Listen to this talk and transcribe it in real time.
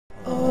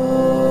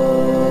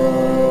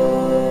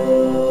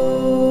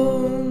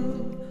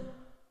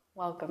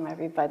Welcome,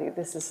 everybody.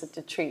 This is such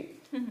a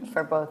treat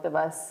for both of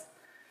us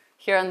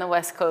here on the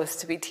West Coast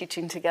to be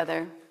teaching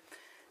together.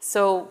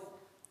 So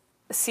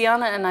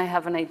Sienna and I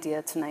have an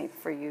idea tonight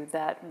for you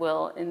that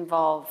will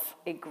involve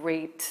a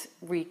great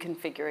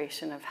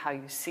reconfiguration of how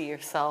you see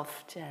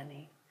yourself,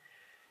 Jenny,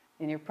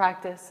 in your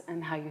practice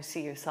and how you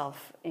see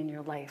yourself in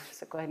your life.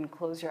 So go ahead and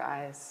close your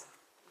eyes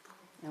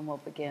and we'll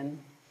begin.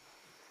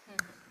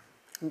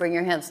 Bring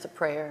your hands to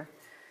prayer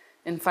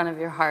in front of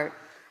your heart.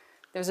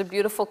 There's a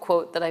beautiful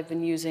quote that I've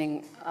been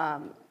using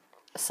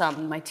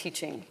in my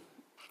teaching,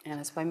 and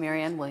it's by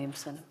Marianne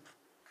Williamson.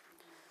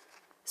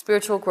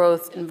 Spiritual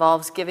growth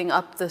involves giving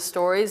up the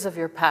stories of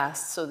your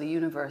past so the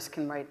universe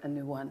can write a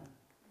new one.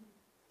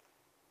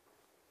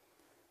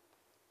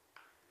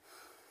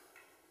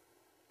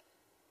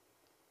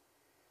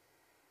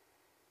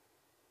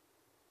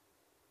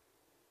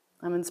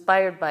 I'm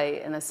inspired by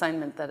an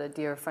assignment that a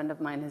dear friend of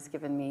mine has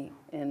given me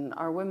in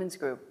our women's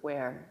group,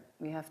 where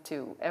we have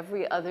to,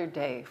 every other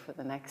day for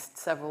the next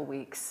several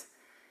weeks,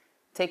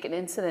 take an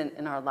incident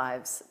in our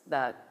lives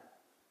that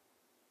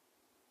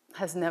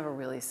has never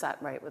really sat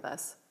right with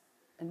us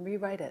and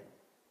rewrite it.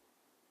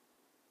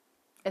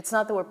 It's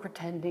not that we're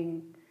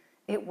pretending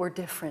we're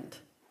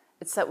different.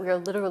 It's that we are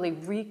literally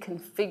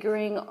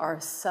reconfiguring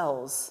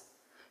ourselves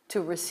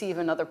to receive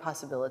another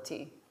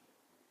possibility.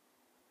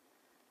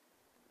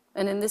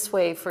 And in this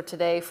way, for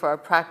today, for our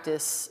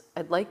practice,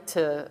 I'd like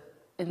to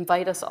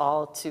invite us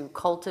all to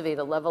cultivate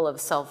a level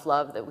of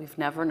self-love that we've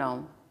never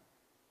known,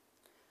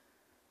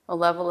 a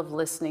level of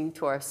listening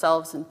to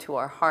ourselves and to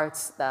our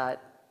hearts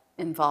that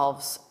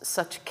involves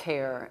such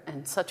care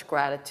and such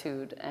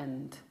gratitude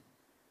and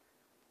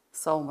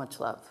so much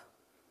love.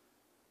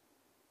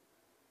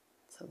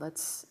 So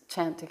let's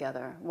chant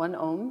together one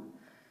Om,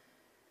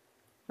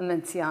 and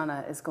then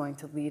Sienna is going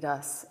to lead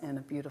us in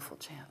a beautiful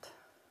chant.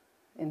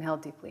 Inhale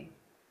deeply.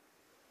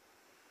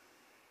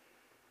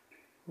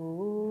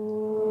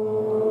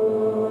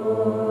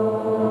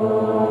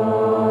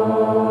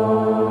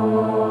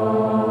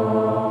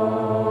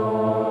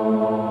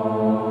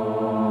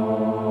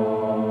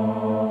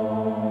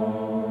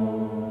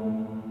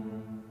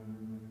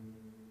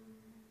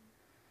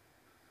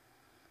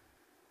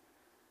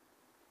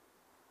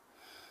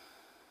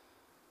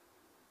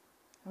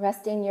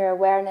 Resting your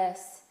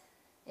awareness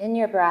in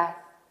your breath,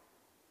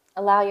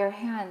 allow your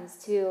hands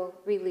to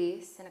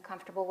release in a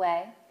comfortable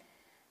way,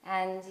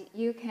 and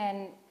you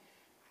can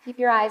keep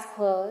your eyes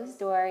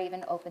closed or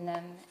even open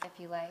them if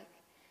you like.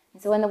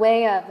 And so in the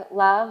way of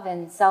love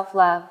and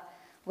self-love,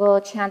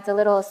 we'll chant a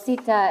little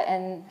Sita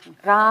and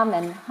Ram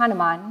and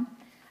Hanuman,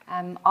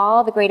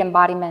 all the great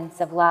embodiments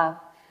of love.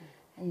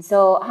 And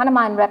so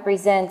Hanuman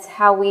represents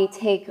how we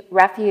take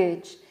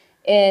refuge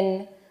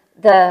in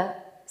the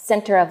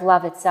center of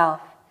love itself.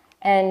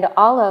 And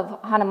all of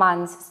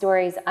Hanuman's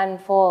stories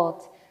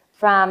unfold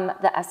from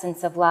the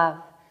essence of love.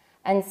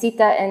 And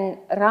Sita and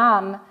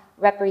Ram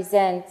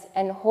represent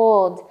and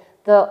hold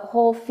the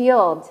whole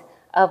field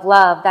of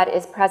love that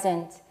is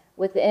present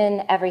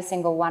within every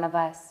single one of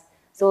us.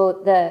 So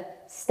the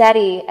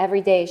steady,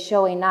 everyday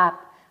showing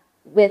up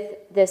with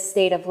this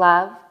state of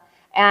love,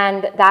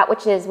 and that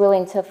which is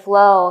willing to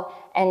flow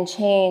and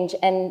change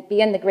and be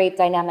in the great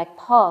dynamic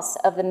pulse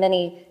of the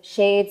many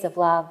shades of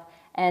love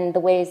and the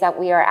ways that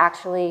we are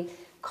actually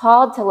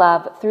called to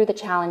love through the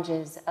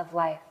challenges of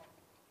life.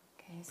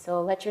 Okay,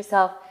 so let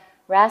yourself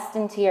rest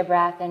into your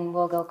breath, and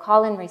we'll go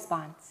call and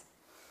response.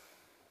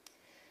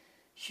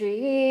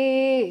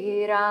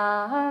 Shri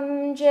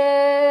Ram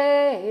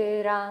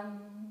Jai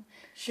Ram,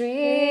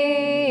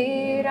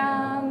 Shri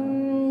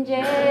Ram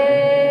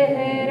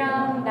Jai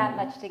Ram. That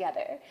much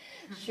together.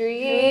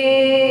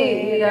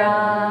 Shri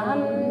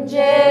Ram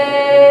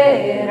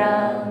Jai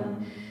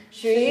Ram,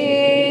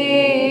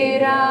 Shri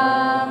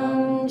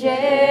Ram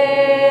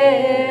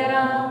Jai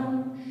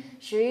Ram,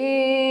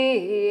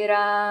 Shri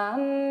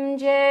Ram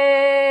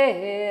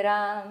Jai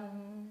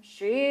Ram,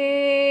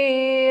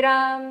 Shri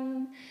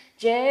Ram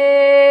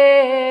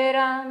Jai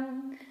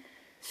Ram,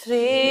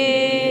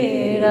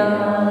 Shri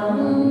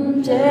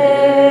Ram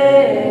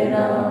Jai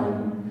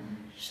Ram,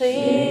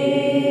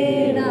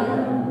 Shri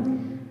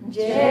Ram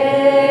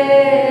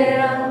Jai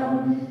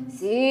Ram,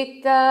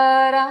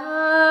 Sita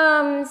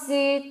Ram,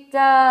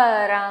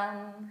 Sita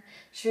Ram,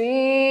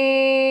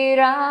 Shri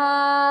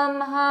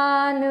Ram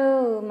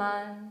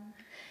Hanuman,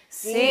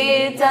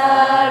 Sita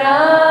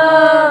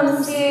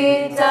Ram,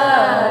 Sita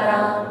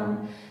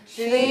Ram,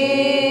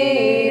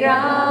 Shri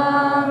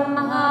Ram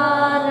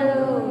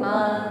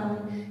Hanuman,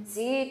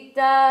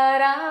 Sita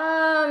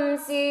Ram,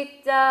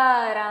 Sita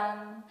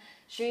Ram,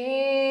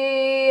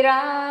 Shri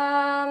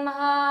Ram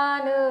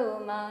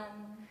Hanuman,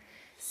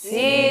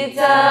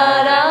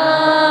 Sita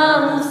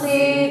Ram,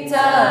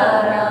 Sita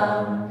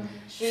Ram,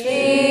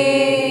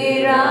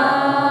 Shri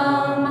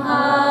Ram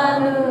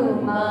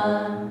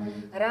Hanuman,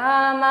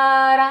 Rama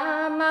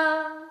Rama,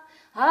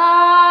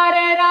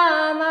 Hare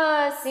Rama,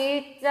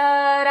 Sita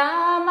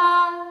Rama,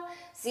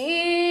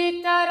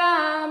 Sita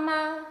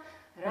Rama,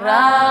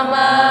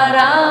 Rama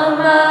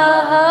Rama,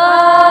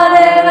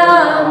 Hare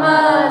Rama,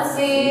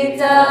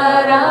 Sita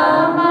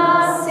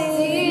Rama,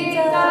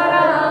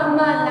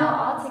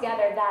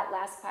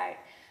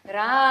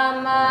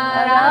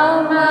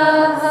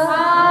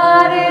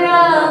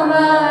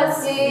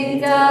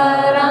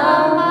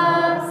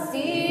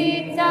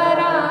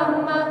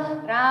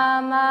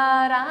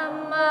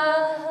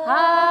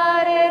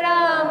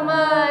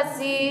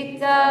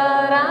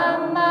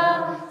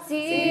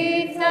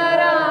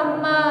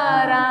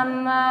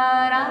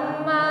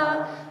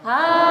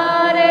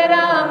 Hare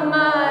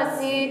Rama,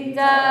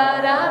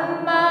 Sita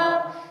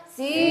Rama,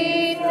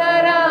 Sita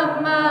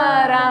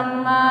Rama,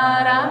 Rama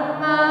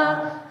Rama.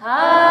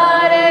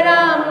 Hare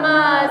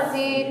Rama,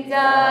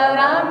 Sita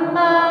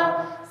Rama,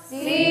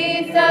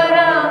 Sita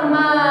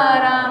Rama,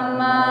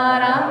 Rama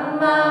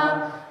Rama.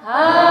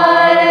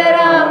 Hare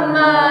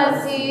Rama,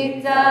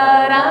 Sita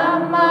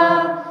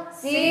Rama,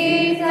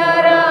 Sita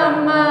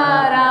Rama,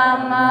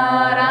 Rama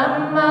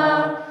Rama.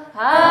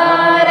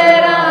 Hare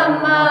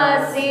Rama,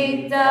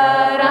 Sita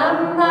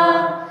Rama,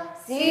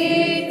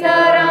 Sita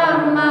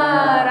Rama,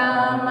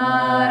 Rama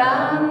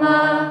Rama.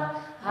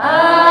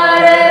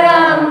 Hare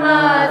Rama,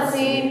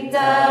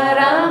 Sita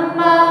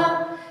Rama,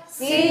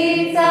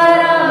 Sita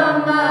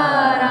Rama,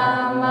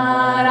 Rama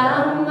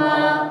Rama.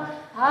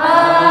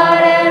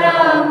 Hare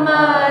Rama,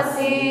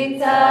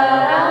 Sita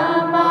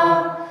Rama,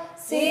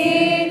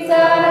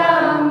 Sita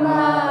Rama.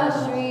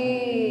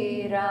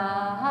 Shri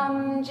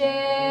Ram,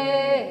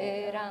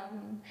 Jai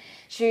Ram,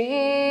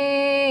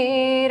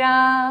 Shri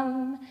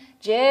Ram,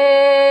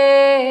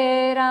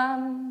 Jai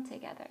Ram.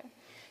 Together.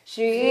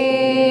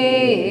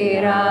 Shri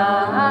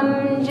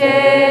Ram,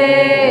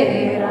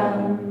 Jai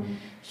Ram,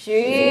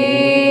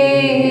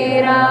 Shri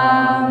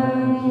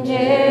Ram,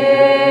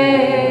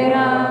 Jai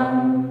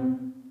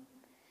Ram.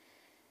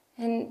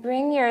 And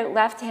bring your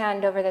left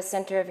hand over the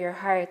center of your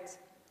heart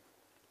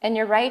and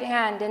your right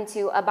hand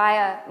into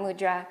Abhaya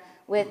Mudra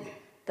with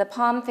the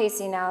palm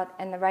facing out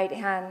and the right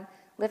hand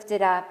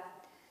lifted up.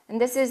 And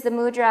this is the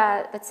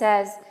mudra that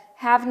says,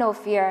 have no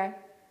fear.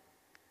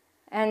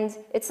 And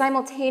it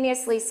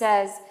simultaneously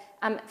says,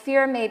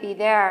 fear may be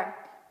there,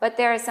 but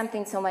there is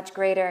something so much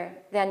greater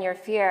than your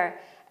fear.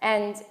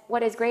 And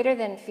what is greater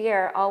than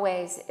fear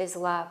always is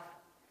love.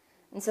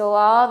 And so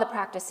all the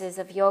practices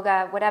of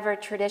yoga, whatever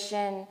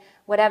tradition,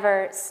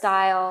 whatever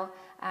style,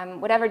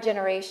 whatever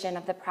generation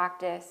of the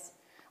practice,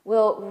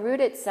 will root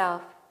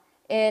itself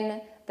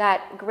in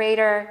that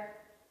greater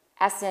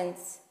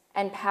essence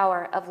and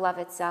power of love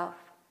itself.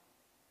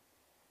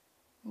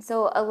 And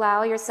so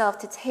allow yourself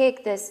to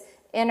take this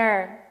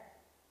inner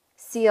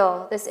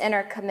seal, this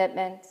inner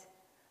commitment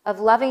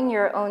of loving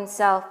your own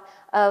self,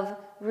 of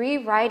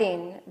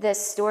rewriting this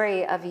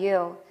story of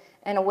you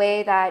in a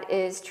way that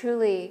is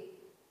truly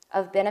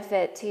of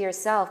benefit to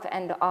yourself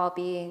and all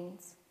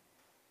beings.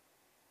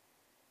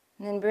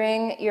 And then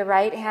bring your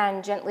right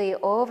hand gently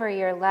over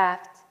your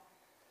left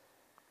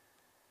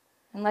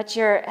and let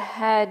your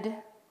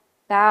head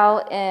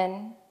bow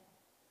in,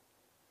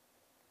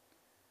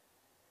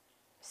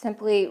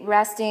 simply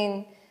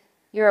resting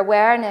your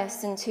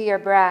awareness into your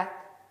breath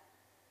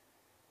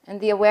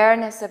and the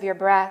awareness of your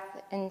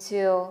breath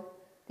into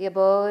the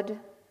abode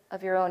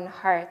of your own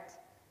heart.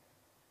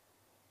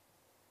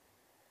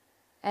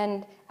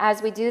 And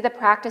as we do the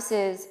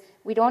practices,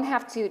 we don't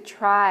have to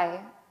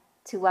try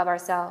to love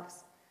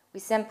ourselves.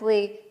 We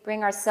simply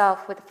bring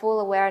ourselves with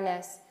full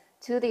awareness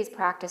to these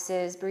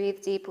practices,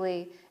 breathe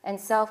deeply, and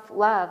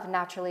self-love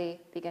naturally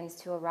begins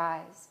to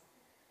arise.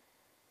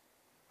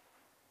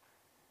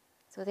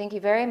 So thank you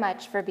very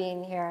much for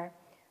being here.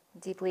 I'm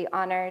deeply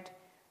honored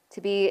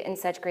to be in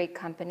such great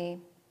company.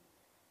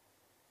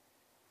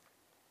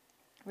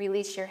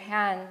 Release your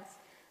hands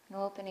and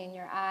opening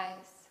your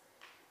eyes.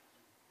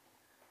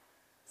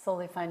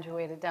 Slowly find your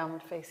way to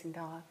downward facing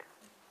dog.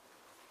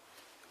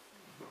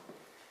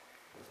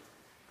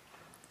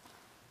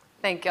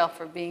 Thank y'all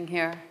for being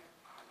here.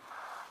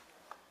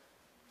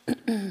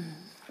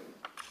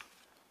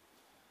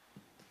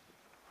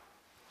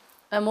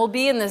 And we'll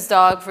be in this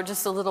dog for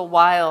just a little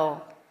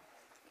while,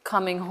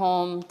 coming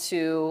home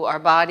to our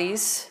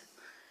bodies.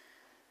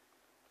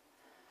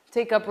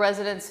 Take up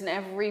residence in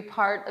every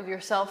part of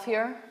yourself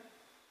here.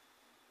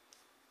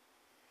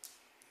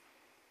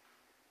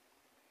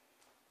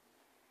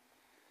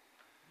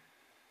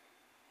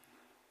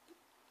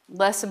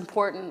 Less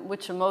important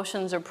which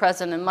emotions are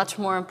present, and much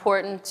more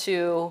important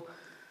to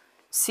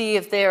see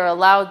if they are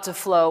allowed to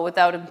flow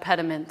without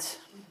impediment.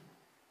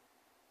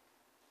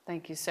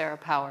 Thank you, Sarah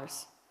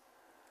Powers.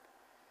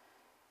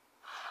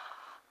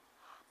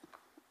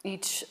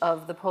 Each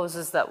of the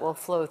poses that will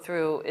flow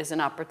through is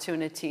an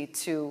opportunity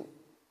to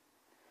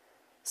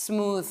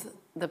smooth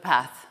the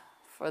path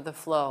for the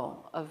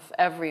flow of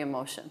every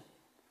emotion.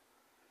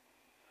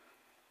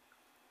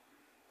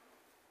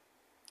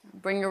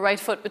 Bring your right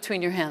foot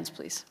between your hands,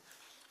 please.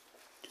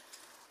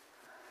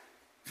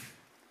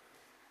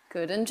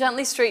 Good, and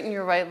gently straighten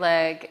your right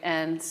leg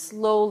and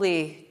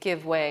slowly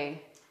give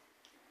way,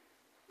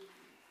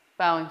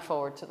 bowing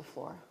forward to the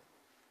floor.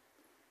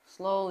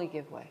 Slowly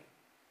give way.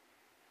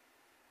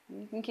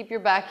 You can keep your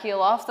back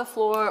heel off the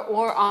floor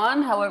or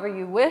on, however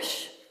you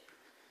wish.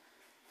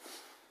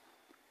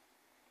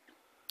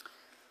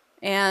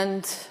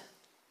 And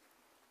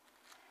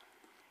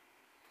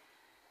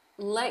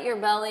let your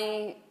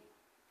belly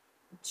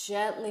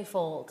gently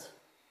fold.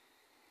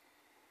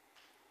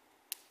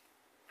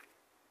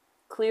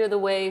 Clear the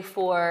way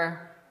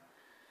for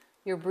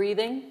your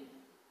breathing,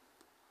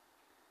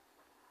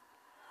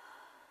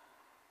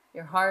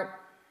 your heart.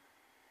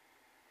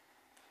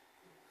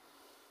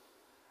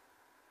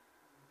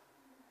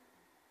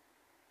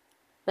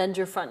 Bend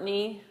your front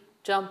knee,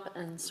 jump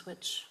and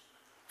switch.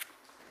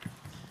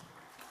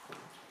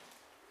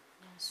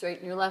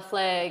 Straighten your left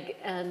leg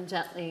and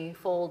gently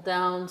fold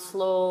down,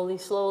 slowly,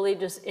 slowly,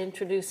 just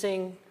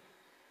introducing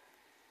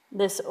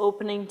this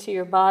opening to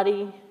your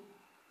body.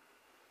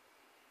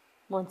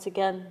 Once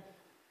again.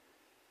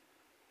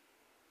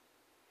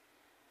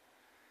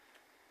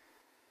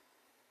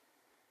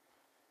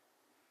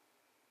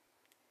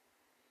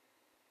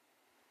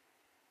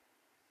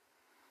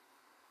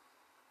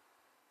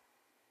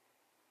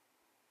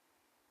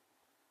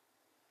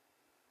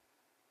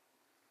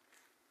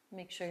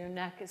 Make sure your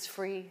neck is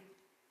free,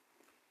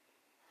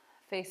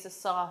 face is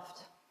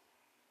soft.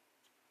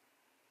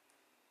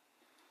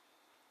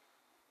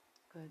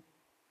 Good.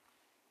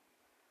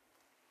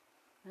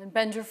 And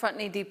bend your front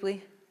knee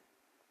deeply.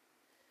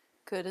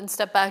 Good, and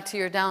step back to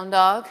your down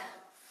dog.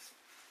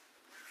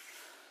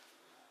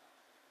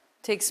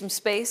 Take some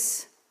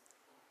space.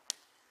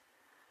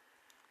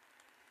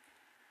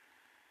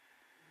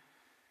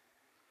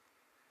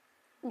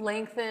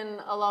 Lengthen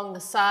along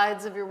the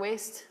sides of your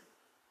waist.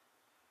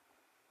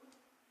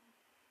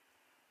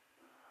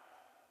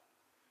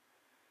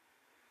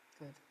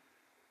 Good.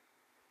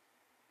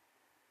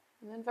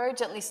 And then very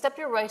gently step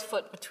your right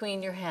foot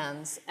between your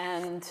hands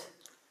and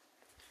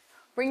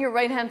bring your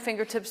right hand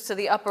fingertips to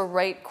the upper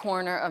right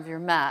corner of your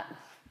mat.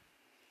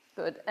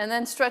 Good. And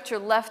then stretch your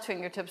left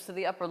fingertips to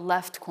the upper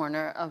left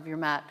corner of your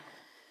mat.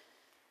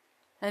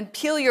 And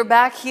peel your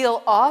back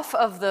heel off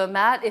of the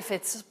mat if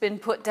it's been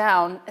put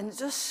down, and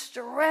just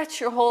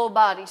stretch your whole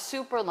body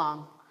super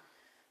long.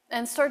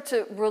 And start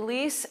to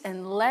release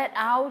and let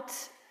out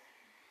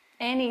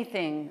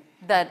anything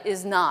that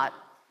is not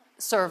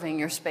serving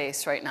your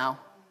space right now.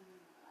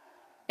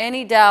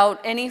 Any doubt,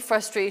 any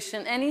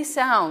frustration, any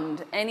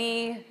sound,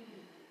 any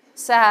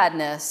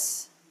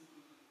sadness,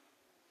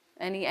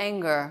 any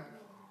anger,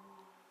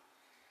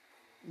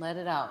 let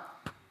it out.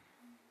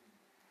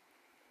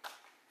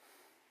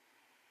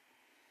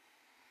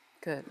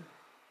 Good.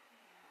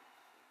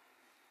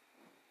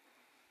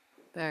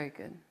 Very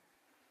good.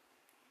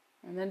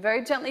 And then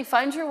very gently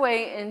find your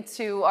way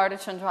into Ardha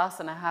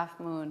Chandrasana, half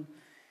moon.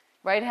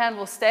 Right hand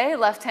will stay,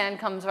 left hand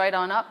comes right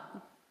on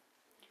up.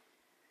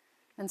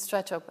 And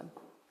stretch open.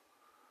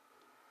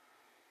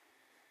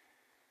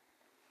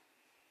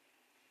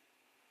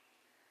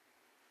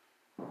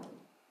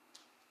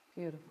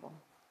 Beautiful.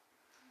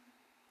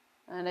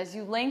 And as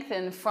you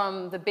lengthen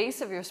from the base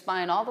of your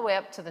spine all the way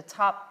up to the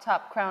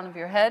top crown of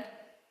your head,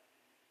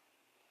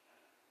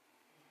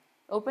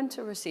 open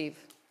to receive.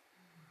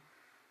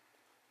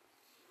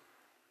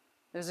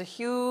 There's a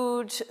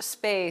huge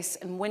space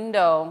and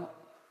window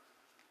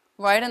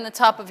right in the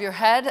top of your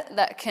head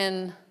that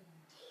can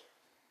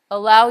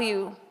allow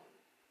you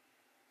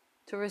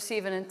to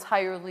receive an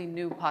entirely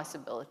new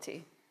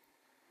possibility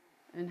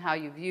in how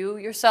you view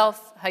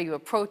yourself, how you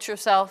approach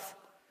yourself,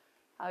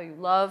 how you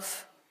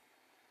love.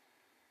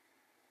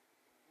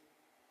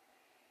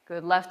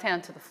 Good. Left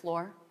hand to the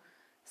floor.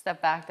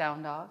 Step back,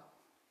 down dog.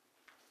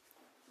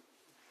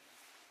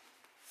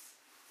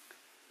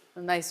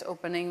 A nice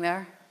opening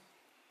there.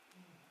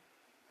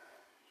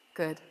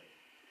 Good.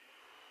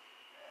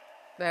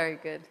 Very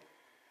good.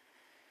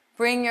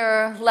 Bring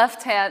your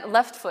left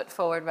foot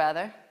forward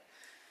rather.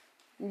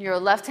 Your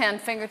left hand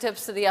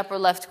fingertips to the upper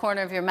left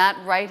corner of your mat,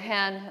 right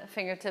hand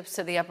fingertips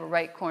to the upper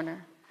right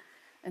corner.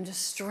 And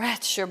just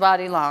stretch your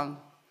body long.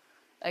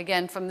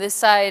 Again, from this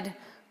side,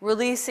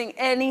 releasing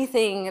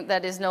anything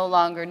that is no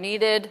longer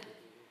needed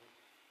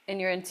in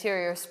your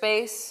interior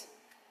space.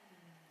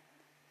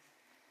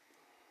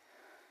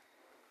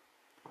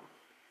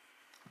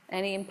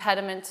 Any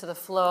impediment to the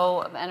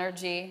flow of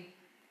energy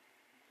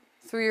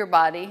through your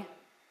body.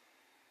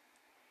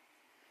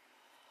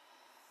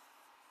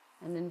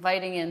 And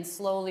inviting in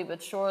slowly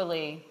but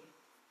surely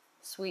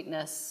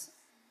sweetness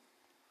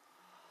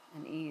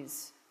and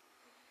ease.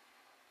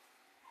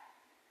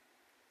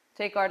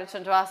 Take Ardha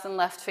Chandrasana,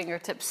 left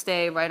fingertip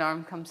stay, right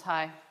arm comes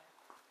high.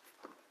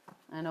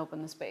 And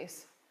open the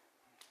space.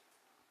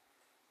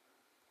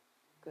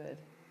 Good.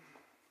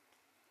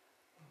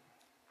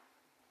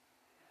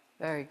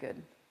 Very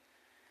good.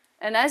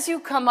 And as you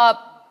come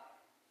up,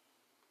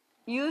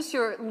 use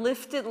your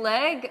lifted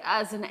leg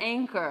as an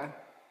anchor.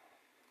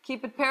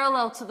 Keep it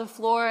parallel to the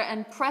floor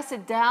and press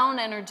it down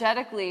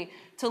energetically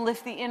to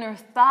lift the inner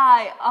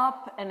thigh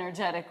up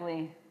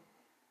energetically.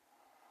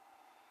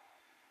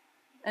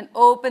 And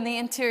open the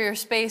interior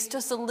space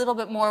just a little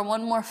bit more,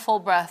 one more full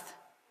breath.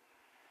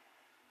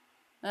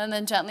 And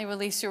then gently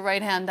release your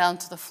right hand down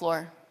to the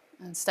floor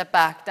and step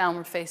back,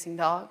 downward facing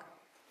dog.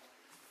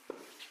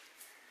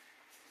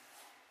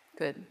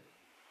 Good.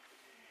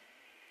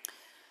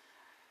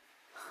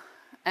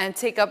 And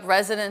take up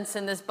residence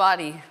in this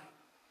body.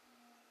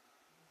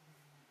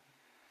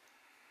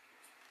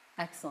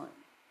 Excellent.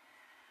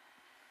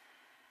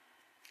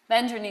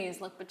 Bend your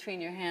knees, look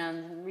between your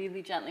hands, and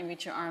really gently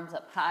reach your arms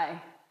up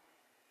high.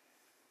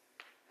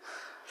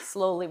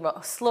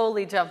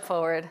 Slowly jump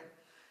forward,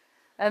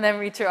 and then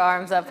reach your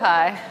arms up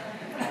high.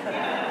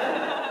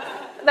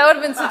 That would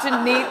have been such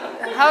a neat,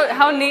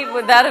 how neat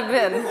would that have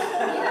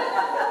been?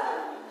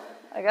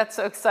 I got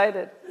so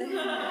excited.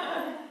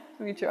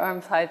 Reach your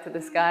arms high to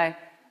the sky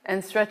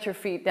and stretch your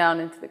feet down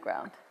into the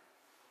ground.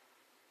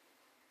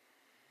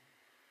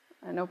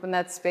 And open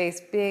that space,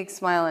 big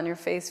smile on your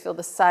face. Feel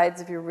the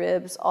sides of your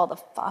ribs, all the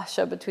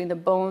fascia between the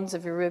bones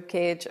of your rib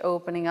cage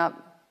opening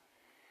up.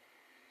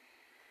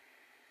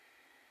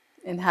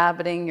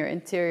 Inhabiting your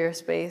interior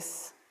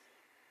space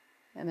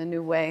in a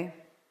new way.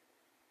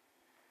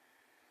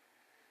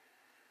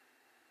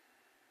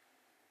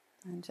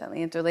 And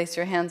gently interlace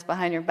your hands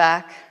behind your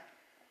back.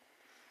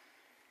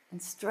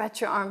 And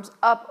stretch your arms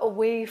up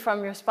away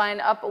from your spine,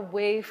 up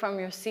away from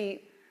your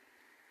seat.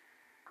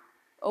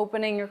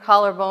 Opening your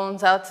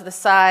collarbones out to the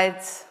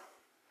sides.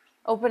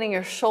 Opening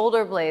your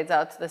shoulder blades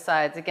out to the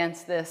sides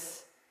against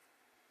this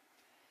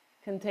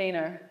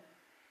container.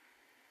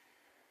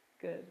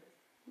 Good.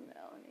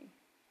 Melanie.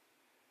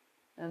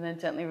 And then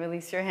gently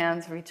release your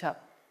hands, reach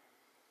up.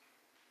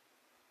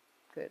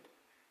 Good.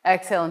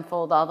 Exhale and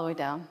fold all the way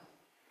down.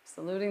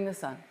 Saluting the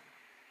sun.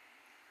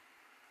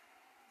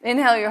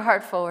 Inhale your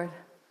heart forward.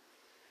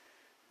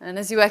 And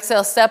as you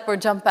exhale, step or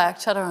jump back,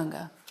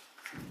 chaturanga.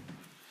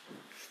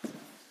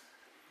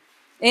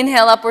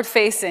 Inhale, upward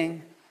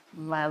facing,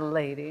 my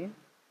lady.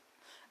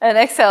 And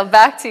exhale,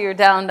 back to your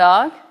down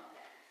dog.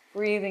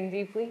 Breathing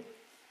deeply.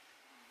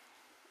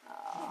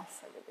 Oh,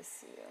 so good to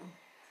see you.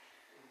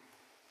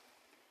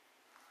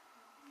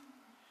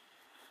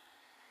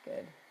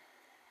 Good.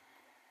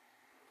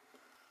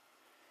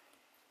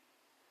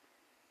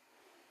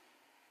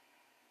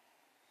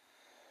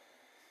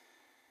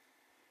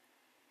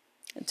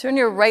 And turn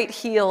your right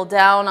heel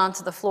down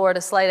onto the floor at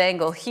a slight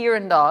angle here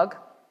in dog.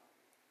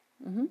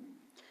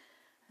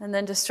 And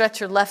then just stretch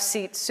your left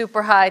seat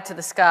super high to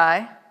the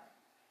sky.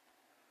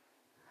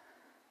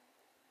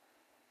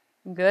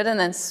 Good, and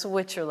then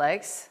switch your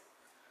legs.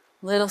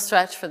 Little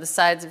stretch for the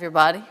sides of your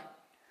body.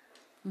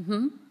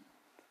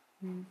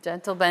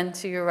 Gentle bend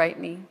to your right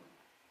knee.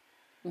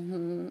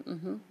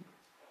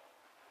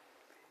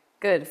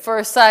 Good,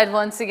 first side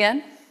once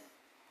again.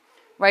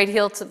 Right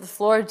heel to the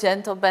floor,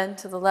 gentle bend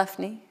to the left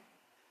knee.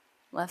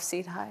 Left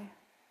seat high.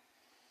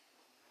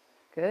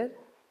 Good.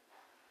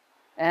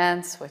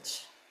 And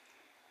switch.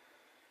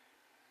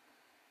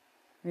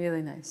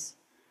 Really nice.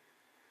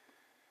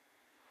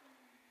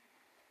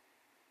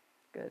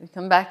 Good.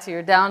 Come back to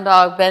your down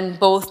dog,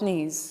 bend both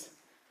knees,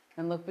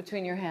 and look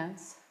between your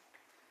hands,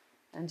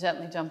 and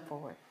gently jump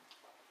forward.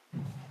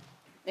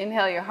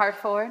 Inhale your heart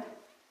forward,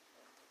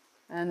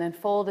 and then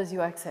fold as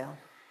you exhale.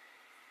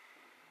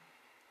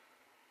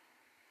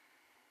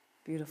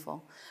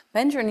 Beautiful.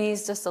 Bend your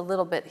knees just a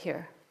little bit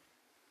here.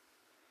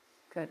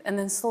 Good. And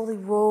then slowly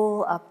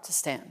roll up to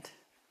stand.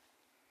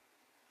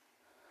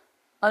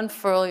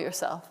 Unfurl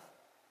yourself.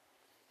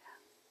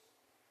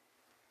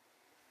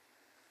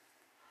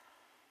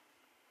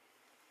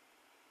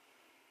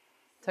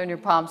 Turn your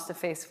palms to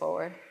face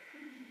forward.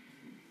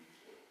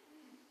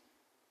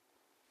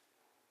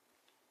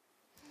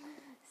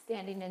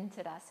 Standing in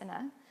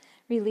Tadasana,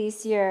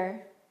 release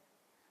your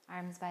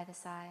arms by the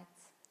sides.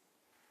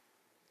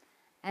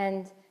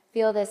 And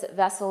feel this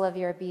vessel of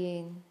your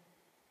being,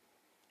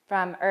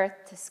 from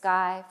earth to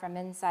sky, from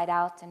inside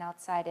out and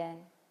outside in.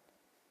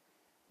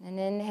 And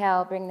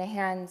inhale, bring the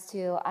hands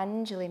to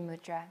Anjali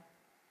Mudra.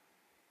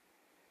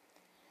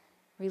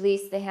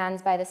 Release the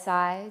hands by the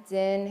sides.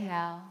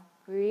 Inhale,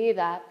 breathe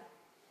up.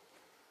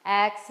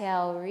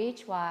 Exhale,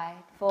 reach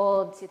wide,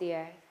 fold to the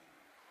earth.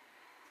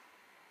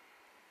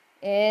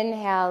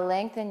 Inhale,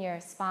 lengthen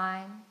your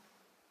spine.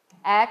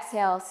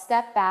 Exhale,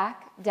 step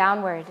back,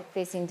 downward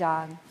facing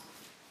dog.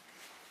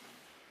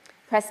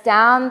 Press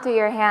down through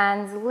your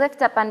hands,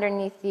 lift up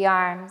underneath the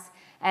arms,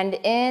 and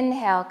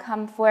inhale,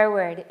 come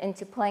forward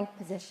into plank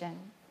position.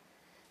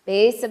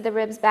 Base of the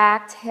ribs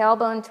back,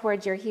 tailbone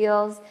towards your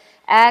heels.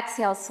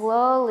 Exhale,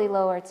 slowly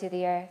lower to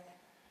the earth.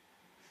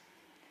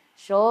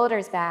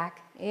 Shoulders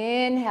back.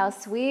 Inhale,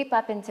 sweep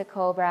up into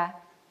cobra.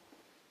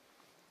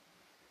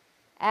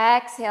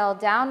 Exhale,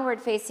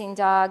 downward facing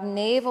dog,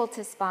 navel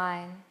to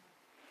spine.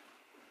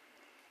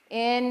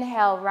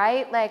 Inhale,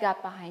 right leg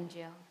up behind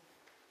you.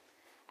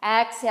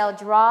 Exhale,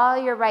 draw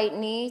your right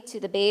knee to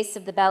the base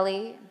of the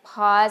belly.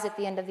 Pause at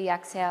the end of the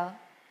exhale.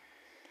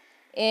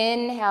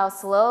 Inhale,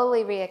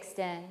 slowly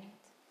re-extend.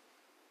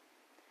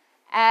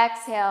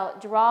 Exhale,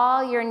 draw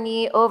your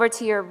knee over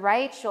to your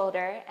right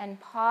shoulder and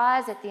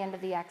pause at the end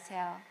of the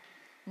exhale.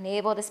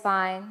 Navel to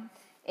spine.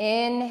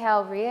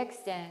 Inhale,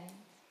 re-extend.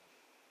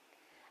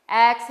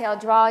 Exhale,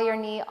 draw your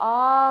knee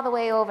all the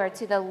way over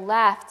to the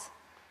left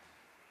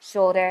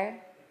shoulder.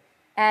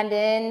 And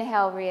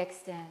inhale,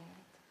 re-extend.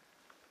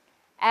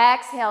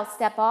 Exhale,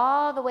 step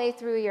all the way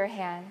through your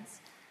hands.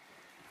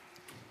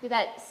 Do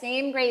that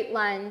same great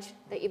lunge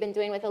that you've been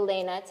doing with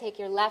Elena. Take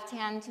your left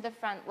hand to the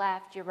front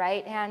left, your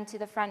right hand to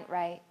the front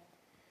right.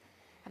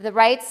 Have the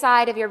right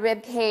side of your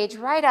rib cage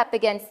right up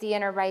against the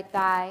inner right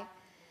thigh.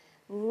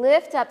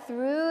 Lift up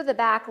through the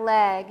back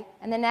leg,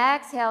 and then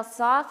exhale,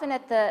 soften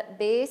at the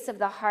base of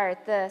the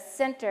heart, the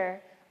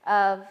center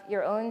of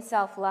your own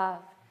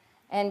self-love,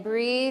 and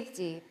breathe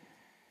deep.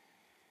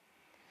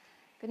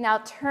 Good. Now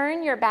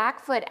turn your back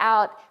foot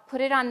out,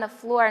 put it on the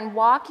floor, and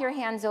walk your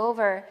hands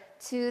over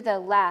to the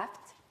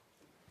left.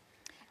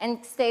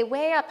 And stay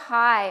way up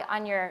high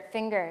on your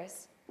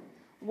fingers.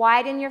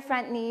 Widen your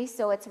front knee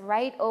so it's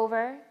right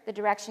over the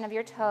direction of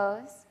your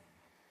toes.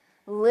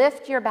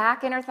 Lift your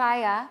back inner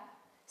thigh up.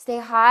 Stay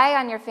high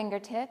on your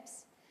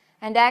fingertips.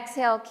 And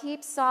exhale,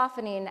 keep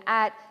softening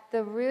at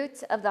the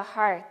root of the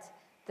heart,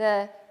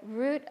 the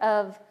root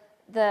of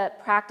the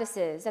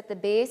practices, at the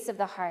base of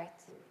the heart,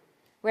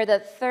 where the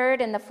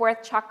third and the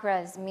fourth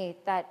chakras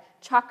meet,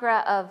 that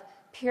chakra of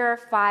pure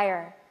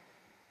fire.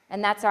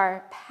 And that's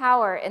our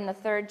power in the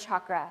third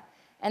chakra.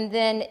 And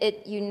then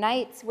it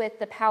unites with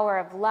the power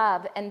of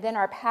love, and then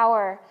our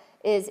power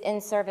is in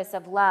service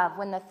of love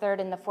when the third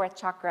and the fourth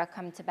chakra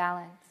come to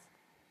balance.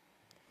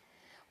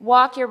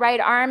 Walk your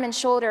right arm and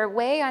shoulder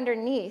way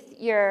underneath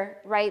your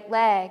right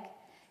leg.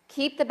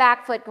 Keep the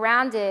back foot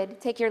grounded.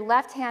 Take your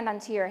left hand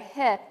onto your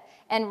hip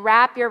and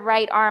wrap your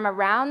right arm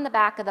around the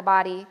back of the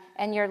body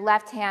and your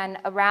left hand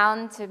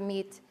around to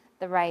meet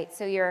the right,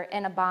 so you're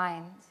in a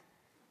bind.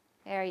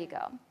 There you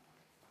go.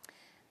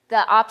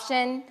 The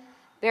option,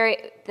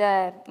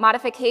 the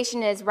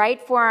modification is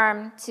right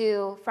forearm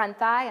to front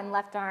thigh and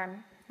left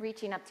arm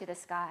reaching up to the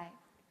sky.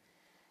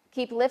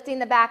 Keep lifting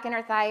the back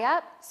inner thigh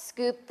up,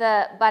 scoop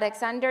the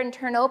buttocks under, and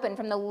turn open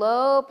from the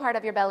low part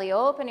of your belly,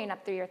 opening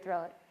up through your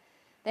throat.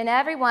 Then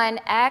everyone,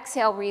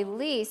 exhale,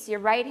 release your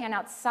right hand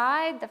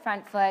outside the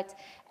front foot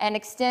and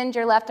extend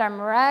your left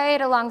arm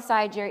right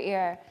alongside your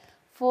ear.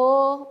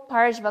 Full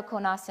Parshva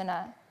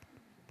Konasana.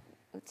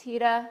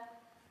 Uttita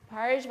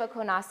Parshva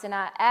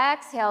Konasana.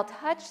 Exhale,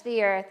 touch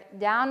the earth,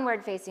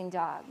 downward facing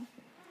dog.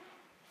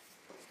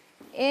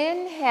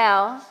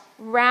 Inhale,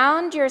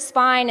 round your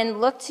spine and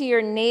look to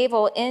your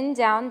navel in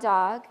down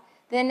dog.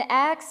 Then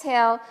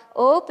exhale,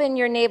 open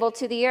your navel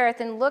to the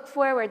earth and look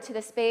forward to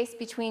the space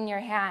between your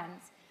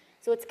hands.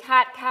 So it's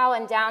cat, cow,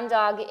 and down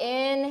dog.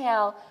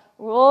 Inhale,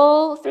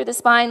 roll through the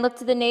spine, look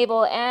to the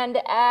navel, and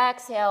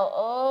exhale,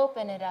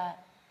 open it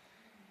up.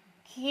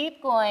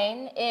 Keep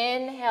going.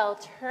 Inhale,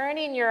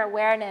 turning your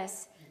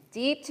awareness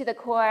deep to the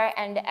core,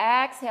 and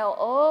exhale,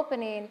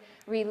 opening,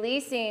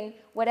 releasing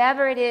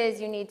whatever it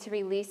is you need to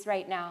release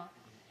right now.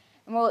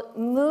 And we'll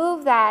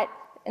move that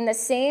in the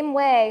same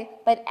way,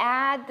 but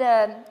add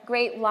the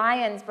great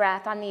lion's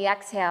breath on the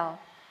exhale.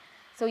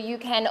 So you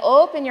can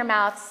open your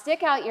mouth,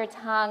 stick out your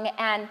tongue,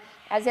 and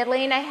as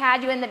Elena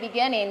had you in the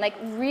beginning, like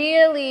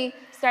really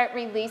start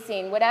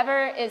releasing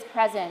whatever is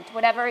present,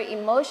 whatever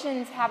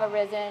emotions have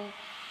arisen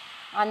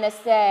on this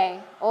day.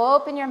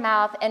 Open your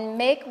mouth and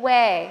make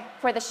way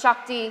for the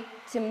Shakti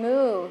to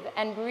move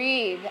and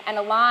breathe and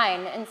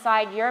align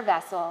inside your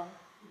vessel.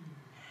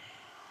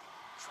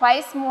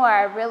 Twice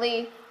more,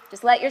 really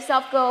just let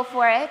yourself go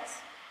for it.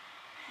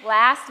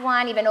 Last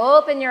one, even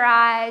open your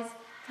eyes,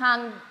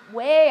 tongue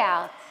way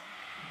out.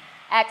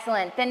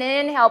 Excellent. Then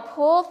inhale,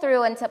 pull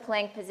through into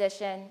plank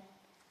position.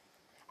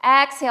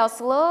 Exhale,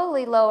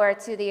 slowly lower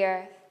to the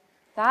earth.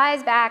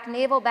 Thighs back,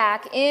 navel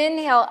back.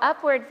 Inhale,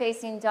 upward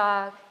facing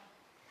dog.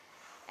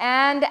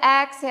 And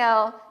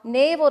exhale,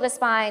 navel to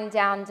spine,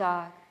 down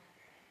dog.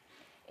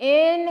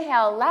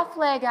 Inhale, left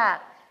leg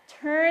up.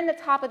 Turn the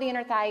top of the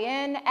inner thigh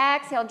in.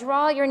 Exhale,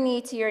 draw your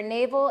knee to your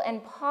navel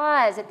and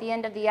pause at the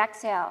end of the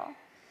exhale.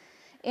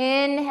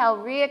 Inhale,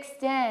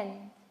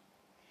 re-extend.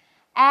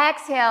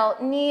 Exhale,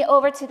 knee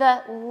over to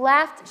the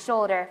left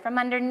shoulder from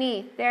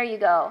underneath. There you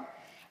go.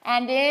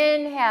 And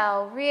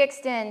inhale,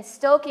 re-extend,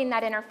 stoking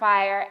that inner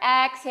fire.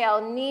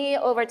 Exhale, knee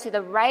over to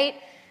the right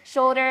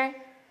shoulder.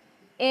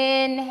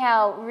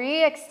 Inhale,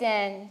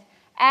 re-extend.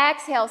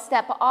 Exhale,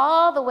 step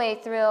all the way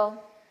through.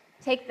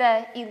 Take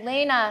the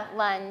Elena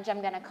lunge,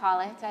 I'm going to call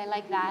it. I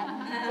like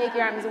that. Take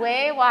your arms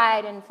way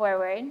wide and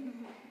forward.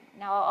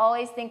 Now I'll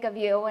always think of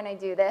you when I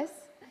do this.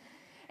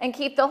 And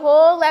keep the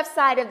whole left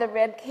side of the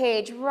rib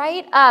cage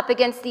right up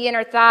against the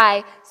inner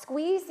thigh.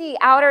 Squeeze the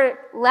outer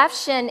left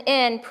shin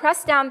in,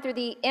 press down through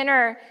the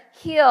inner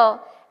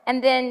heel,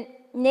 and then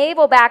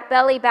navel back,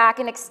 belly back,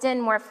 and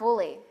extend more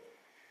fully.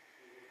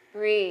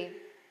 Breathe.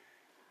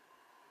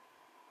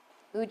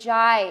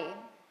 Ujjayi.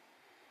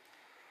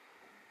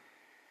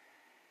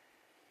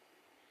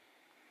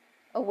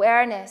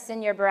 Awareness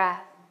in your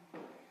breath.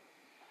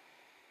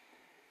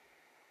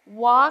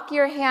 Walk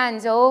your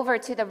hands over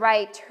to the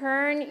right.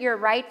 Turn your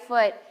right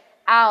foot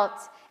out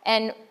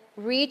and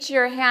reach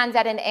your hands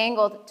at an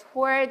angle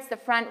towards the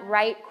front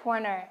right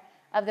corner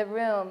of the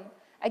room.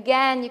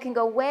 Again, you can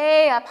go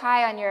way up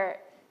high on your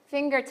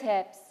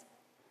fingertips.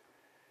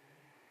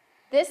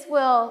 This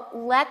will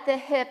let the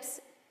hips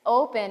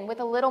open with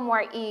a little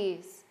more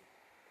ease.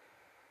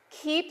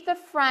 Keep the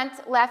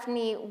front left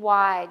knee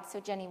wide. So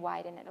Jenny,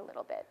 widen it a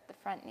little bit, the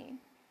front knee.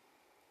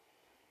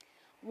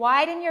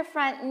 Widen your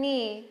front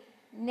knee,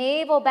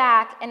 navel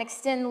back, and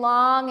extend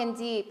long and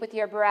deep with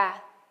your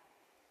breath.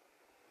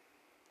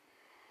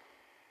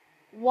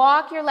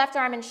 Walk your left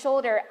arm and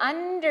shoulder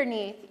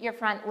underneath your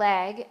front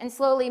leg and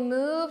slowly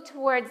move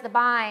towards the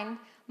bind.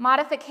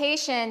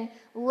 Modification,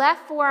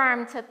 left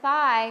forearm to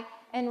thigh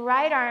and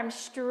right arm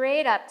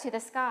straight up to the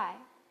sky.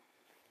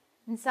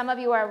 And some of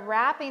you are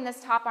wrapping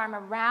this top arm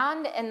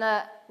around and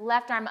the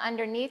left arm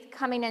underneath,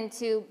 coming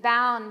into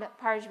bound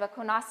Parshva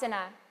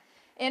Konasana.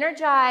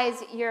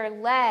 Energize your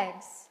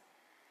legs.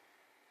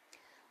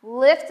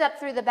 Lift up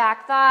through the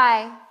back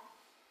thigh.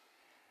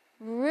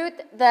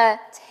 Root the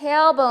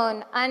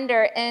tailbone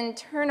under and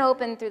turn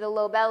open through the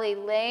low belly,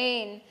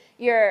 laying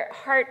your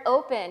heart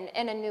open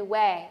in a new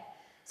way.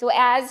 So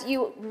as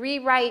you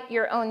rewrite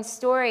your own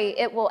story,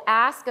 it will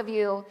ask of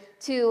you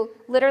to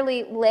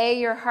literally lay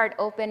your heart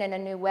open in a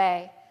new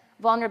way.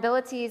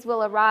 Vulnerabilities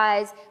will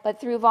arise, but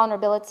through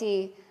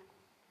vulnerability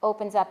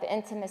opens up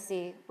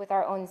intimacy with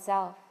our own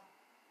self.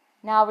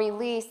 Now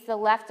release the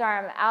left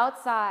arm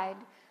outside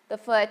the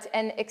foot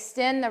and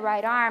extend the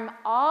right arm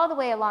all the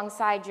way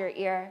alongside your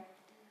ear.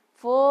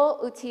 Full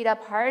Uttita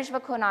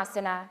Parshva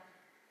Konasana.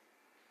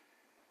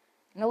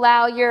 And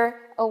allow your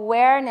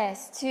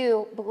awareness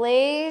to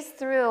blaze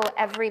through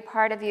every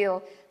part of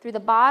you, through the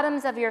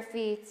bottoms of your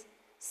feet,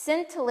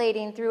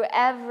 scintillating through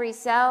every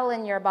cell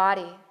in your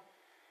body,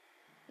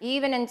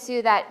 even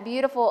into that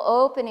beautiful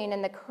opening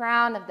in the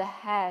crown of the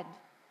head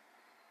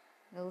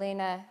that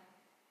Elena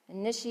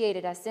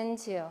initiated us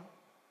into.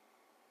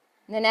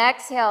 And then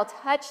exhale,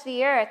 touch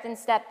the earth and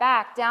step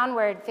back,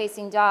 downward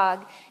facing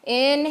dog.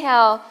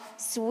 Inhale,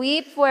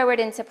 sweep forward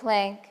into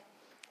plank.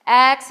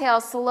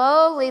 Exhale,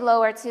 slowly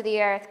lower to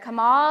the earth. Come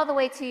all the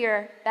way to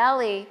your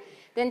belly.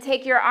 Then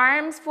take your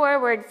arms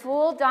forward,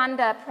 full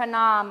Danda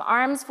Pranam.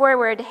 Arms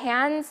forward,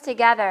 hands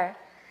together,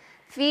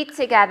 feet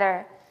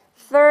together.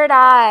 Third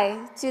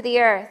eye to the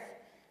earth,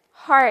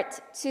 heart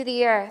to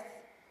the earth,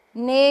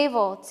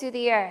 navel to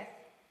the earth.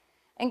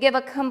 And give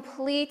a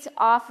complete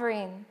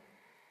offering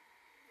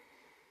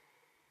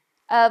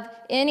of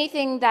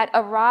anything that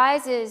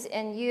arises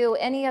in you,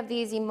 any of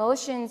these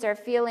emotions or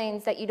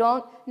feelings that you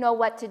don't know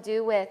what to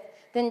do with,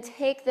 then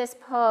take this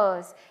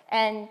pose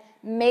and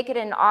make it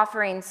an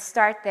offering.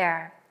 Start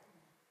there.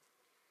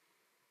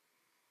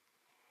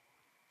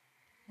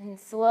 And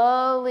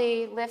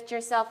slowly lift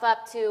yourself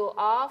up to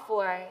all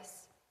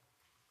fours.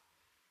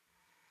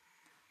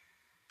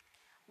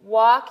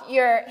 Walk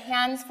your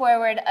hands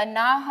forward,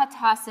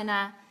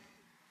 Anahatasana.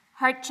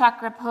 Heart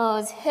chakra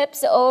pose,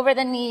 hips over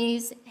the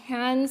knees,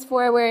 hands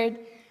forward.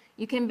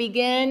 You can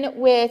begin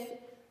with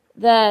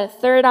the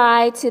third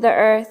eye to the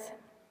earth.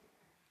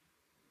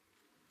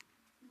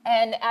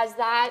 And as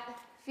that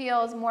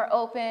feels more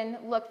open,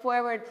 look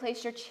forward,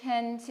 place your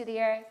chin to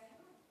the earth.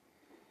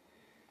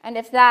 And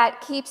if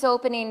that keeps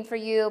opening for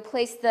you,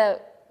 place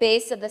the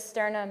base of the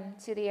sternum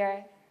to the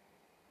earth.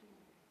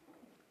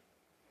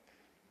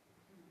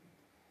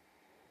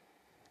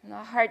 And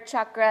the heart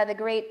chakra, the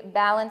great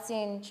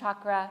balancing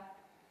chakra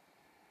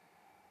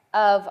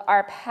of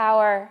our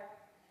power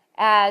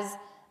as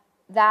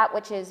that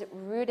which is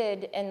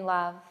rooted in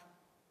love.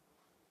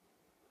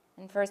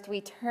 And first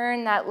we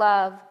turn that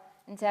love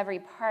into every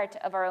part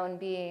of our own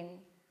being.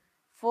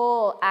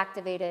 Full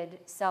activated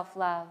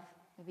self-love.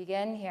 We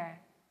begin here.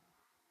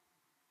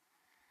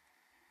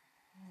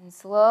 And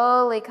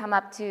slowly come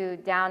up to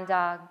down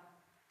dog.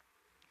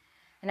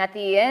 And at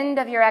the end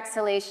of your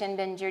exhalation,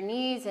 bend your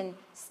knees and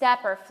step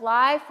or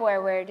fly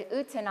forward.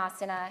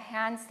 Uttanasana,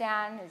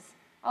 handstand is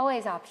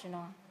always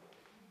optional.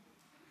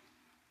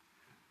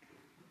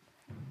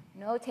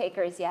 No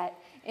takers yet.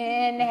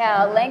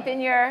 Inhale, lengthen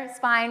your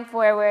spine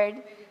forward.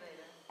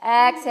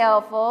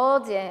 Exhale,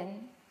 fold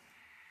in.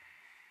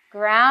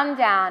 Ground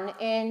down,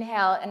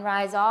 inhale, and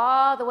rise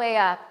all the way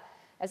up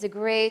as a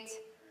great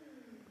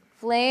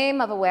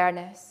flame of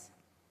awareness.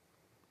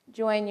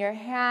 Join your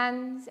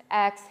hands,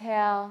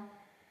 exhale,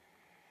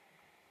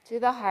 to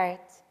the heart.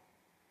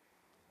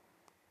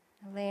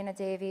 Elena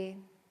Devi.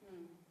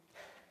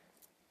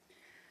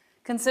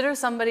 Consider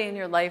somebody in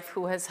your life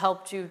who has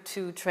helped you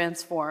to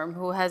transform,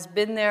 who has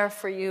been there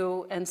for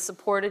you and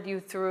supported you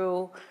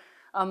through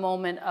a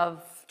moment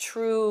of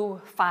true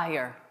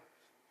fire.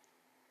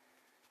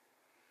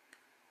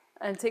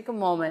 And take a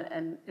moment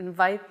and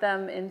invite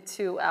them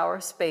into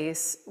our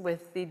space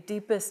with the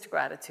deepest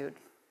gratitude.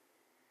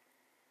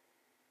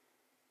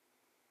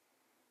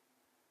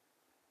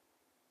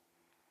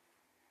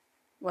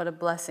 What a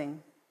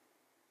blessing.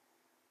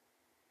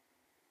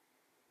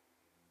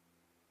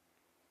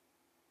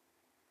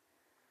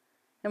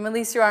 And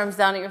release your arms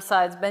down at your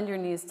sides, bend your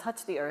knees,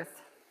 touch the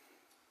earth.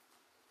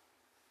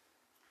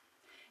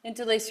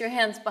 Interlace your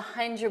hands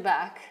behind your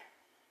back.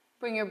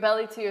 Bring your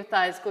belly to your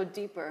thighs, go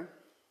deeper.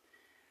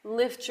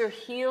 Lift your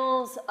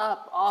heels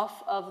up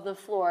off of the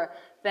floor,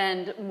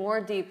 bend more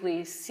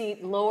deeply,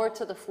 seat lower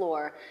to the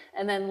floor,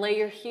 and then lay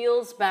your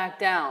heels back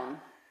down,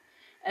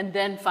 and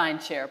then find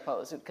chair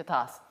pose,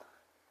 Utkatasana.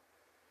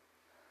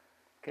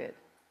 Good.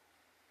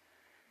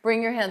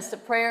 Bring your hands to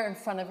prayer in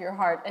front of your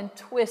heart and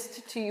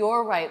twist to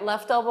your right,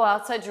 left elbow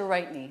outside your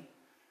right knee.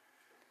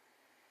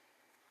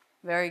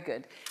 Very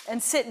good.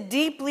 And sit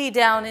deeply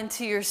down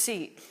into your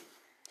seat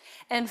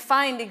and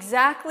find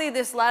exactly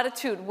this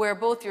latitude where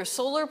both your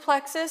solar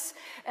plexus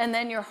and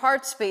then your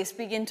heart space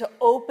begin to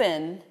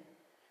open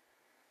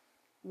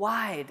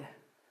wide.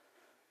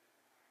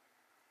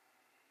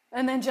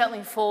 And then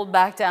gently fold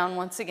back down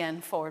once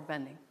again, forward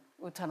bending.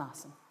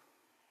 Uttanasana.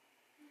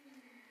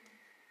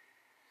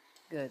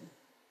 Good.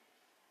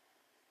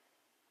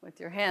 With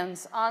your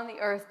hands on the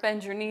earth,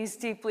 bend your knees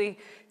deeply.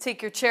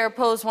 Take your chair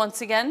pose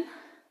once again.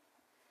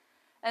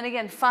 And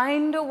again,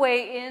 find a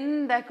way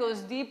in that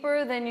goes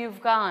deeper than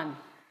you've gone.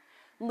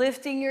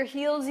 Lifting your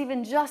heels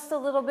even just a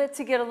little bit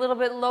to get a little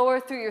bit lower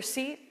through your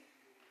seat.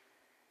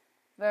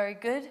 Very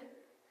good.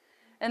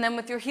 And then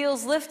with your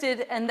heels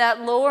lifted and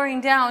that lowering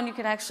down, you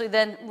can actually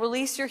then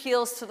release your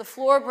heels to the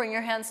floor, bring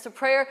your hands to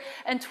prayer,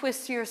 and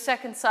twist to your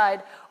second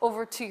side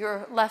over to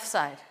your left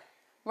side.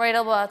 Right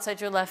elbow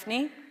outside your left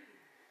knee.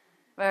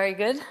 Very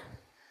good.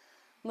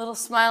 Little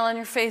smile on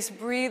your face,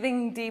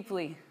 breathing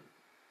deeply.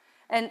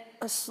 And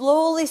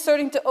slowly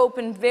starting to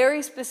open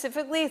very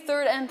specifically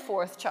third and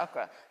fourth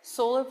chakra,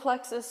 solar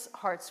plexus,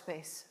 heart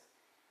space.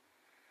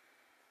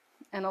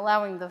 And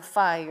allowing the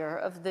fire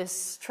of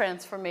this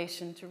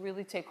transformation to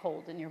really take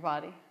hold in your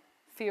body,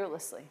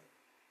 fearlessly.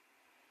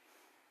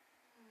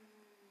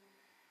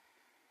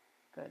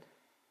 Good.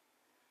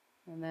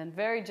 And then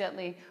very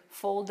gently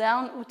fold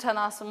down,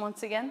 Uttanasana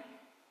once again.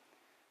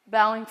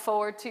 Bowing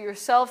forward to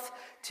yourself,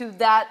 to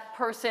that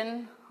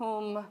person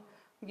whom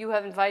you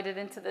have invited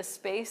into this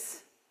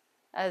space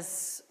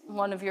as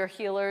one of your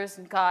healers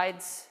and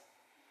guides,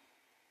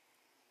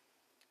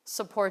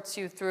 supports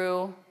you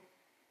through.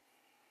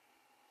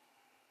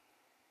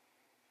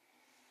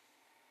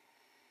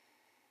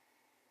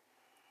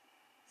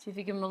 See if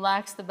you can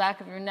relax the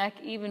back of your neck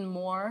even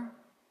more.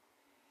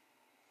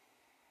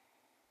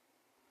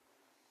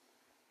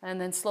 And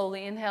then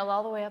slowly inhale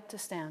all the way up to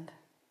stand.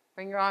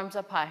 Bring your arms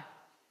up high.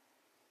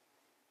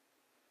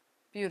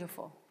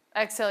 Beautiful.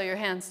 Exhale your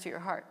hands to your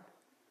heart.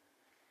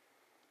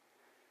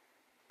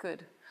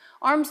 Good.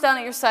 Arms down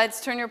at your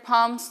sides, turn your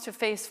palms to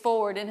face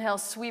forward. Inhale,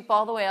 sweep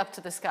all the way up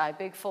to the sky.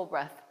 Big full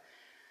breath.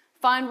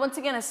 Find once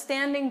again a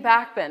standing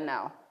back bend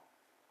now.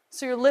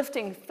 So you're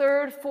lifting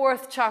third,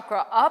 fourth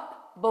chakra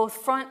up, both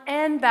front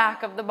and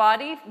back of the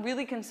body.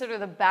 Really consider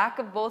the back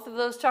of both of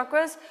those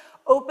chakras.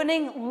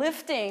 Opening,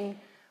 lifting,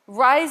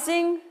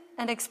 rising,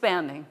 and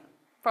expanding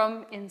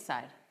from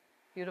inside.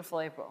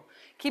 Beautiful, April.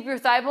 Keep your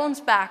thigh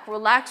bones back.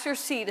 Relax your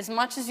seat as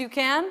much as you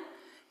can.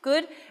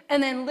 Good.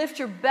 And then lift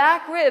your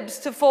back ribs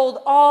to fold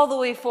all the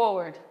way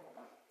forward.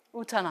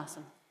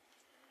 Uttanasana.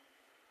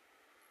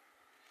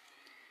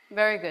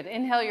 Very good.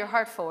 Inhale your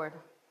heart forward.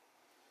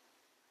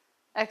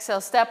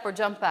 Exhale, step or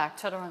jump back.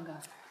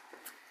 Chaturanga.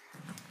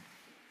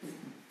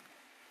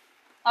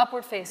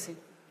 Upward facing.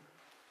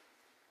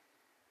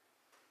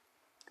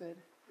 Good.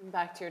 And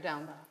back to your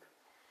down dog.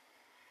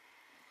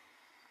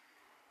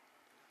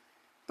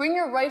 Bring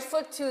your right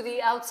foot to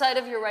the outside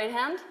of your right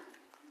hand.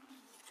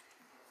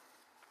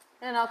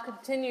 And I'll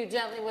continue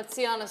gently what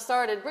Sienna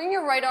started. Bring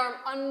your right arm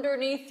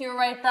underneath your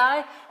right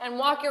thigh and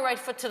walk your right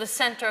foot to the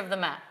center of the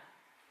mat.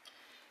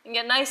 And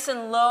get nice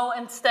and low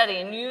and steady.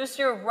 And use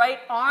your right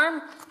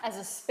arm as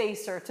a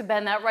spacer to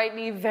bend that right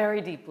knee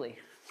very deeply.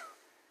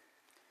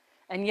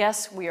 And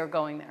yes, we are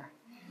going there.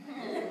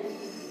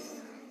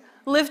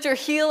 Lift your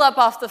heel up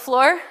off the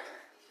floor.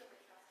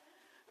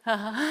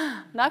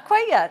 Not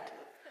quite yet.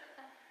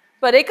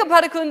 But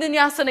Ekapada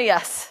Kundanyasana,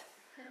 yes.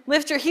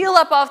 Lift your heel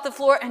up off the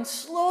floor and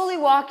slowly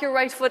walk your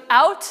right foot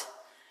out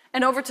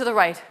and over to the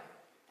right.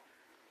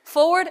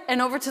 Forward and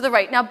over to the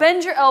right. Now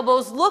bend your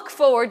elbows, look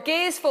forward,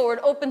 gaze forward,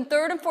 open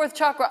third and fourth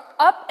chakra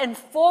up and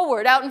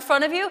forward out in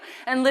front of you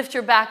and lift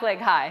your back leg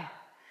high.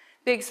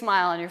 Big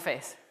smile on your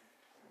face.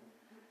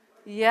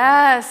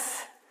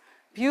 Yes.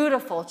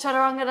 Beautiful.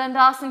 Chaturanga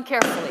Dandasana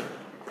carefully.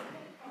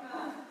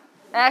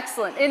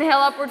 Excellent. Inhale,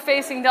 upward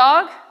facing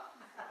dog.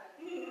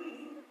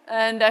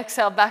 And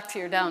exhale back to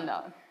your down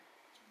dog.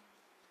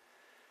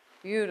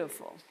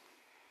 Beautiful.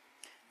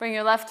 Bring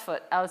your left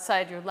foot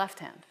outside your left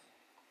hand.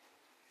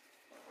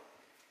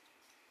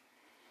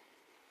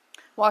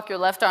 Walk your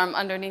left arm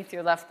underneath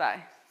your left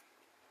thigh.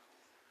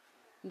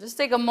 And just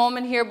take a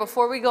moment here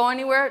before we go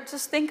anywhere.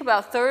 Just think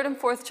about third and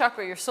fourth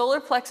chakra, your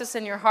solar plexus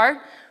and your heart,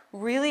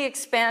 really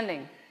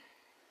expanding.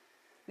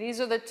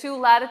 These are the two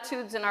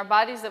latitudes in our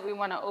bodies that we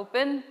want to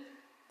open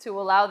to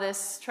allow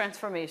this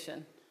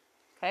transformation.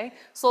 Okay?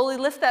 Slowly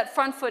lift that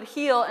front foot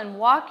heel and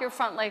walk your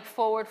front leg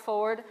forward,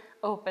 forward,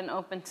 open,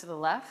 open to the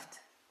left.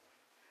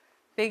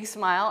 Big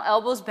smile,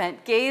 elbows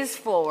bent, gaze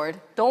forward.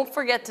 Don't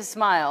forget to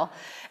smile.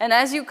 And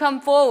as you come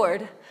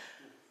forward,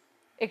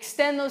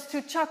 extend those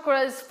two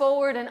chakras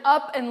forward and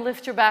up and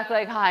lift your back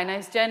leg high.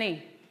 Nice,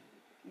 Jenny.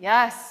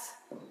 Yes.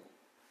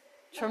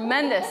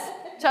 Tremendous.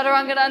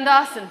 Chaturanga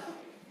Dandasana.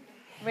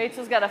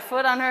 Rachel's got a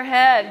foot on her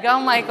head. Go,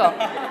 Michael.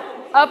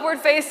 Upward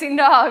facing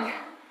dog.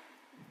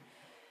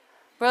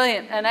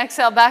 Brilliant. And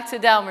exhale back to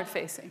downward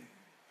facing.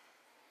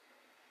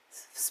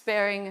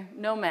 Sparing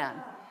no man.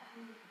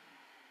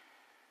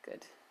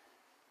 Good.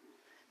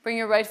 Bring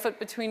your right foot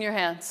between your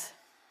hands.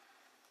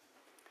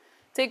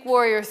 Take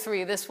warrior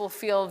 3. This will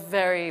feel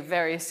very,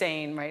 very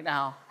sane right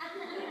now.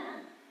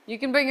 You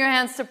can bring your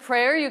hands to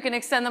prayer. You can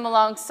extend them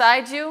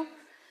alongside you.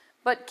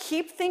 But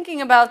keep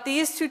thinking about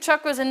these two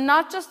chakras and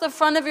not just the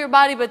front of your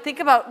body, but think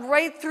about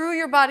right through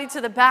your body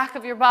to the back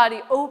of your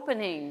body,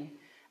 opening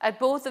at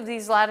both of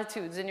these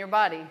latitudes in your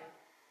body,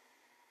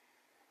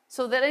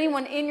 so that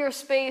anyone in your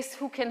space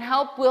who can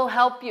help will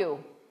help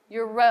you.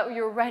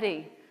 You're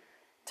ready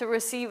to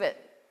receive it.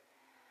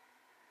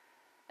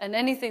 And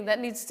anything that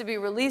needs to be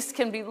released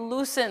can be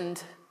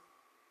loosened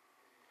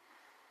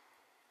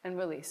and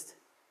released.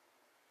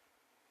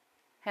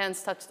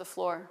 Hands touch the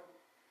floor.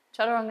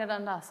 Chaturanga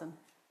Dandasana.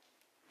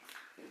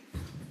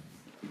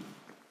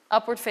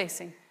 Upward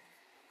facing.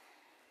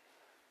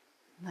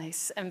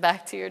 Nice. And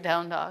back to your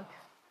down dog.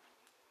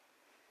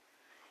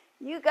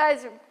 You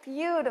guys are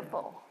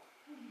beautiful.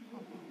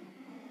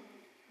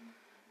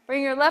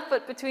 Bring your left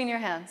foot between your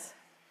hands.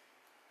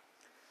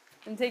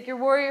 And take your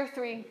warrior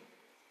 3.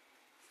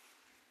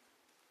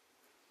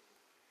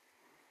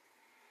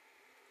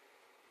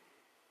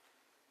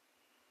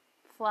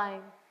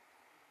 Flying.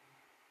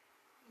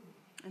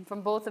 And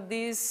from both of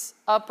these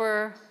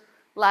upper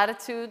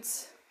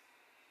latitudes,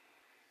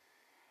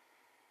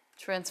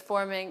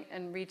 transforming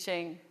and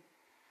reaching,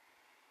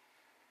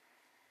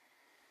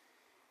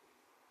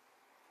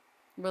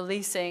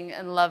 releasing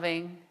and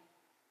loving,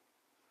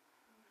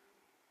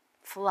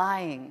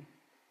 flying.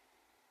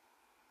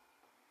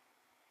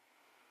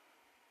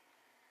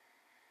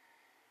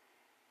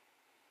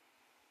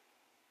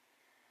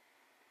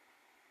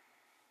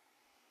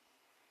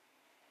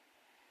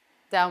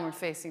 Downward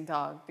facing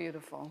dog,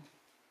 beautiful.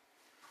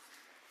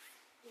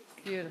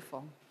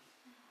 Beautiful.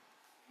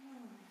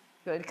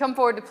 Good. Come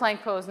forward to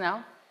plank pose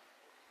now.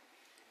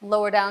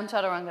 Lower down,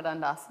 Chaturanga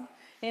Dandasana.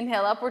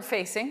 Inhale, upward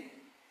facing.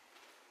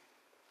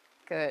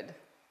 Good.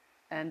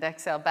 And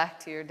exhale back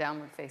to your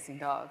downward facing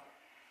dog.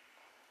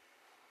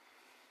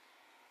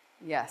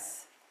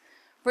 Yes.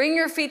 Bring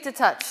your feet to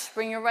touch.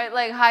 Bring your right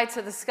leg high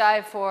to the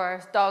sky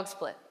for dog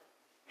split.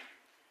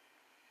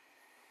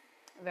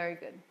 Very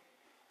good.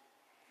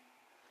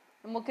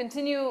 And we'll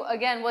continue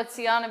again what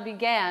Siana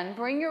began.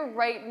 Bring your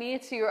right knee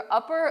to your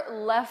upper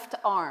left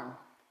arm,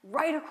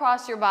 right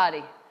across your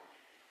body.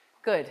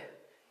 Good.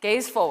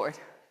 Gaze forward.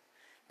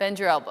 Bend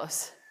your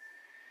elbows.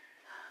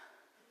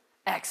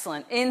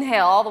 Excellent.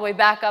 Inhale all the way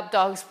back up,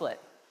 dog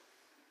split.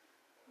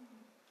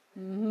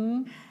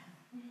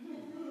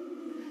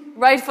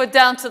 Right foot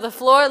down to the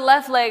floor,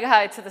 left leg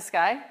high to the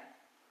sky.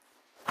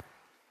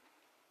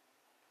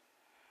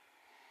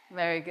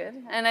 Very good.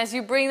 And as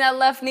you bring that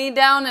left knee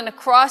down and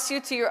across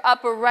you to your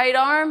upper right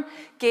arm,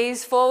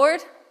 gaze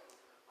forward,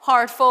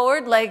 heart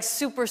forward, legs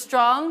super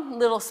strong,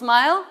 little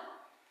smile.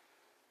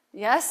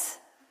 Yes.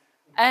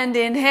 And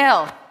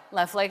inhale,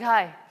 left leg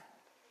high.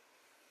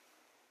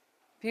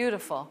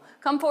 Beautiful.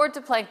 Come forward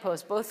to plank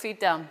pose, both feet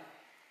down.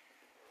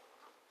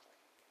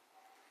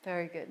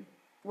 Very good.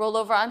 Roll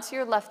over onto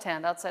your left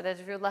hand, outside edge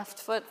of your left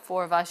foot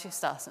for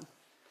Vashisthasana.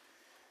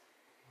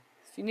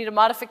 If you need a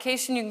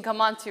modification, you can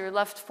come onto your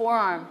left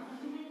forearm.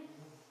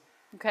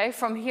 Okay,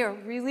 from here,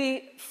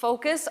 really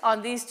focus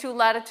on these 2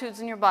 latitudes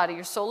in your body,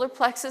 your solar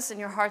plexus and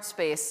your heart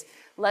space.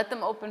 Let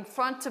them open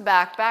front to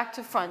back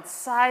to front,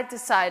 side to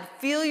side.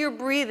 Feel your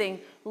breathing,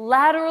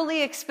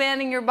 laterally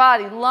expanding your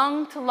body,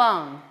 lung to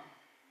lung.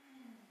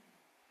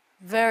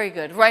 Very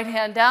good. Right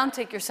hand down,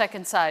 take your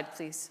second side,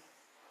 please.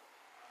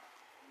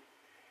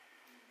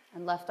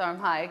 And left arm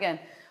high. Again,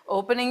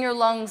 opening your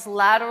lungs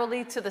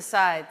laterally to the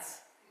sides.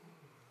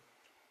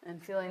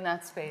 And feeling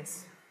that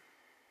space.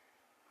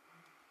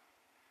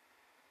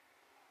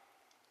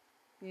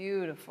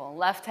 Beautiful.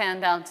 Left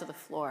hand down to the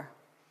floor.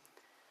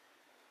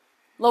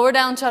 Lower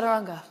down,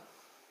 Chaturanga.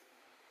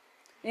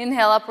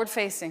 Inhale, upward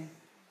facing.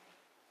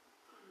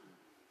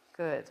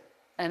 Good.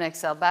 And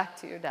exhale back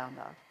to your down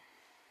dog.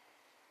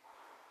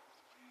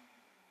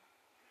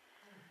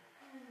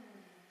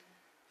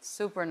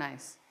 Super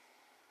nice.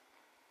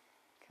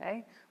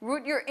 Okay.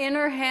 Root your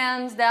inner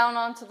hands down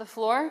onto the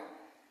floor.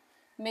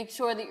 Make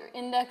sure that your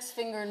index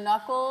finger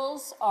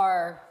knuckles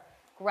are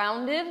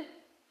grounded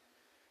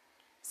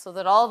so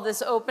that all of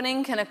this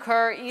opening can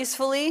occur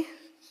easily.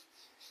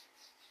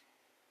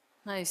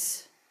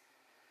 Nice.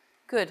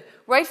 Good.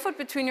 Right foot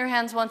between your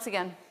hands once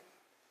again.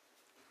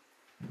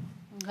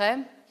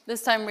 Okay?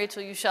 This time,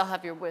 Rachel, you shall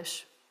have your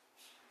wish.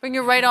 Bring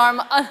your right arm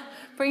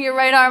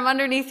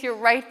underneath your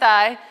right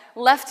thigh,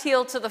 left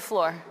heel to the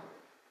floor.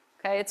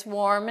 Okay, it's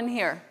warm in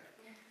here.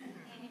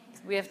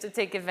 We have to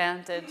take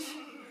advantage.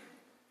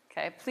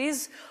 Okay,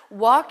 please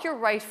walk your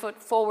right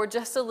foot forward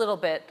just a little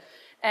bit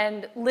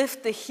and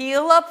lift the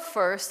heel up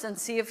first and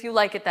see if you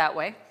like it that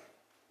way.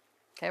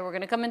 Okay, we're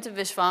going to come into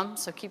Vishvam,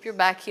 so keep your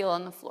back heel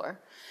on the floor.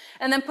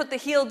 And then put the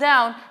heel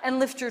down and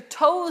lift your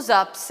toes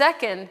up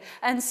second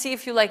and see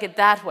if you like it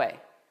that way.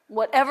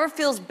 Whatever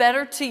feels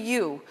better to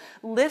you.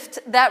 Lift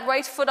that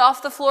right foot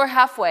off the floor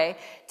halfway.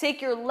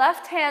 Take your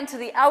left hand to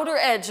the outer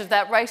edge of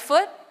that right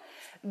foot.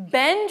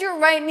 Bend your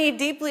right knee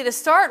deeply to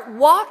start.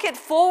 Walk it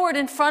forward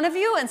in front of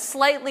you and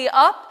slightly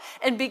up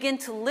and begin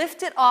to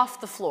lift it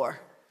off the floor.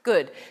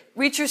 Good.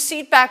 Reach your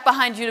seat back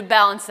behind you to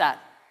balance that.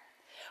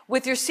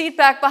 With your seat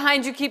back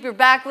behind you, keep your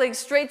back leg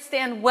straight,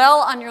 stand well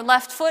on your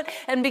left foot,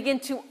 and begin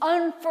to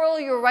unfurl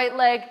your right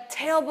leg,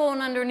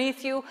 tailbone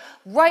underneath you,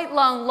 right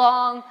lung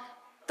long,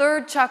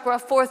 third chakra,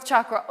 fourth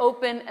chakra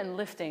open and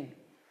lifting.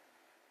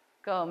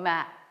 Go,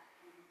 Matt.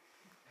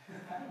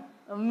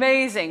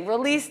 Amazing.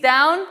 Release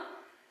down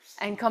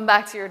and come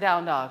back to your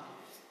down dog.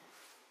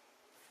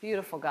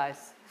 Beautiful,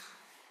 guys.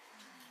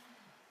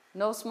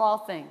 No small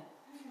thing.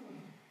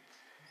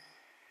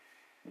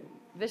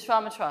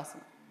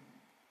 Vishwamitrasana.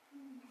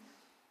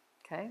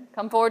 Okay,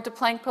 come forward to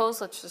plank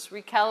pose. Let's just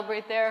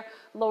recalibrate there.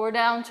 Lower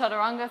down,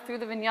 chaturanga through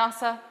the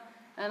vinyasa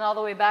and all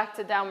the way back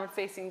to downward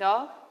facing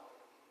dog.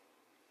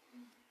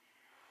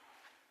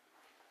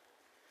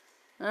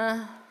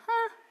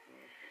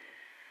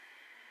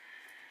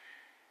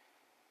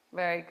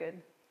 Very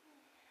good.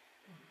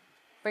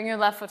 Bring your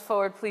left foot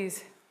forward,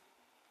 please.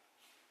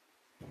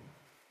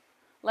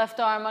 Left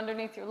arm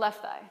underneath your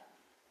left thigh.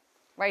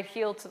 Right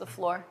heel to the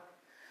floor.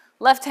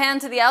 Left hand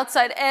to the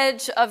outside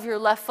edge of your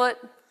left foot.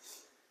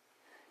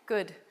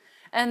 Good.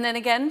 And then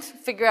again,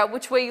 figure out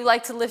which way you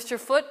like to lift your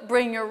foot.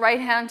 Bring your right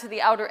hand to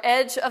the outer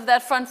edge of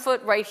that front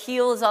foot. Right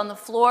heel is on the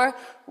floor,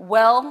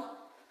 well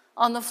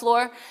on the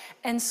floor.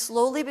 And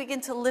slowly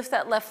begin to lift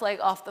that left leg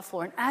off the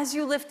floor. And as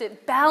you lift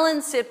it,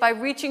 balance it by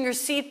reaching your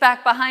seat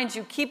back behind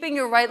you, keeping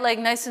your right leg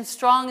nice and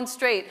strong and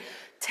straight.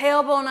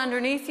 Tailbone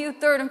underneath you,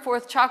 third and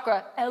fourth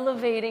chakra,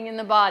 elevating in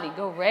the body.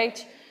 Go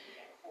right.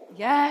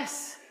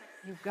 Yes,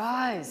 you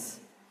guys.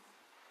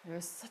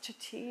 There's such a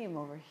team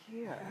over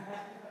here.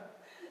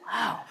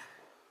 Wow.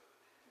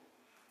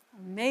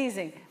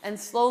 Amazing. And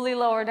slowly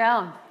lower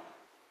down.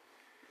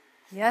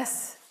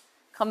 Yes.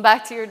 Come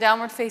back to your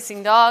downward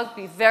facing dog.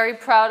 Be very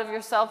proud of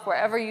yourself.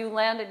 Wherever you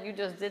landed, you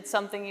just did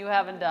something you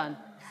haven't done.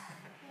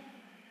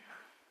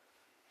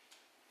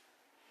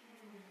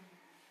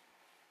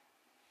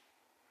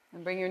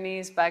 And bring your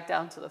knees back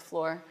down to the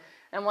floor.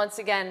 And once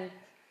again,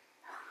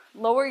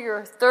 lower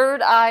your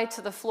third eye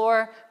to the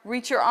floor.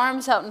 Reach your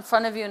arms out in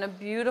front of you in a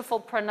beautiful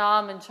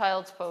pranam in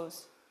child's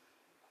pose.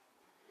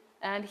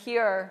 And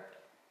here,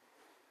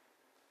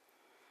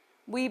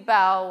 we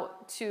bow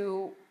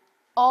to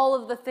all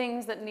of the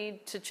things that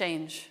need to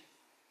change.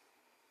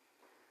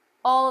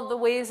 All of the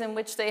ways in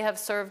which they have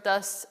served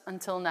us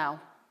until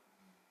now.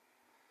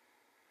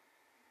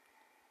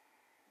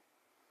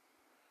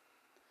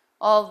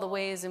 All of the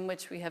ways in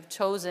which we have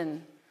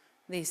chosen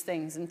these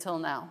things until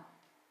now.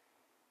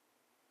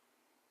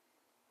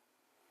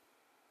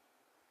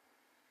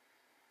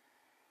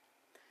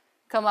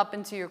 Come up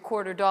into your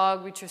quarter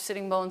dog, reach your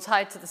sitting bones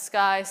high to the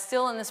sky.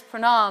 Still in this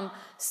pranam,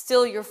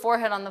 still your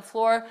forehead on the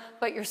floor,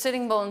 but your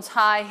sitting bones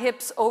high,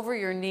 hips over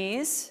your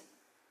knees.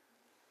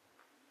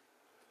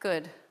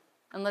 Good.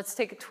 And let's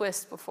take a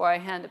twist before I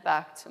hand it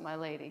back to my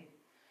lady.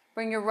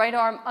 Bring your right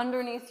arm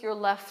underneath your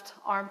left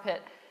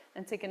armpit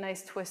and take a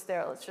nice twist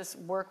there. Let's just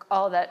work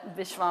all that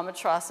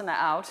Vishwamitrasana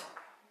out.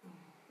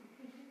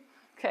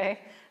 Okay.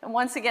 And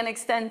once again,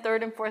 extend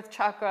third and fourth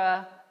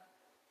chakra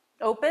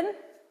open.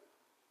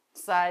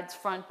 Sides,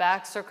 front,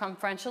 back,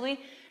 circumferentially,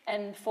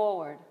 and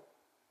forward.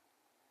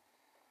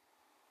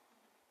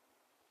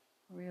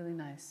 Really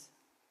nice.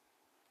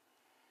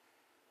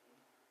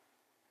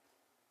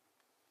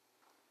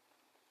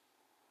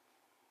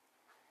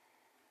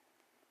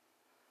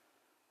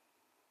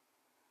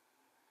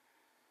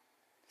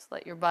 Just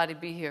let your body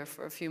be here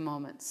for a few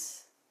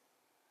moments.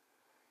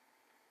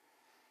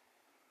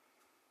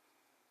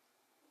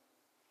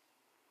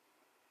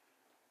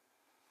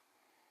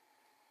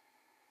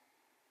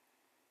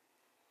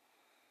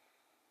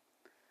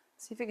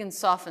 See if you can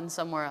soften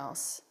somewhere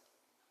else.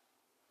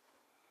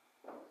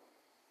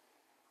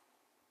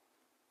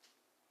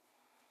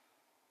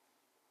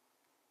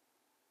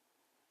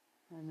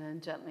 And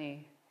then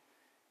gently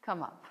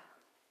come up.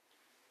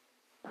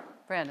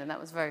 Brandon,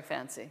 that was very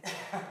fancy.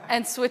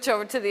 And switch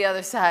over to the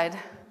other side.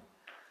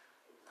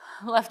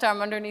 Left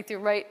arm underneath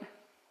your right.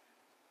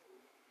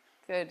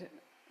 Good.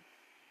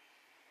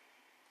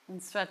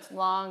 And stretch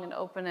long and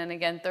open. And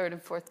again, third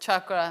and fourth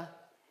chakra.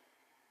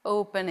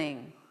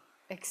 Opening.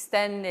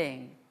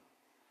 Extending,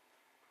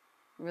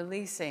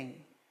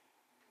 releasing.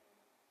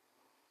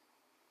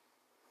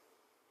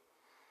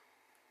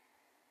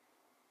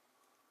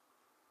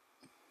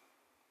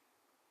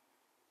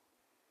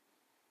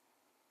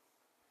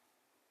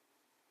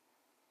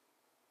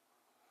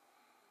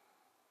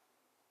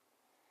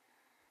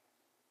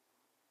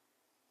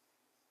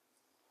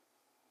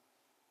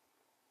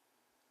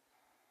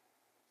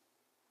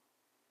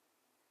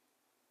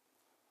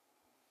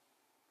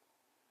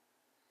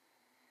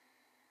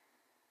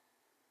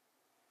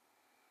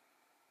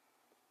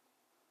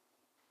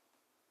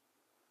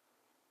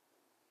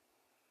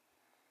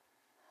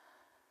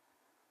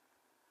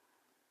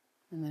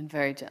 And then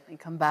very gently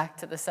come back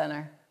to the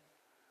center.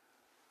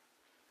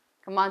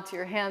 Come onto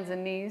your hands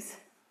and knees.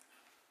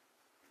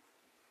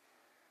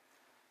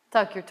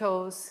 Tuck your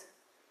toes.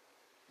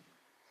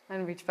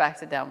 And reach back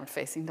to downward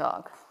facing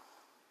dog.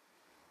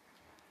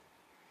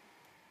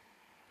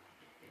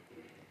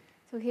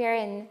 So here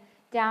in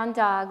down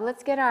dog,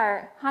 let's get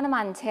our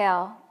Hanuman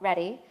tail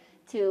ready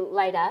to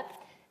light up.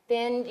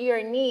 Bend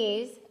your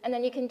knees, and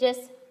then you can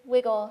just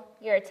wiggle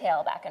your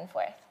tail back and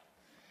forth.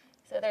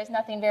 So there's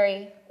nothing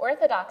very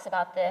orthodox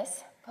about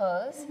this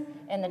pose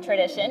in the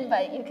tradition,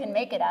 but you can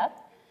make it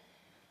up.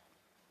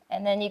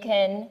 And then you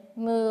can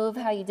move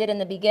how you did in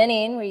the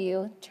beginning, where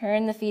you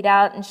turn the feet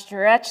out and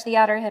stretch the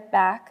outer hip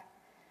back.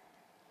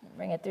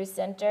 Bring it through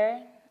center.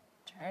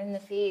 Turn the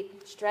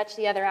feet, stretch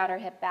the other outer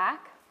hip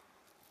back.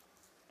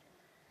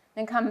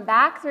 Then come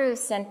back through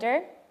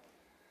center.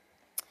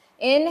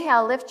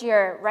 Inhale, lift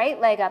your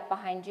right leg up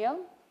behind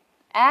you.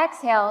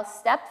 Exhale,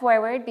 step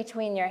forward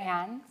between your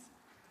hands.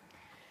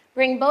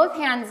 Bring both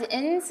hands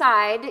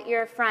inside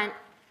your front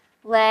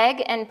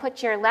leg and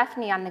put your left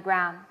knee on the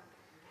ground.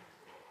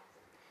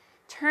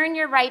 Turn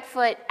your right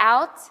foot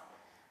out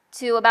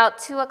to about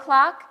 2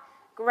 o'clock.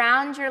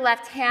 Ground your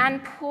left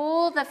hand,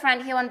 pull the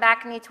front heel and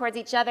back knee towards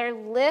each other,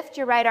 lift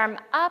your right arm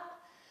up,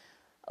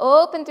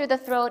 open through the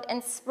throat,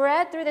 and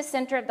spread through the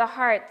center of the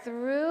heart,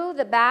 through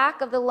the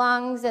back of the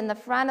lungs and the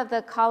front of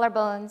the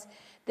collarbones.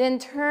 Then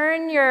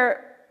turn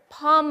your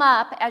palm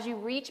up as you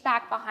reach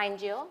back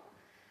behind you.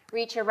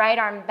 Reach your right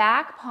arm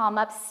back, palm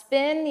up,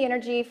 spin the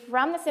energy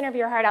from the center of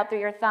your heart out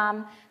through your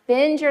thumb,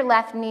 bend your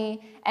left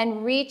knee,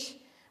 and reach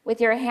with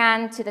your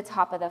hand to the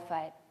top of the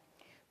foot.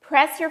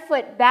 Press your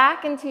foot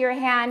back into your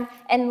hand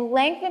and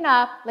lengthen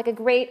up like a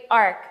great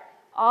arc,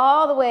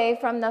 all the way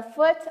from the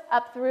foot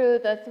up through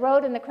the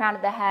throat and the crown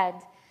of the head.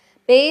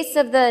 Base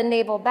of the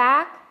navel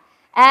back.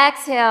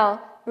 Exhale,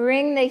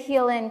 bring the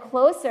heel in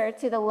closer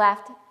to the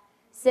left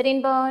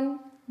sitting bone.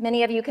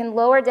 Many of you can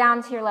lower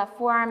down to your left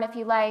forearm if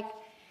you like.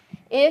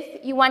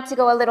 If you want to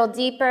go a little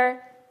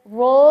deeper,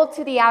 roll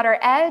to the outer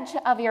edge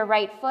of your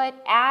right foot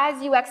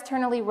as you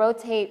externally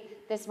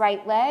rotate this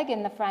right leg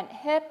and the front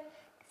hip,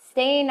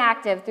 staying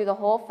active through the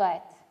whole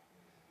foot.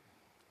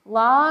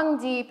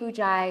 Long, deep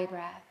Ujjayi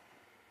breath.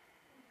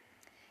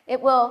 It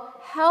will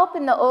help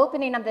in the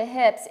opening of the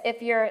hips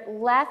if your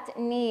left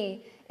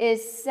knee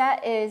is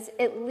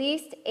at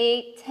least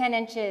 8-10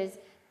 inches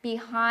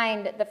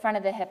behind the front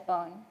of the hip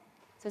bone.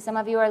 So some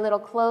of you are a little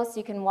close,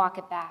 you can walk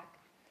it back.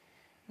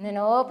 And then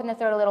open the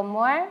throat a little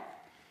more.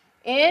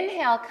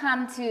 Inhale,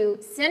 come to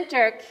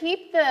center.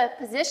 Keep the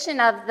position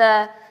of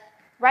the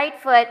right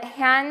foot,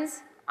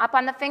 hands up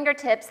on the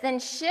fingertips, then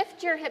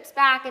shift your hips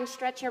back and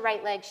stretch your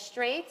right leg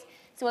straight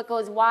so it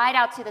goes wide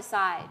out to the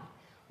side.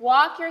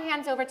 Walk your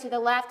hands over to the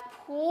left,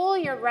 pull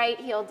your right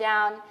heel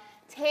down,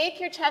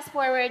 take your chest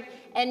forward,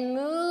 and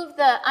move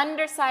the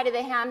underside of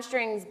the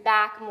hamstrings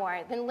back more.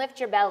 Then lift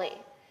your belly.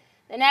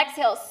 Then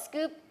exhale,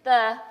 scoop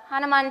the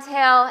Hanuman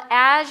tail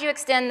as you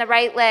extend the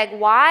right leg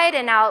wide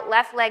and out,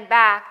 left leg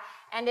back.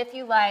 And if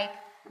you like,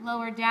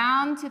 lower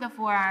down to the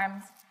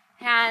forearms,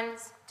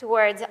 hands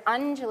towards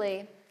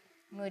Anjali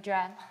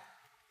Mudra.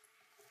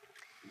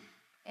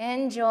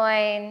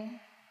 Enjoying,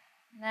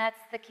 that's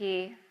the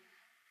key.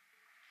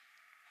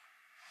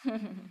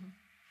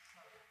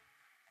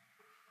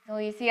 So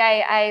you see,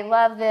 I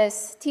love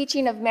this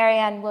teaching of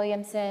Marianne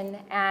Williamson,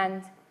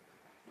 and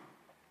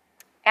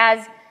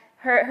as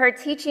her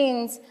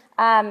teachings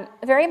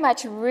very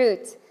much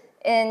root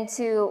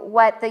into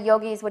what the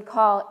yogis would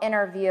call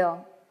inner view,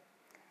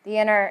 the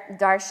inner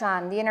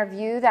darshan, the inner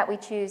view that we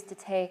choose to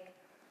take.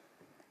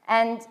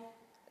 And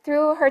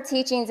through her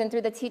teachings and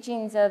through the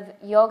teachings of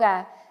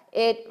yoga,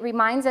 it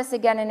reminds us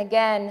again and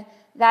again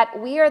that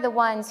we are the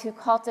ones who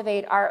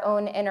cultivate our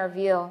own inner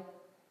view,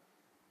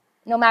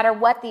 no matter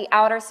what the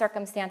outer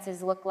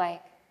circumstances look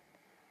like.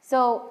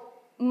 So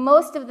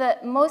most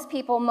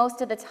people,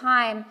 most of the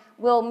time,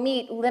 will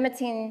meet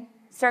limiting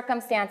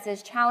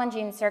circumstances,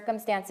 challenging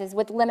circumstances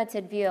with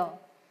limited view.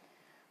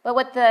 But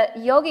what the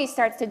yogi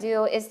starts to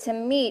do is to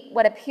meet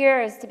what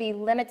appears to be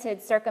limited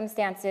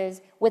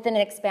circumstances with an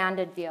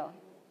expanded view.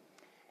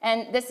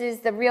 And this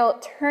is the real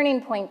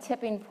turning point,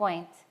 tipping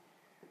point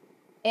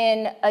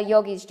in a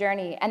yogi's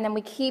journey. And then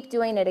we keep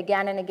doing it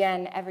again and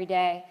again every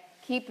day.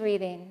 Keep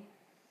breathing.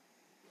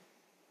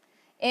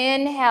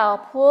 Inhale,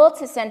 pull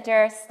to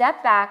center,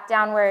 step back,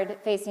 downward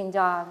facing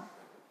dog.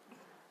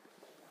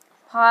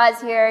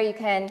 Pause here. You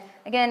can,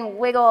 again,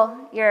 wiggle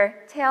your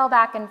tail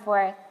back and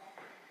forth.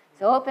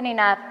 So opening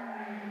up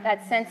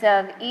that sense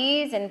of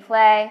ease and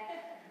play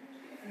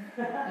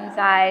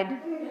inside.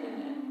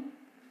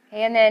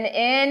 Okay, and then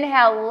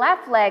inhale,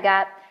 left leg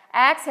up.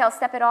 Exhale,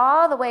 step it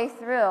all the way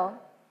through.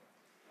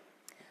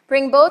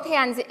 Bring both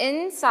hands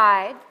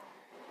inside.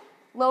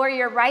 Lower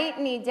your right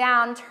knee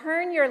down.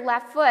 Turn your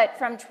left foot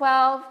from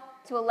 12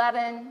 to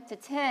 11 to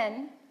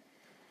 10.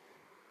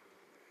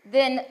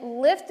 Then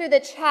lift through the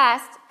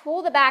chest.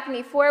 Pull the back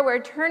knee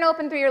forward. Turn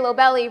open through your low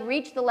belly.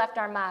 Reach the left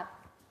arm up.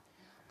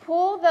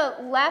 Pull the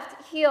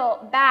left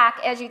heel back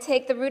as you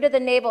take the root of the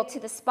navel to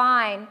the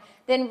spine.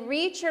 Then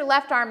reach your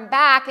left arm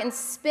back and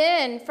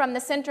spin from the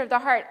center of the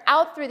heart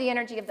out through the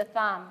energy of the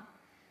thumb.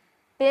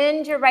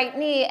 Bend your right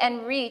knee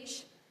and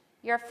reach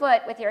your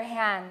foot with your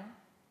hand.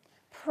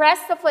 Press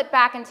the foot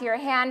back into your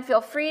hand.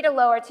 Feel free to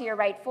lower to your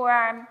right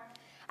forearm.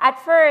 At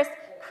first,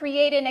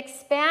 create an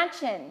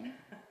expansion,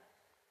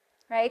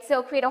 right?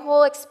 So create a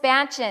whole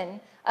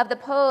expansion of the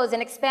pose,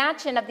 an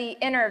expansion of the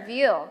inner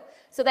view,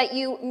 so that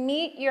you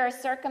meet your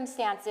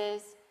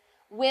circumstances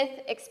with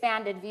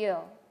expanded view.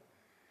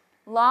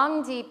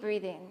 Long, deep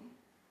breathing.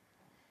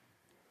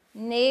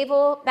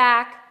 Navel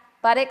back,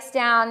 Buttocks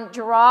down,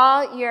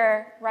 draw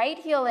your right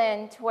heel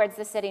in towards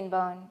the sitting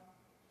bone.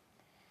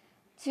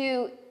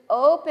 To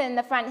open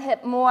the front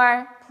hip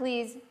more,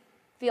 please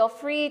feel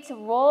free to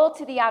roll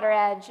to the outer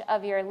edge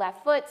of your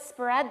left foot,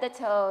 spread the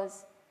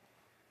toes.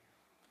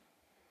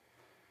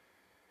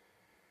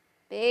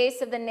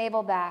 Base of the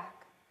navel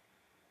back.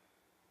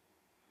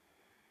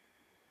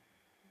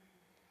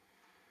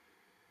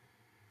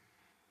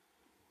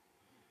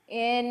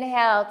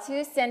 Inhale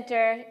to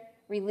center,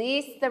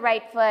 release the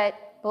right foot,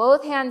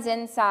 both hands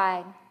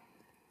inside.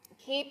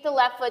 Keep the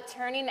left foot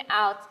turning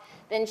out,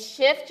 then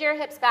shift your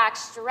hips back,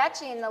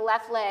 stretching the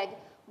left leg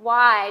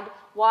wide.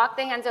 Walk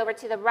the hands over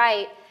to the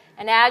right,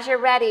 and as you're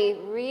ready,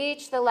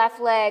 reach the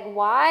left leg,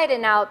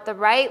 widen out the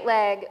right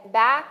leg,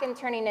 back and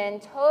turning in,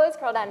 toes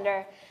curled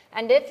under,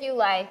 and if you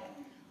like,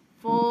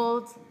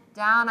 fold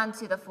down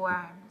onto the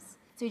forearms.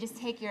 So you just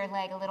take your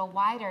leg a little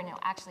wider, and it'll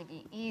actually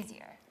be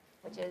easier,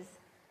 which is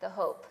the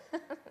hope.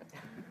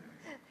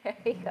 There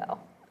you go.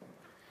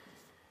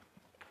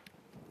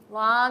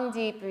 Long,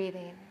 deep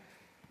breathing.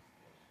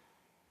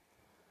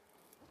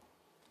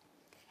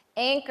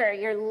 Anchor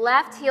your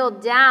left heel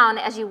down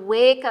as you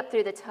wake up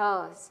through the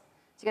toes.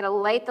 So you're going to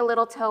light the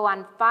little toe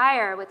on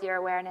fire with your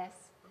awareness.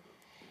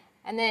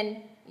 And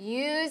then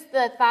use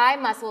the thigh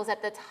muscles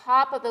at the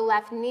top of the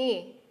left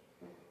knee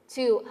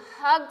to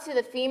hug to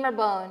the femur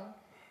bone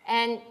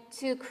and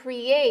to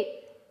create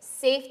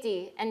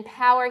safety and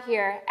power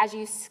here as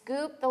you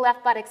scoop the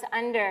left buttocks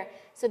under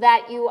so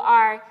that you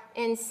are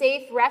in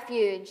safe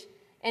refuge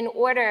in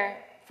order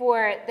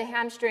for the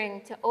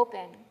hamstring to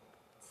open.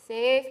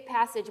 Safe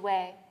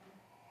passageway.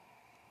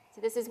 So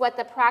this is what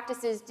the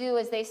practices do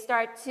as they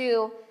start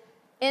to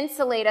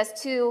insulate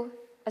us to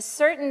a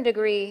certain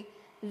degree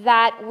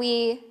that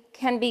we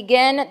can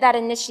begin that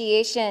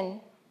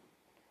initiation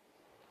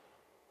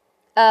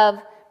of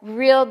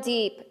real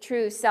deep,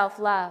 true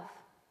self-love.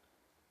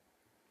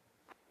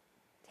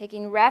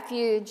 Taking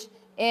refuge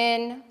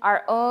in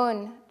our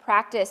own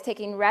practice,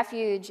 taking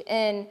refuge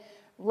in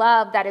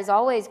love that is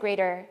always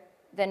greater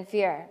than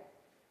fear.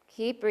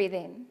 Keep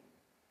breathing.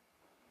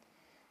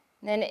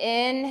 Then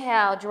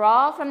inhale,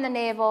 draw from the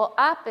navel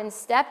up and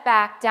step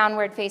back,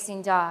 downward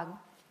facing dog.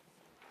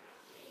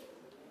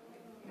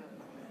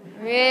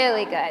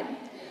 Really good.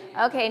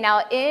 Okay, now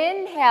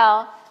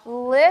inhale,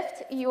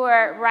 lift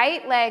your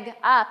right leg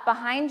up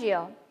behind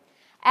you.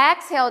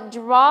 Exhale,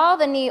 draw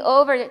the knee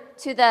over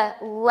to the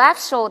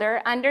left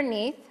shoulder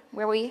underneath,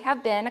 where we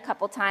have been a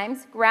couple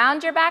times.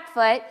 Ground your back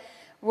foot,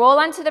 roll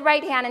onto the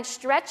right hand and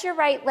stretch your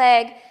right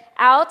leg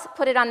out,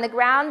 put it on the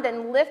ground,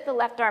 then lift the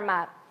left arm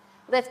up.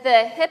 Lift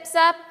the hips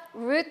up,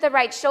 root the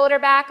right shoulder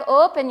back,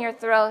 open your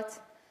throat.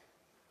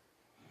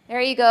 There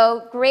you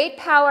go. Great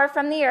power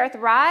from the earth,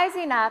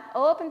 rising up,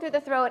 open through the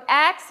throat.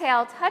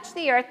 Exhale, touch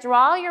the earth,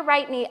 draw your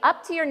right knee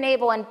up to your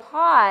navel and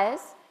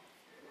pause.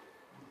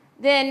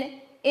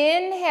 Then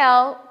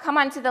inhale, come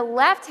onto the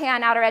left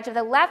hand, outer edge of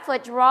the left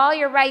foot, draw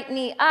your right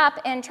knee up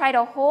and try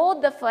to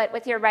hold the foot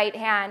with your right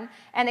hand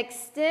and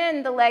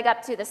extend the leg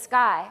up to the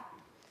sky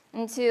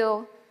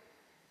into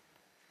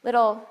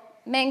little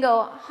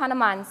mango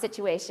Hanuman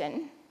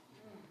situation.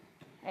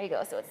 There you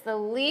go. So it's the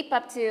leap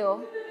up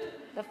to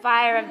the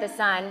fire of the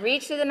sun.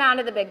 Reach through the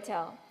mound of the big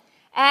toe.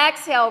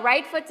 Exhale,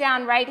 right foot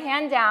down, right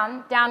hand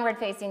down, downward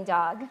facing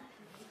dog.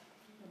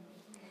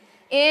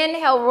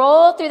 Inhale,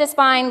 roll through the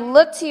spine,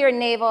 look to your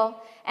navel,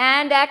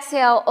 and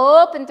exhale,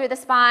 open through the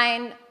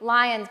spine,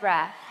 lion's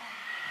breath.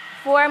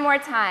 4 more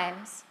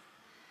times.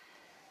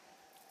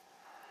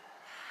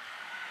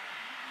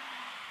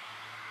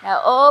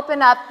 Now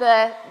open up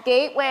the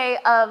gateway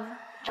of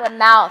the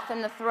mouth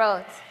and the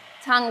throat,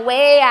 tongue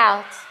way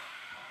out.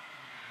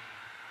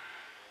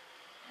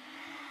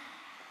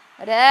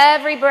 Let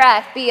every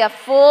breath be a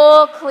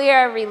full,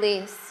 clear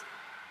release.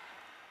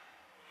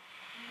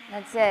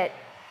 That's it.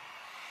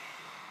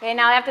 Okay,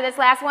 now after this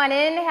last one,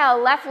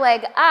 inhale, left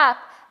leg up.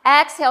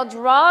 Exhale,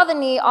 draw the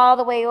knee all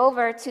the way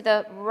over to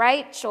the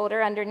right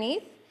shoulder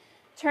underneath.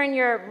 Turn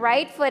your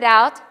right foot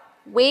out.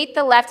 Weight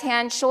the left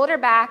hand, shoulder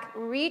back,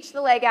 reach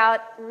the leg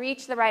out,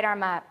 reach the right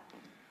arm up.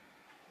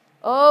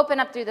 Open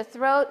up through the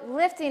throat,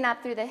 lifting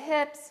up through the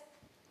hips.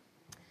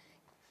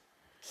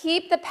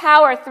 Keep the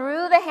power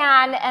through the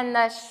hand and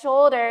the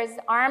shoulders,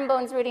 arm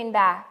bones rooting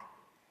back.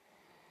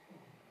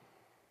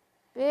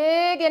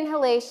 Big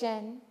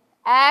inhalation.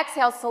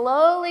 Exhale,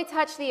 slowly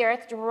touch the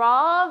earth.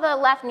 Draw the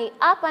left knee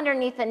up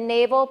underneath the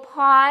navel.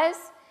 Pause.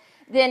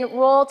 Then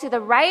roll to the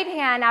right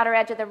hand, outer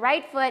edge of the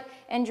right foot,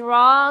 and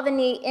draw the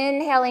knee,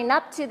 inhaling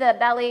up to the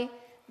belly.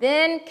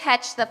 Then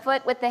catch the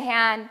foot with the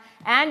hand,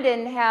 and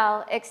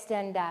inhale,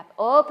 extend up.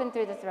 Open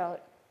through the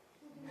throat.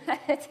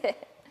 That's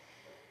it.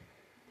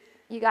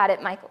 You got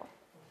it, Michael.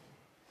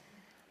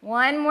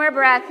 One more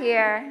breath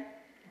here.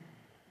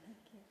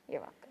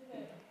 You're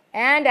welcome.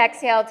 And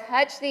exhale,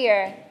 touch the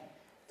earth.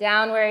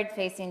 Downward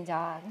facing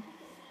dog.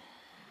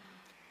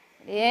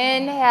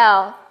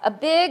 Inhale, a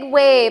big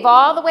wave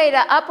all the way to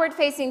upward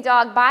facing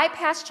dog.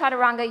 Bypass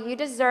chaturanga, you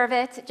deserve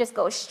it. Just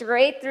go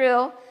straight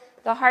through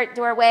the heart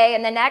doorway.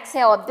 And then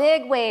exhale, a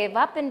big wave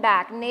up and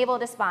back, navel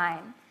to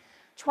spine.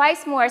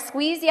 Twice more.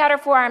 Squeeze the outer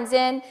forearms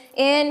in.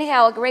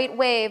 Inhale, a great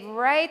wave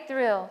right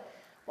through.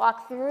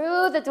 Walk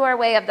through the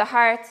doorway of the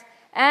heart.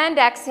 And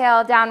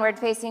exhale, downward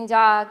facing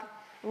dog.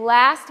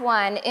 Last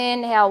one.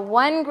 Inhale,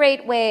 one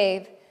great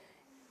wave.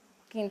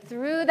 Looking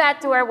through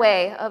that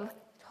doorway of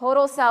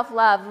total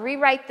self-love.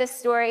 Rewrite this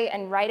story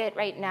and write it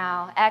right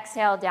now.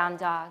 Exhale, down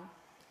dog.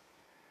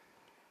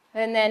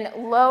 And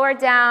then lower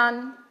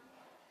down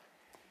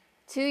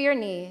to your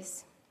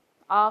knees,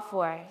 all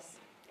fours.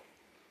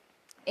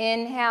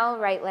 Inhale,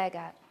 right leg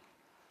up.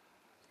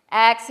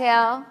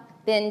 Exhale,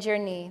 bend your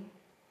knee.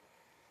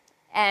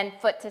 And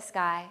foot to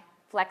sky,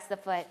 flex the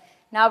foot.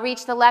 Now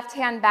reach the left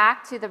hand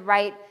back to the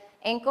right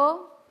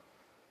ankle.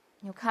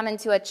 You'll come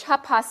into a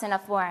Chapasana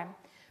form.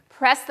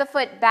 Press the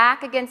foot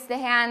back against the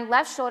hand,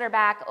 left shoulder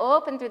back,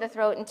 open through the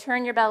throat, and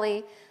turn your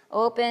belly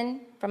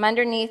open from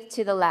underneath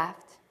to the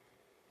left.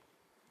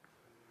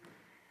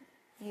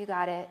 You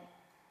got it.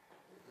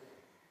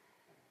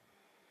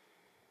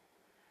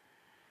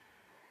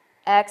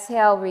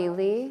 Exhale,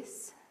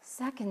 release.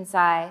 Second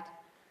side.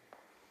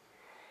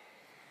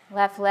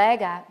 Left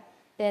leg up,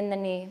 bend the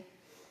knee.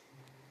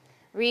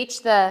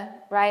 Reach the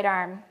right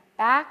arm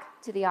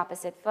back to the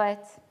opposite foot.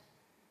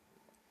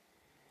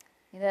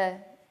 The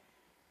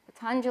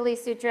Patanjali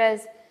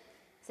Sutras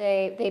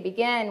say they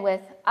begin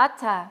with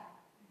Atta,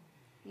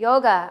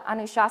 Yoga,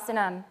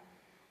 Anushasanam.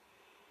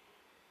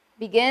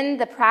 Begin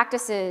the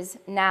practices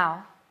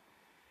now.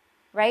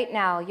 Right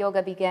now,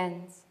 yoga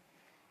begins.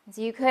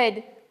 So you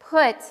could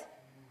put,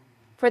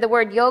 for the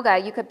word yoga,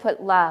 you could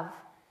put love.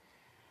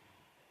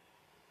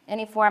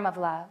 Any form of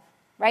love.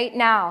 Right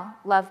now,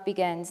 love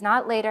begins.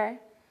 Not later,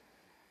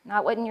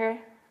 not when you're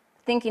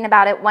thinking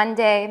about it one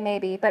day,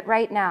 maybe, but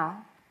right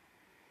now.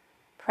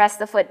 Press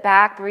the foot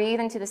back, breathe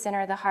into the center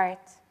of the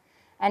heart,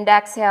 and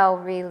exhale,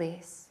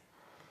 release.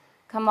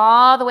 Come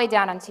all the way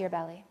down onto your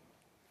belly.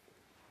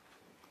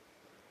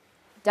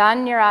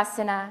 Done your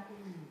asana.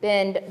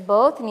 Bend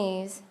both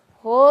knees.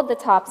 Hold the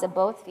tops of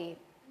both feet.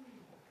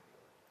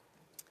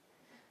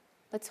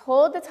 Let's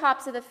hold the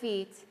tops of the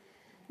feet.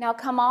 Now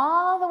come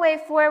all the way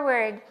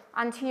forward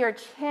onto your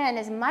chin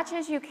as much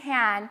as you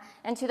can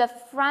and to the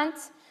front,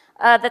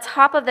 the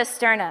top of the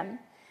sternum.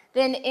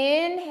 Then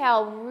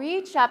inhale,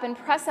 reach up and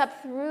press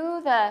up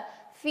through the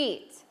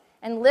feet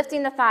and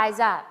lifting the thighs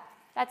up.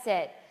 That's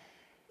it.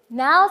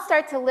 Now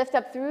start to lift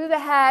up through the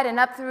head and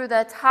up through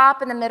the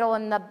top and the middle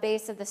and the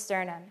base of the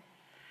sternum.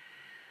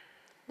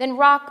 Then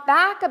rock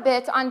back a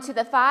bit onto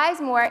the thighs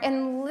more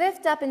and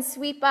lift up and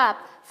sweep up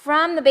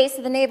from the base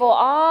of the navel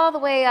all the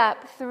way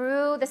up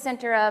through the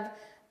center of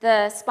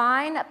the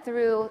spine, up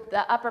through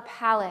the upper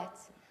palate.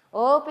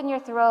 Open your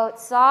throat,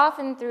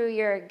 soften through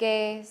your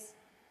gaze.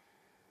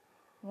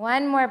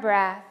 One more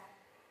breath.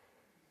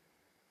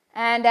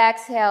 And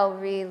exhale,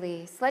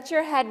 release. Let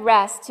your head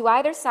rest to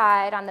either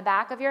side on the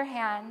back of your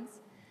hands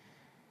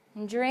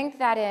and drink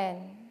that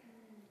in.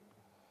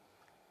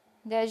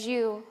 And as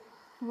you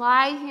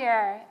lie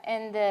here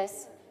in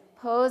this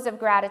pose of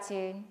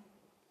gratitude,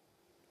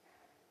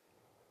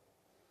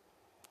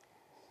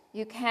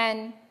 you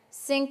can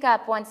sync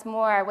up once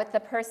more with the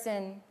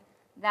person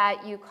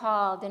that you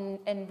called and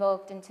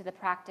invoked into the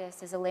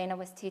practice as Elena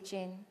was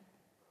teaching.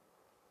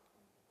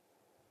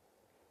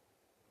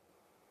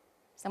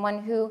 Someone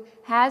who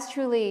has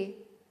truly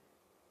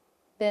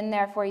been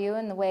there for you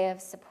in the way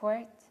of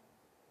support.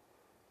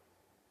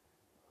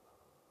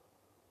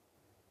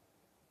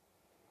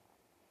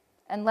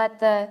 And let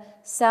the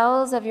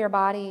cells of your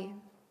body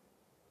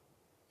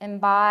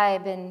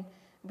imbibe and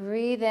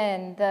breathe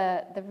in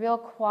the real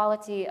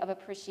quality of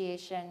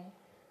appreciation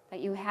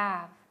that you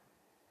have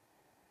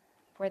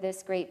for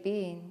this great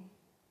being.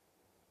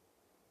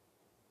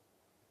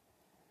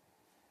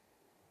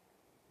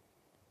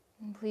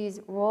 And please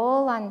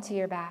roll onto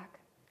your back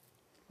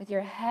with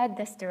your head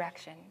this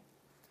direction.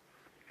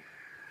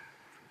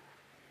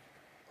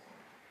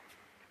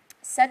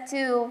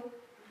 Setu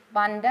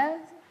Bandha,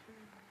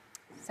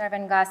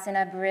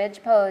 Sarvangasana,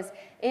 bridge pose.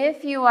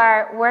 If you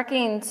are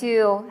working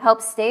to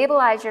help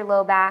stabilize your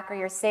low back or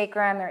your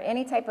sacrum or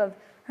any type of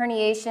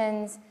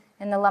herniations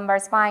in the lumbar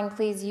spine,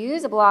 please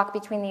use a block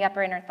between the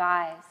upper inner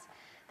thighs.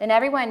 Then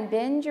everyone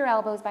bend your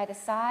elbows by the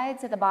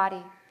sides of the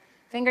body,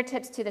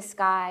 fingertips to the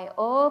sky,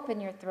 open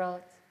your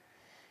throat.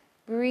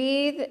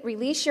 Breathe,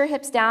 release your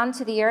hips down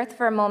to the earth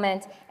for a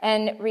moment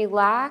and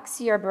relax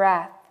your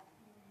breath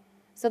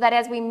so that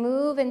as we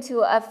move into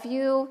a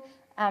few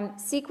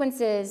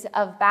sequences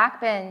of back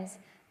bends,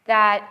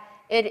 that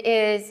it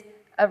is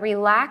a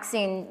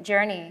relaxing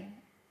journey,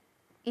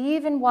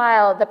 even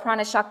while the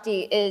prana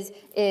shakti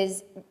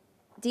is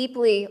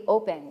deeply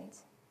opened.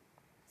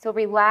 So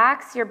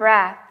relax your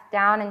breath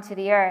down into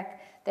the earth,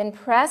 then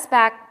press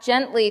back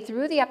gently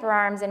through the upper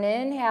arms and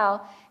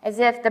inhale as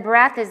if the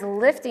breath is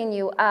lifting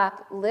you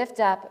up. Lift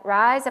up,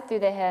 rise up through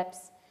the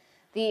hips,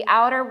 the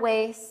outer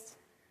waist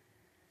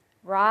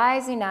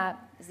rising up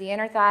as the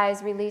inner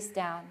thighs release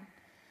down.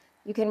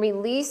 You can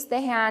release the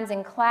hands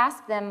and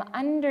clasp them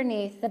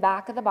underneath the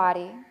back of the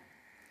body,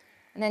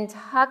 and then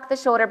tuck the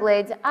shoulder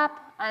blades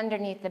up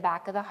underneath the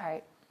back of the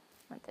heart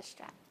with the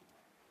strap.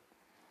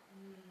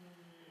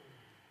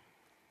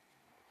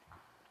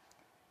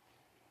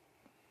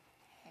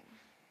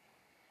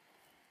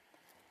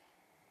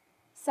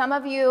 Some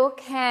of you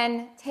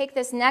can take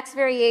this next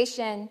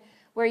variation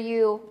where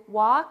you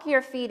walk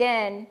your feet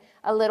in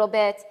a little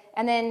bit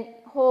and then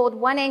hold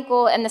one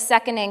ankle and the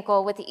second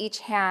ankle with each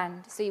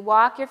hand. So you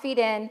walk your feet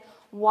in,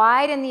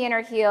 widen the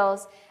inner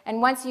heels, and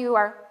once you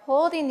are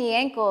holding the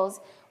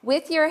ankles,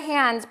 with your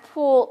hands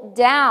pull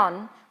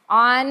down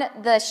on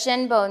the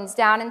shin bones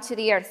down into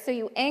the earth. So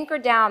you anchor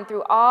down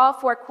through all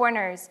four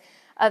corners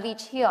of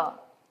each heel.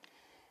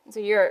 So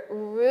you're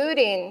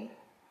rooting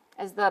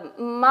as the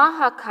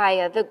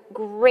Mahakaya, the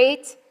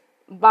great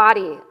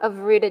body of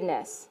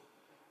rootedness.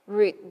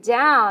 Root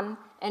down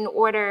in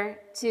order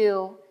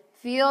to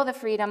feel the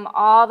freedom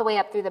all the way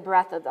up through the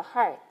breath of the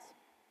heart.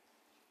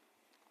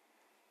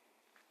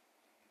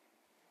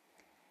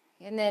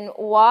 And then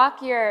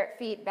walk your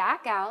feet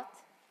back out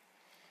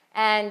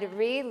and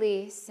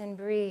release and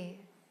breathe.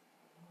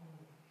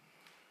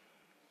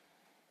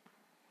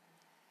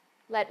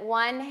 Let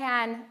one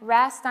hand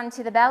rest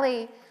onto the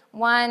belly,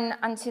 one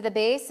onto the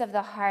base of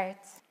the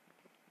heart.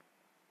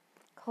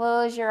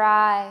 Close your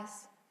eyes.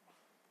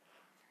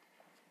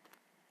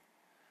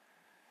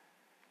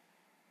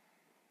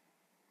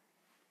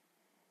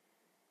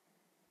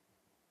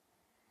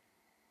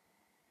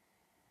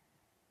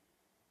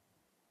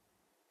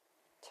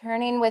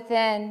 Turning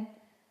within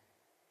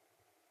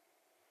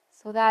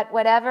so that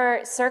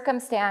whatever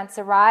circumstance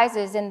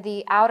arises in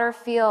the outer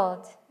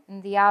field,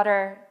 in the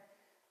outer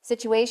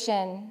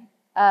situation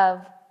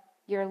of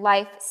your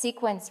life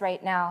sequence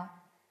right now,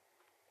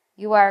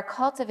 you are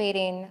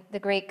cultivating the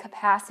great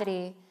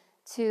capacity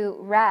to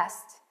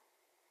rest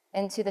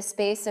into the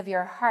space of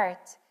your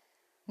heart,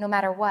 no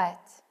matter what.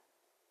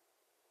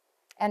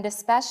 And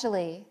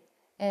especially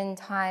in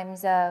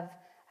times of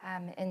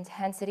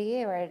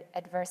intensity or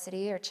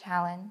adversity or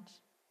challenge.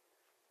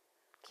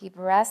 Keep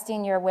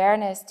resting your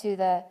awareness to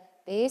the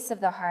base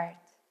of the heart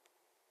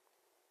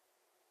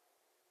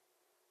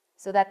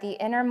so that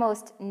the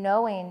innermost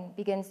knowing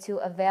begins to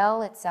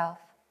avail itself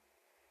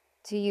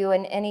to you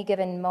in any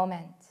given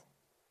moment.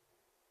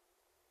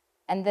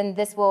 And then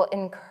this will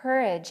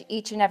encourage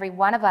each and every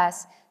one of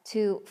us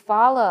to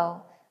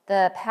follow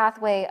the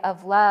pathway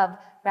of love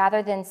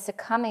rather than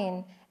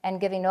succumbing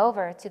and giving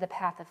over to the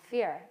path of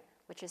fear,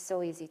 which is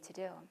so easy to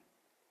do.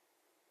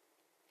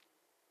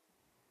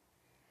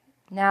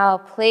 Now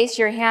place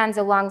your hands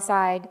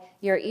alongside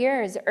your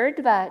ears,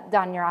 Urdhva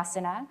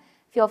Dhanurasana.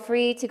 Feel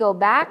free to go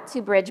back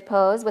to bridge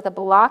pose with a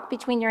block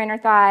between your inner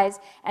thighs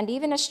and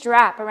even a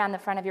strap around the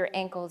front of your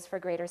ankles for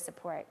greater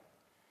support.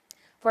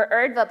 For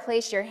Urdhva,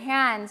 place your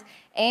hands,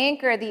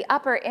 anchor the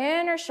upper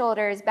inner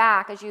shoulders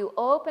back as you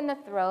open the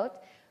throat,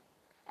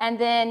 and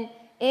then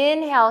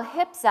inhale,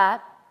 hips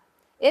up.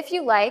 If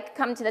you like,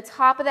 come to the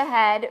top of the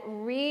head,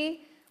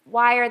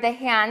 rewire the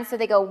hands so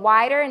they go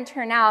wider and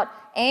turn out.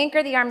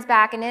 Anchor the arms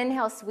back and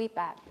inhale, sweep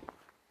up.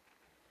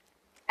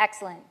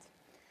 Excellent.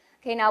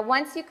 Okay, now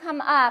once you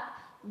come up,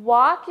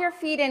 walk your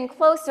feet in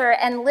closer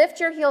and lift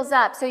your heels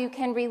up so you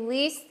can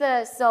release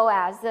the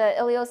psoas, the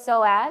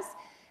iliopsoas.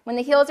 When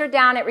the heels are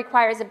down, it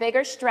requires a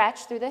bigger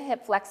stretch through the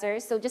hip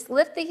flexors. So just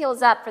lift the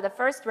heels up for the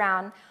first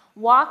round.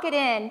 Walk it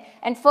in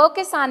and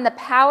focus on the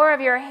power of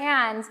your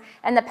hands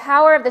and the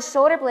power of the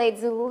shoulder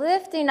blades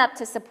lifting up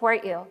to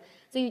support you.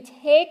 So you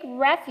take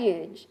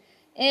refuge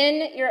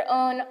in your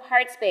own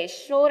heart space.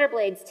 Shoulder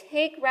blades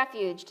take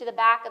refuge to the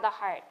back of the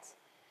heart.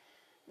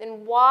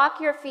 Then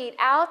walk your feet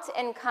out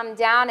and come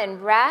down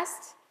and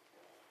rest.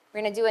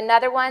 We're going to do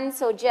another one,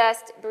 so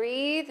just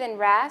breathe and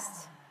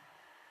rest.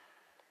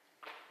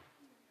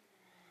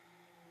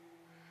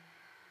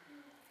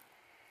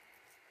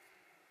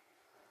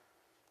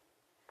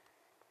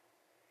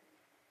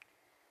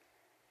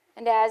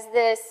 And as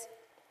this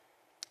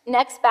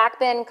next back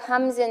bend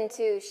comes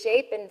into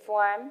shape and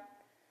form,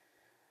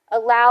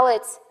 allow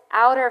its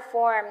outer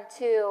form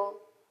to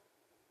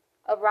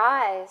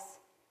arise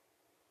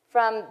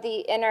from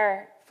the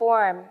inner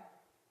form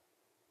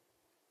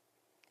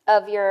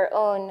of your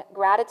own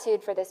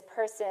gratitude for this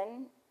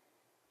person,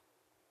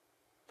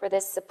 for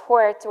this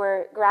support,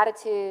 or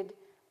gratitude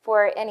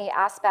for any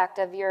aspect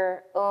of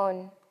your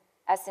own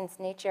essence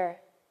nature.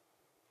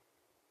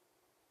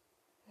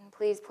 And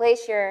please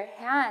place your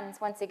hands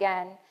once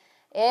again.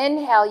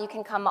 Inhale, you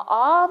can come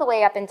all the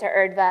way up into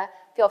Urdhva.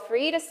 Feel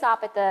free to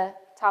stop at the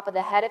top of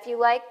the head if you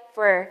like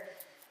for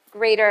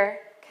greater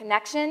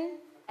connection,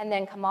 and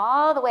then come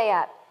all the way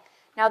up.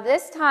 Now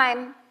this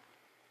time,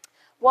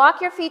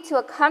 walk your feet to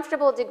a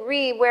comfortable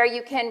degree where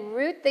you can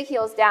root the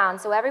heels down.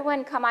 So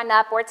everyone come on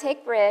up or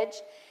take bridge.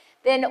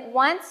 Then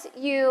once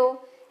you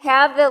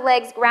have the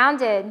legs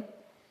grounded,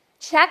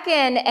 check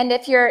in, and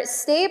if you're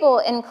stable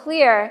and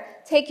clear,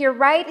 take your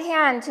right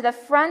hand to the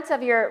front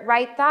of your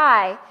right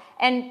thigh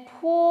and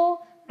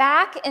pull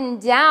back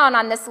and down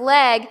on this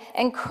leg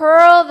and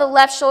curl the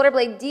left shoulder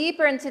blade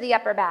deeper into the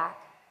upper back.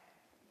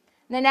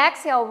 And then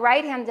exhale,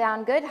 right hand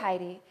down. Good,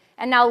 Heidi.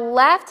 And now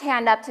left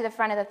hand up to the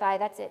front of the thigh.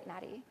 That's it,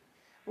 Maddie.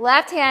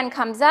 Left hand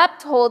comes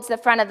up, holds the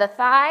front of the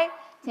thigh.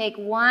 Take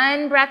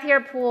one breath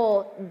here,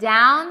 pull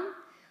down.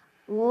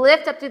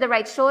 Lift up through the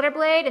right shoulder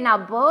blade, and now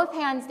both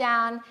hands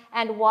down,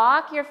 and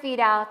walk your feet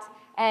out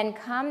and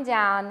come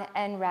down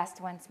and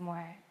rest once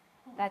more.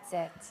 That's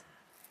it.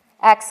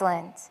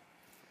 Excellent.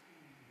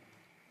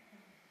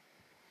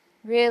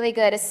 Really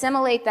good.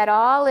 Assimilate that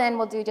all in.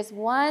 We'll do just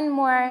one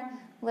more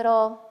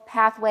little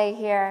pathway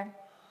here.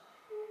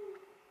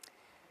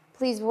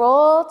 Please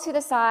roll to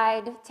the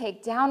side,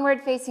 take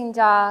downward facing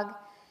dog,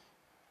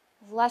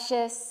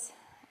 luscious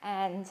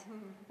and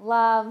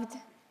loved,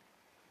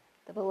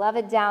 the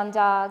beloved down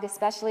dog,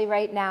 especially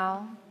right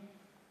now.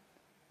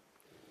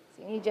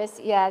 So you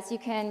just, yes, you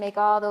can make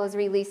all those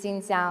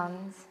releasing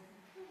sounds.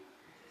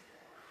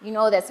 You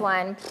know this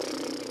one.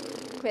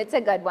 It's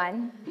a good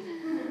one.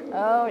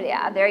 Oh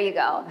yeah, there you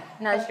go.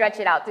 Now stretch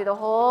it out through the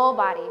whole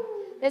body.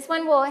 This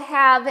one will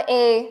have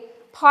a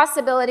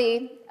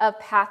possibility of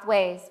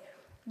pathways.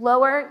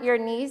 Lower your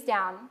knees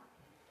down.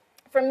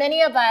 For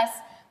many of us,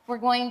 we're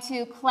going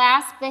to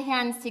clasp the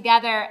hands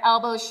together,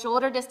 elbows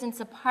shoulder distance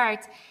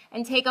apart,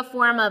 and take a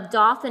form of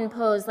dolphin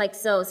pose like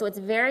so. So it's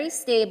very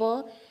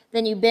stable.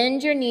 Then you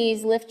bend your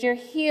knees, lift your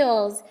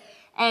heels,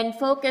 and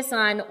focus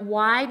on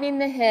widening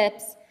the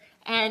hips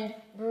and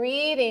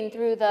breathing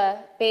through the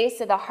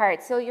base of the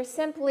heart. So you're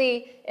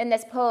simply in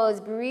this pose,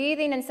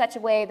 breathing in such a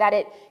way that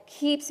it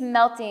keeps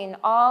melting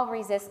all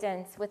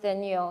resistance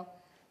within you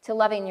to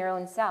loving your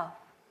own self.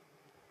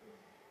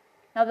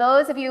 Now,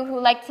 those of you who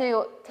like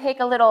to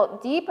take a little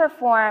deeper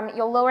form,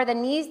 you'll lower the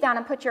knees down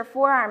and put your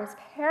forearms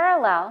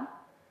parallel,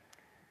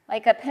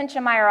 like a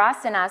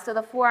Pinchamayurasana. So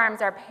the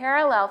forearms are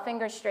parallel,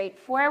 fingers straight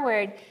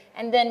forward,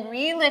 and then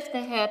relift the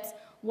hips,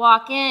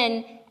 walk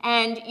in,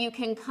 and you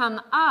can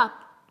come up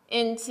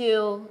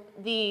into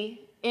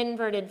the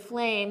inverted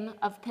flame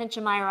of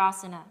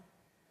Pinchamayurasana.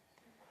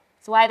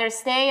 So either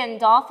stay in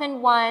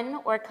Dolphin 1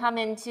 or come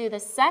into the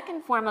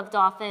second form of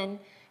Dolphin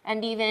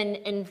and even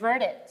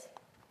invert it.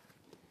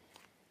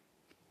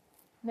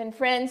 Then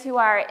friends who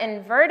are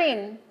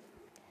inverting,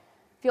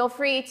 feel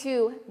free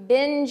to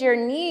bend your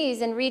knees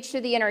and reach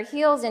through the inner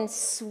heels and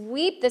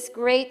sweep this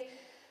great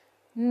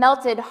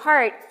melted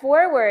heart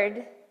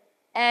forward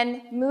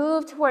and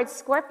move towards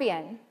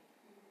scorpion.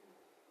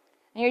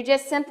 And you're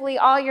just simply,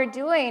 all you're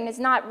doing is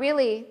not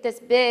really this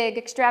big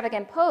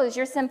extravagant pose.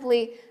 You're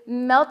simply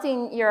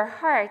melting your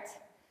heart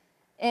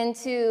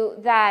into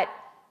that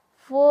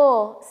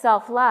full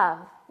self-love,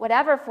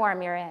 whatever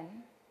form you're in.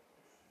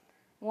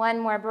 One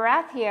more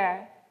breath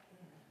here.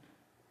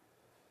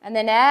 And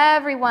then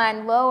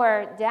everyone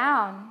lower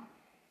down.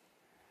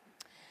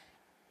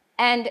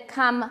 And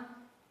come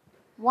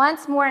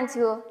once more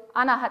into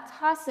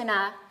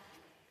Anahatasana,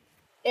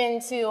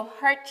 into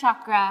heart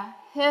chakra,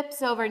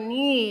 hips over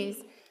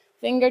knees,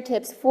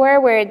 fingertips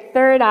forward,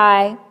 third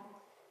eye,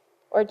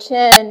 or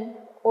chin,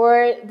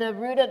 or the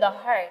root of the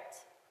heart.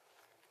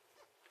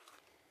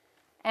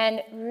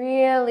 And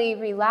really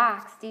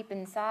relax deep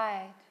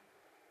inside.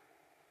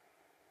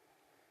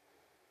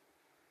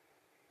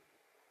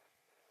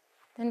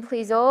 Then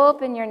please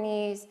open your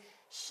knees,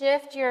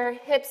 shift your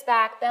hips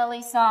back,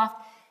 belly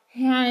soft,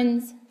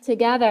 hands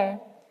together.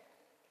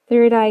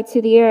 Third eye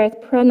to the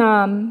earth,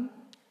 pranam.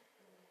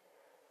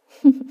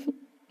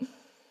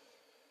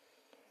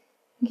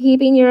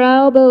 Keeping your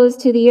elbows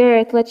to the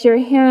earth, let your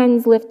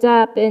hands lift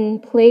up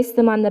and place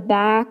them on the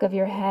back of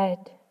your head.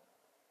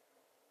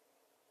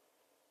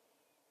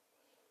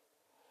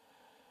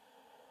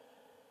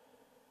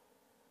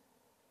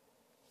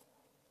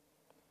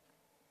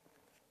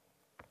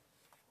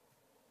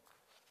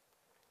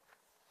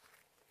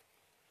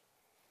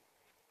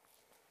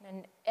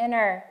 An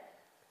inner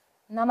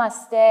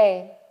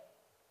namaste,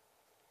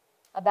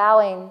 a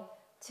bowing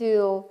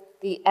to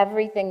the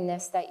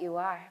everythingness that you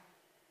are.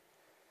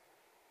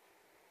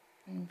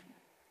 And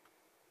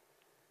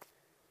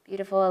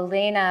beautiful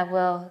Elena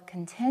will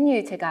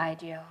continue to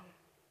guide you.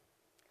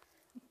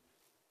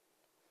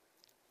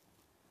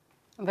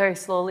 Very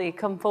slowly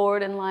come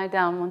forward and lie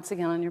down once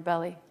again on your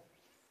belly.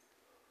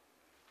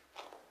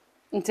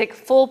 And take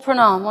full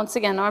pranam. Once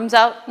again, arms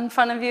out in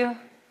front of you.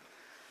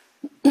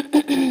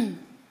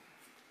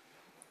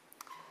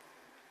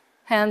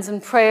 Hands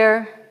in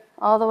prayer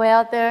all the way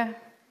out there.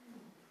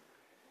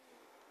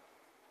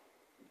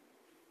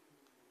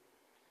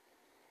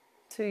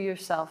 To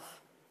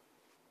yourself.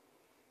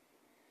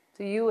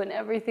 To you and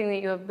everything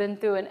that you have been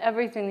through and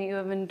everything that you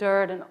have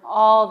endured and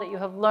all that you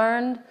have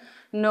learned,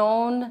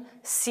 known,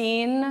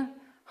 seen,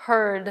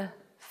 heard,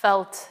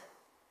 felt.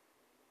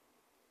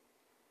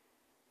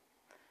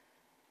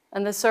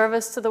 And the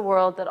service to the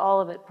world that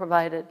all of it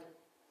provided.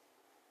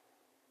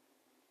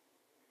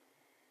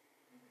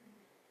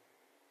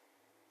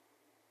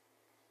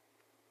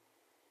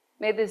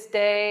 May this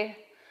day,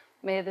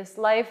 may this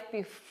life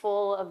be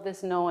full of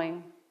this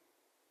knowing.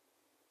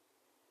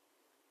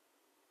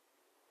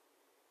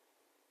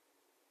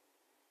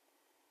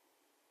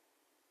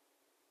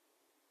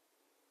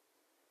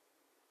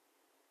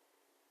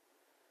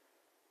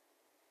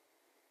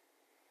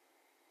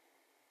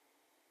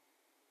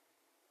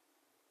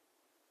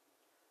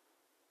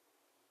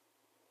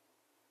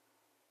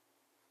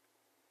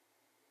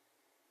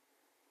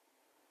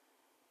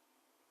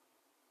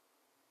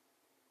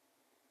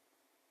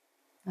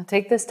 Now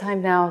take this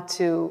time now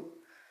to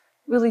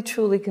really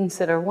truly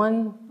consider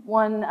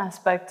one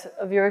aspect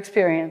of your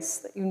experience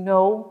that you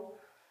know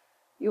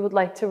you would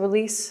like to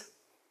release.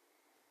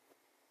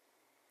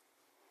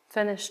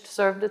 Finished,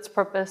 served its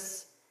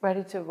purpose,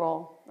 ready to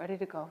roll, ready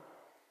to go.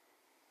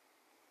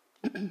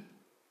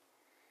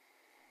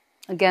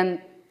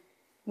 Again,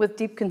 with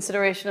deep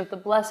consideration of the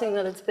blessing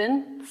that it's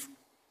been.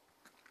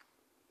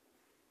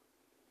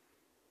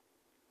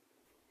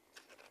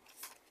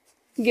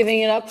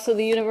 Giving it up so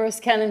the universe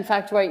can, in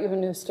fact, write you a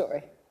new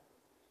story.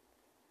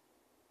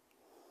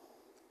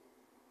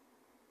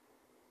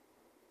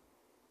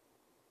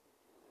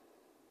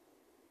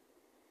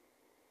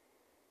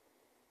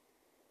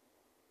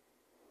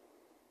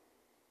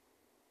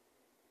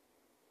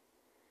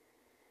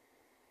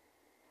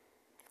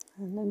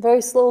 And then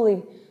very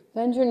slowly,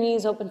 bend your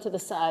knees open to the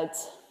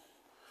sides.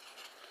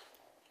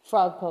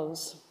 Frog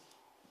pose.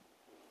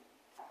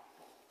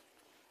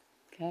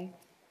 Okay.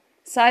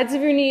 Sides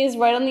of your knees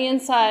right on the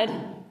inside,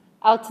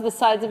 out to the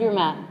sides of your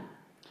mat.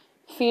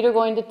 Feet are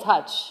going to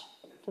touch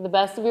to the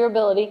best of your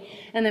ability,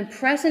 and then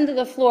press into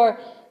the floor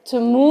to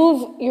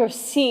move your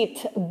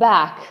seat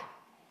back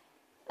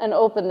and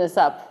open this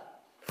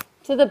up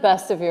to the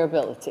best of your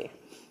ability.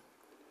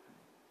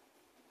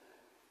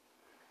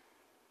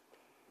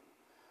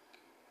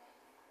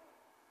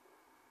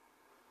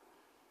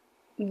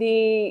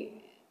 The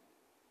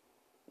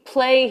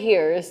play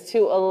here is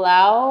to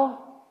allow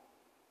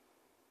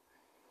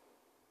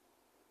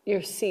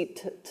your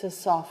seat to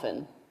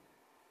soften.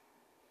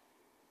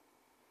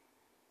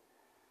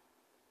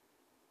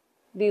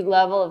 The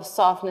level of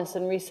softness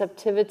and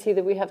receptivity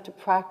that we have to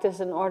practice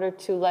in order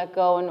to let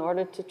go, in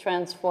order to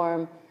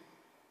transform.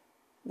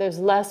 There's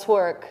less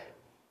work,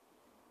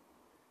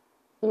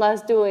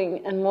 less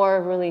doing, and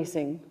more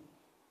releasing,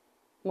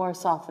 more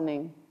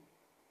softening.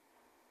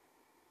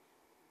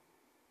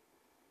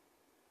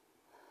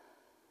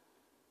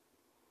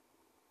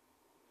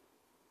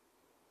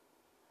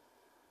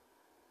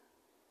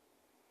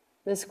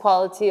 This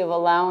quality of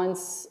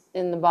allowance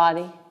in the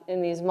body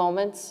in these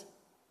moments,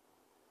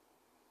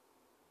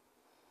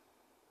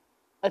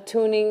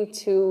 attuning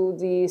to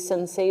the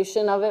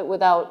sensation of it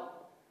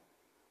without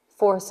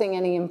forcing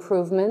any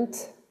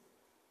improvement.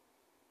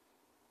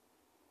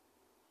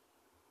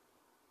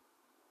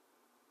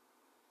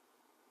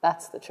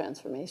 That's the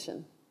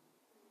transformation.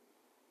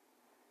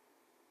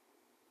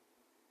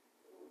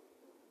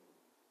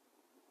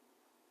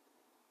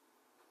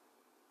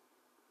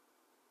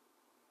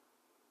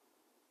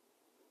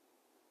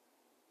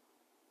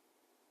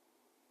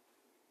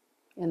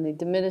 And the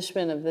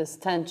diminishment of this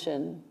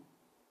tension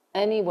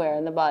anywhere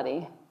in the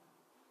body.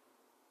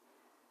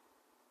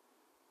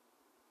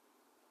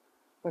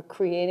 We're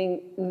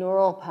creating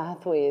neural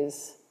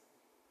pathways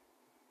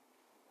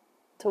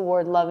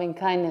toward loving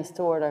kindness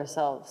toward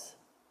ourselves.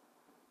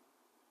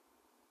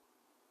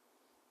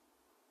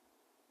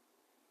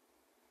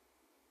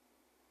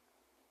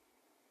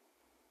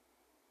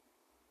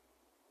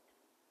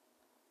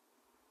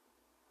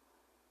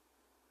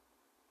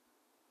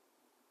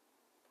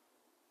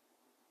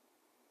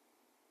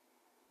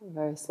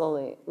 Very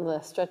slowly,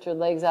 stretch your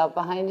legs out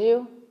behind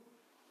you.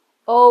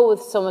 Oh,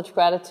 with so much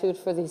gratitude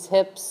for these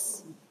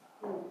hips.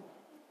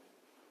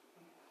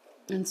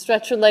 And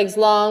stretch your legs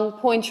long,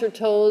 point your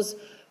toes,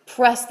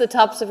 press the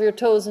tops of your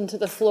toes into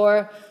the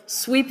floor,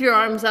 sweep your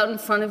arms out in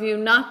front of you,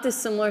 not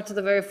dissimilar to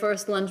the very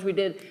first lunge we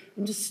did,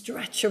 and just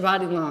stretch your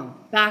body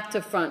long, back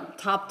to front,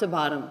 top to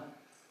bottom.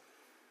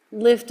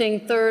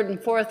 Lifting third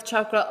and fourth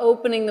chakra,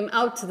 opening them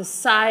out to the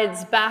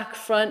sides, back,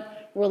 front.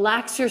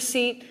 Relax your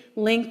seat,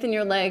 lengthen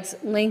your legs,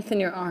 lengthen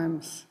your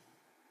arms.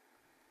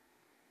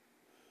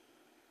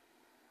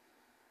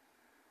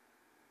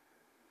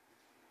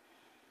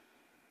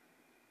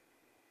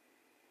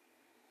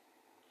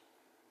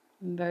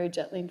 And very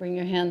gently bring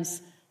your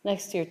hands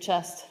next to your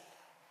chest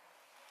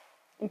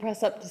and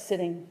press up to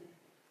sitting.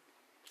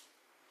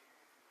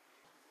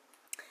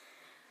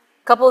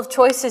 Couple of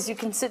choices. You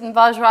can sit in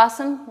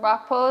Vajrasana,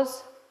 rock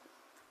pose.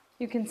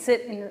 You can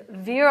sit in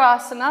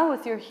Virasana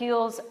with your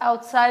heels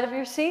outside of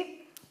your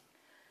seat.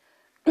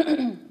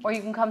 Or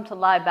you can come to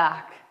lie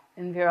back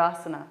in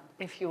Virasana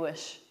if you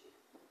wish.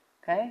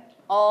 Okay?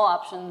 All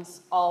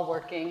options, all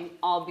working,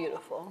 all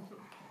beautiful.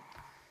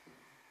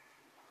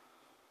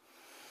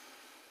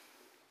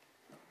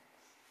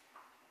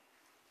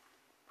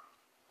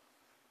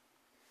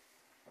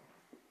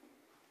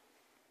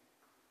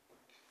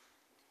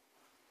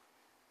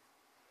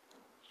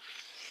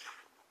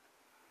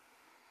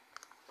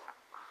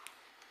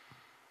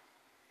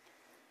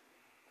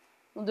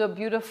 We'll do a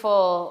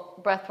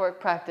beautiful breathwork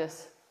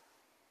practice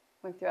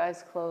with your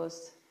eyes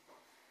closed.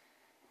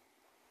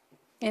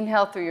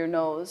 Inhale through your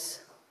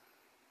nose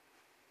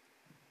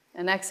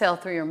and exhale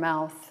through your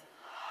mouth.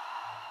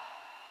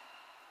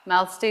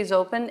 Mouth stays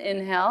open,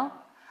 inhale.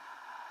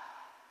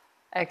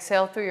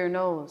 Exhale through your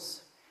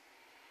nose.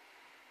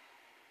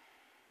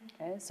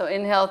 Okay, so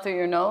inhale through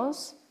your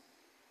nose.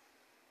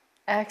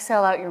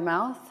 Exhale out your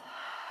mouth.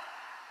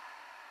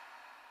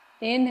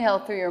 Inhale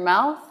through your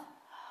mouth.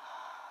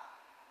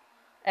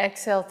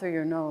 Exhale through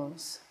your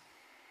nose.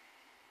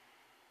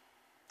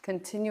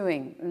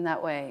 Continuing in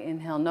that way.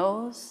 Inhale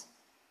nose.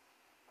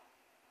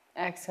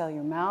 Exhale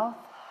your mouth.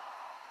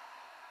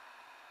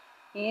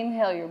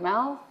 Inhale your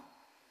mouth.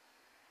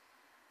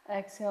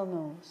 Exhale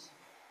nose.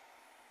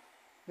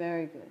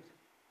 Very good.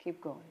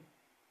 Keep going.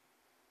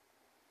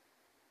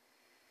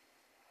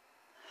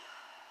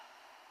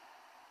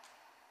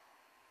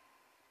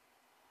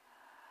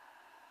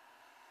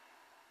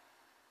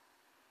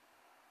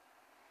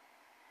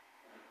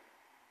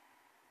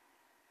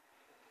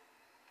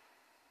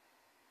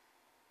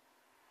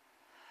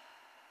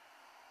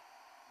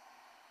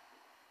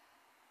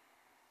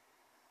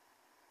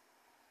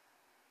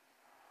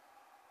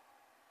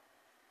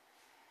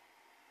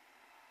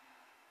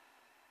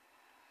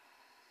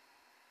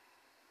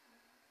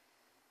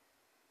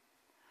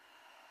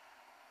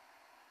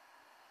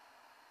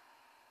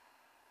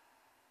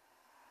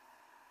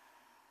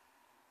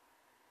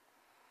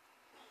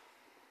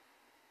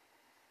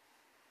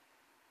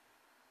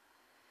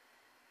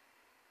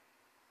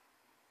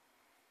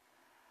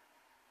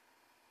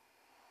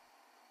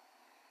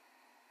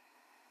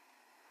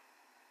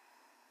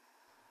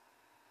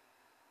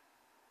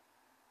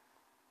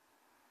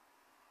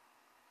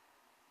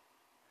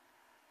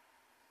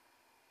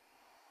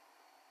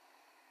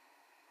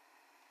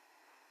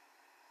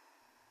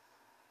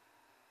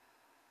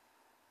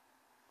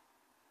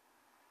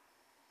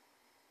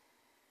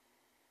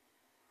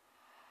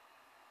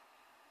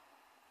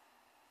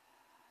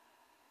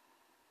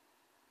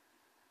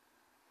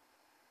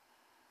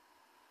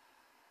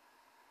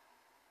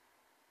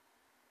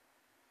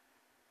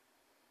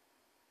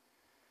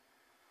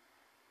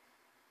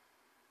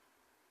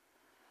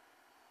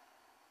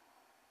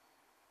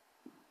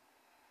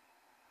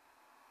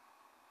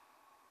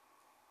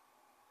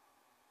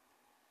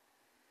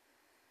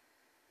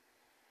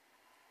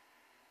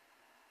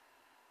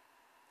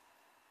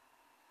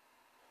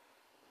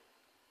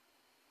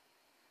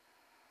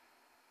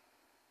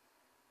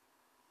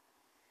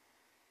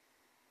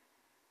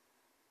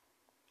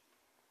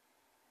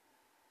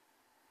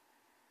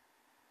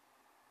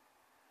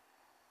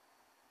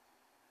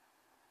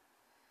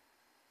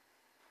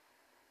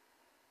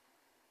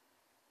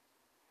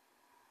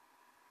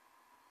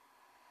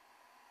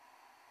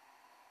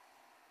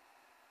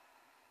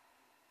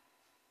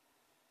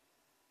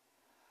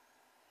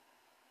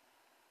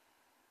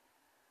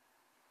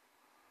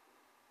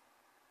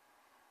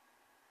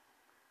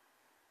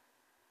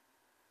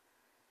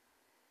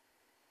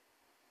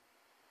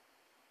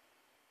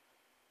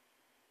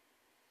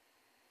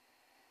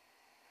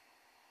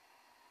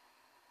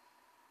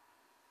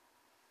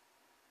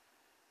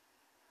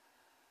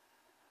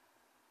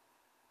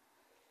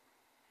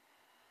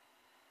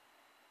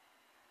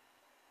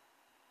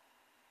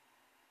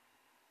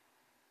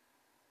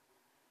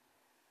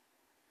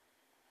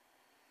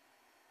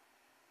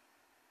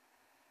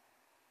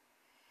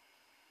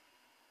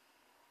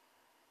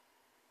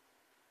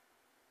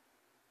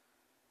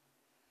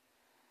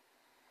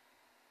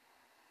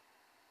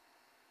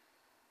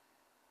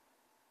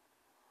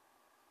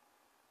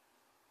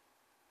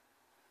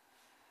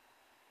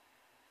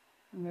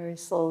 And very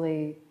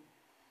slowly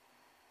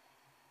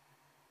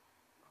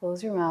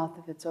close your mouth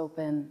if it's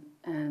open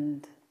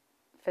and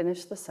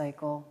finish the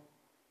cycle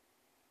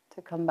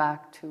to come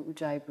back to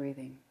Ujjayi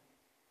breathing.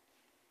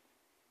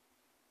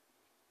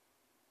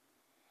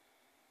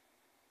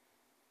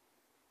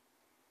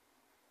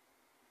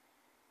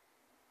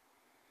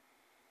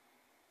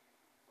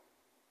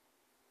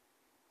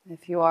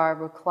 If you are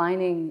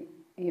reclining,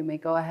 you may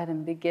go ahead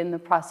and begin the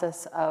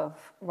process of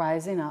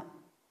rising up.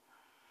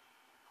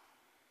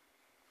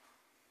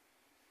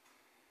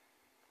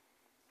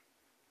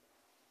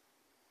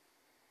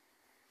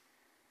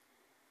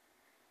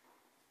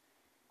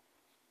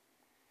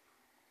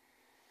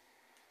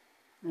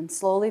 And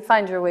slowly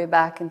find your way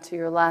back into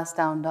your last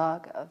down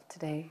dog of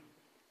today.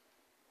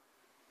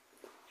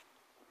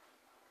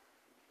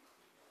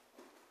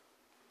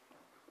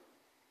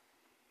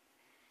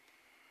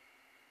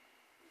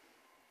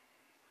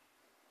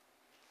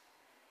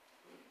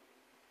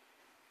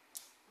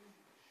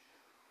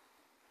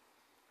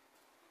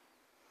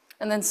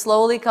 And then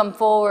slowly come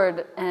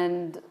forward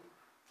and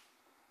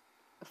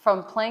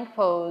from plank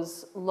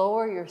pose,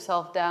 lower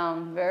yourself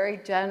down very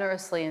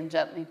generously and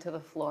gently to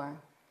the floor.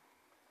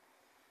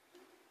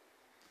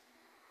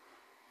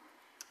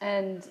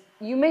 And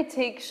you may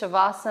take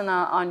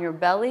Shavasana on your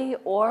belly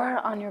or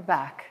on your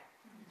back.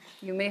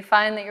 You may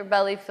find that your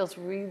belly feels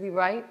really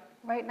right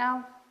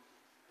now.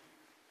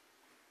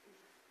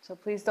 So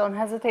please don't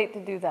hesitate to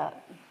do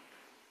that.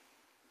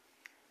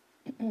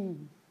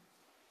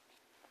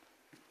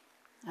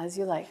 As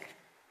you like.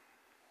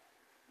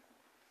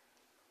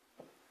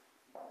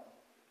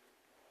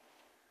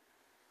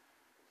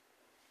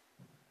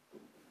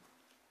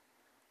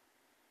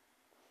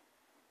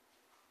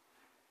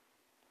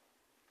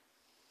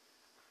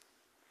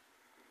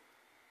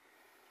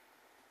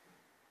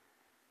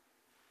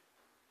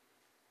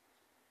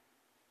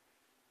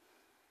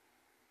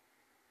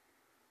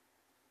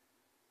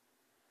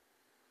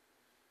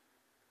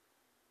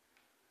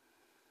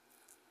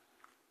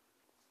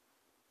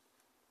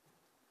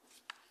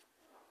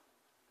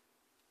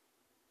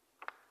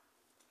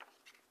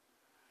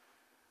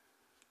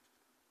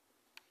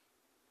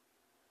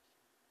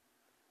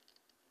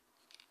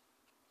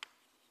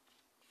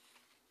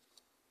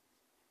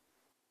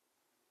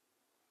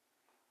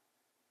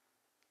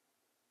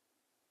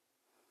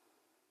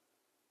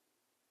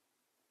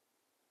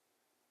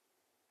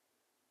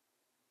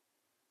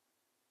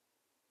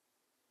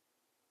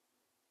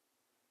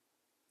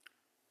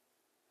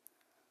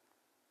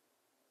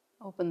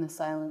 Open the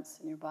silence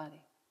in your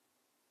body.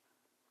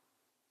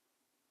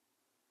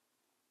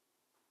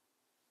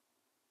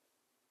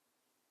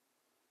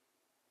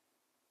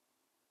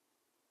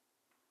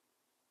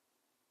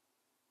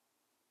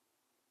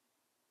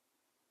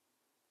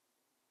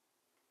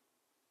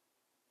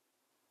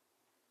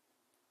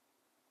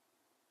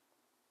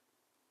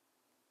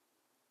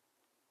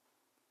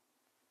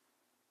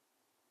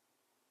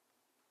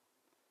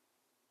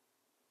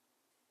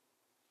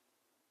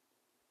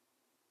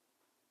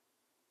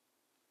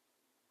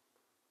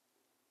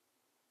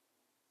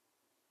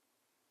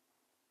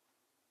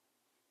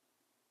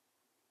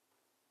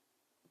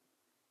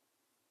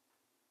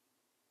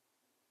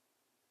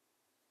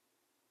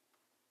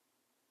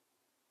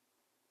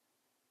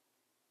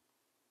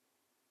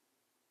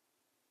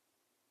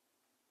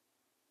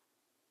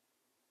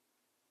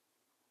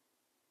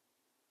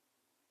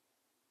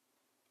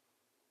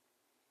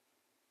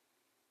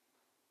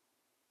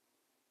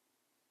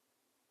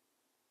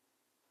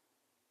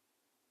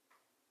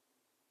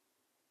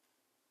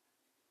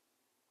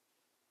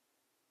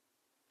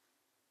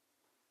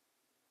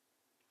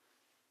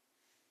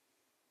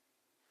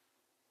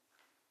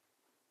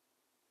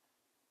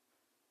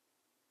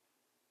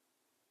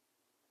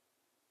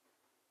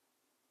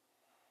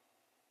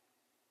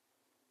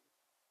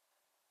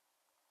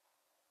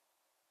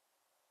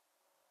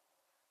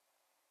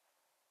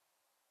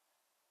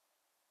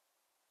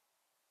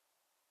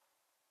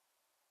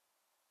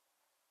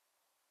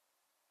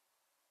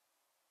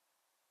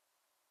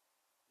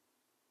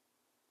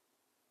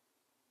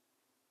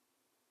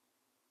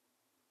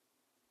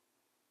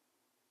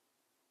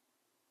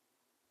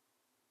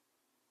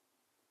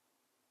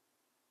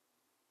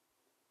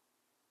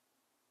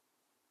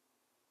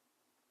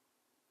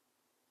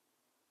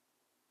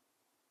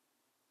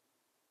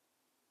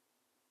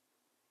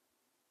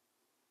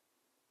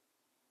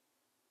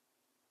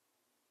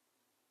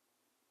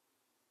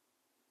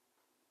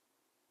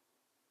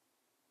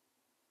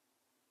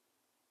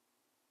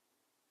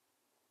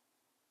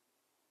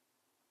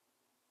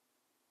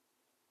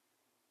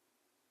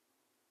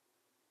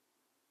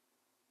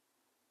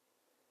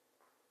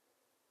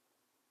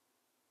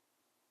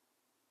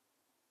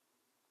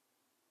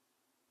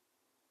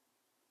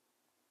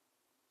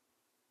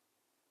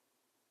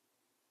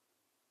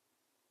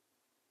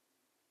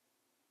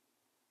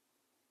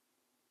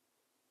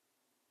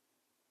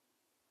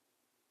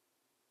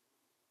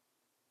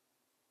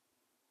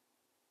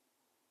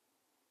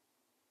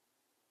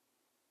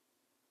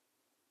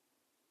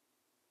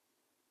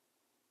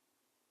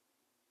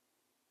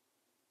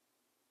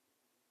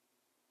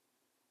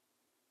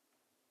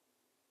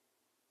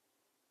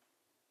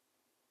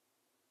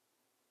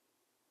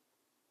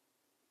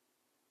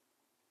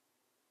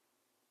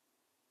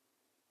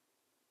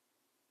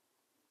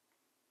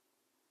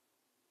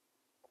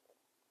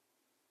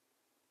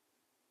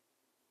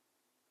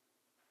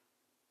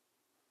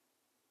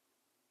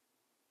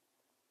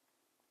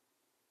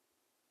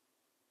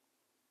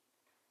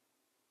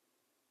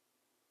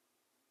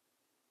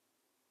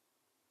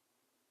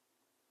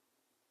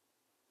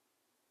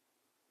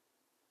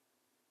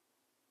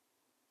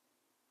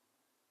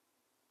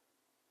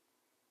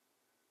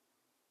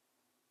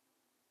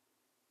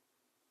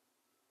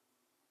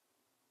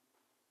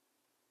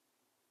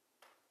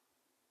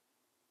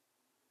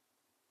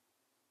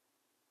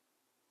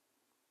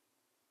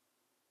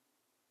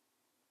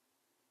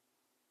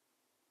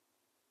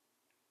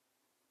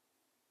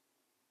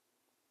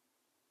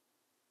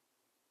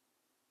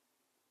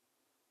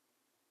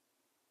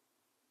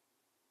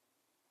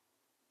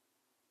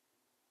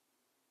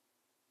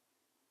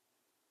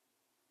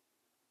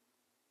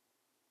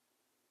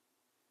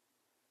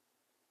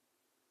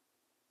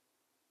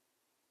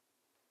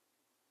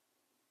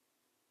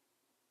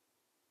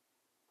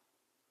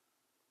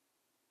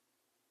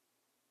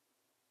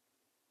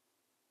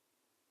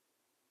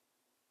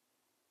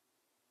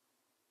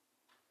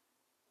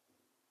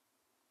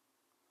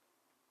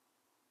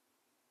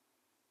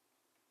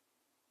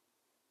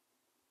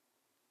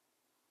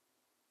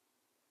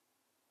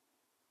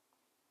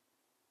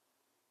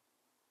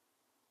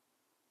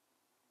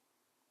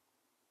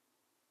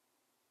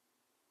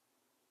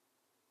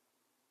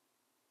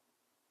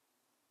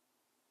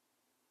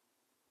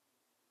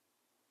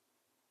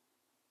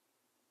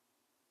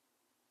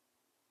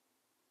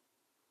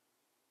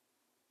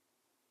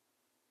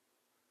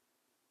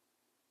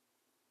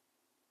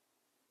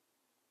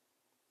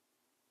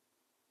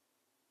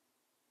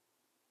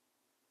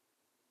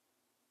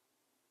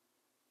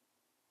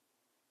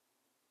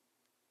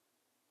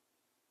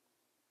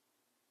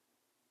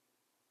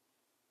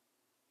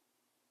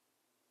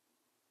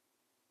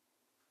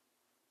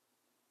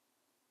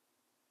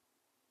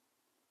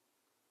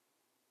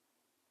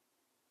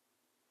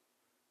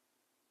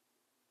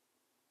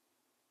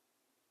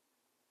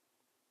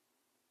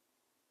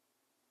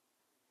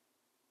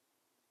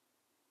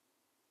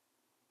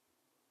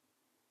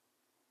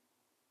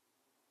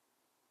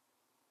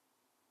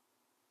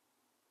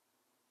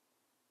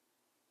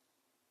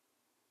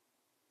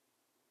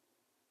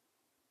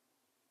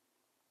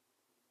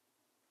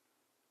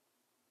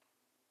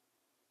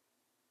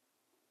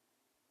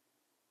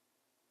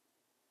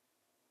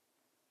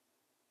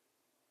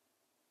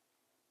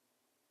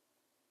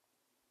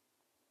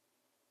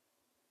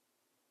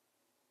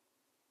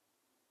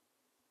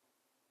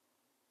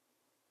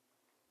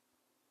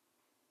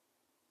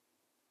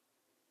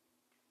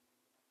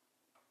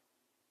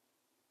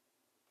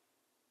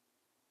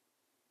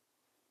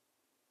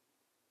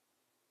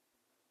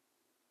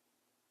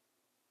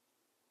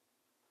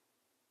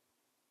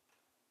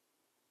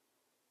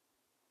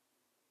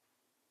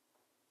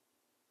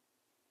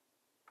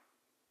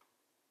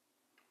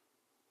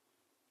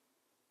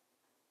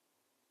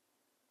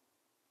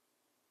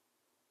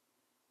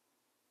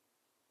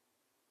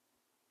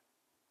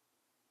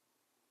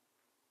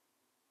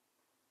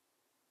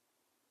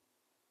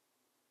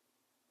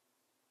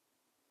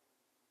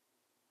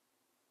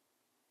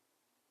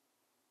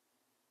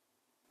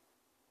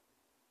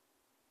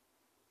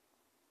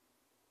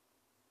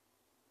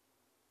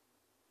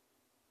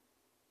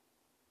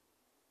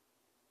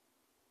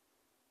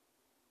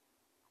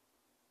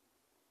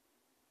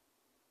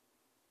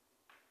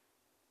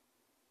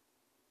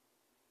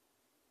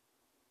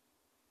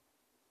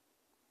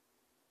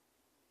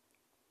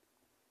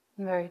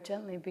 And very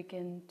gently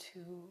begin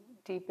to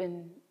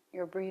deepen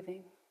your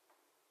breathing.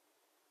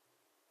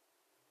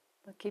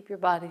 But keep your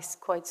body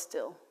quite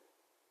still.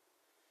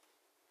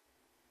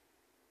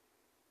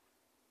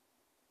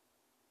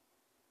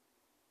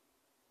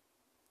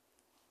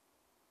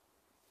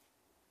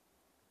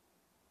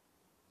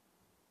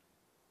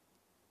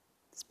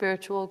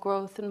 Spiritual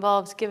growth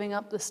involves giving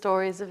up the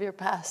stories of your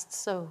past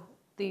so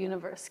the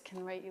universe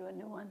can write you a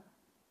new one.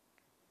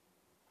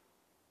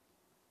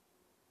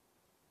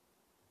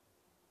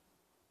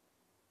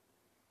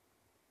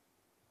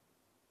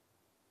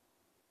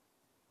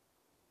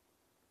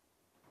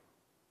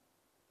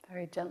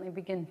 Very gently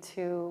begin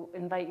to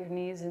invite your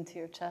knees into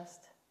your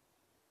chest.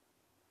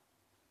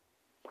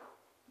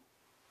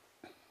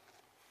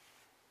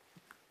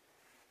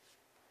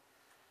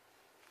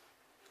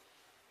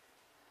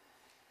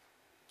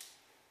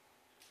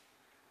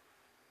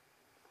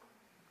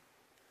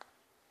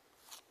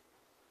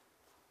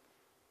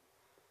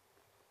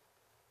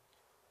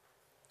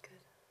 Good.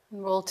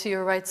 And roll to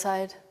your right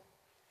side.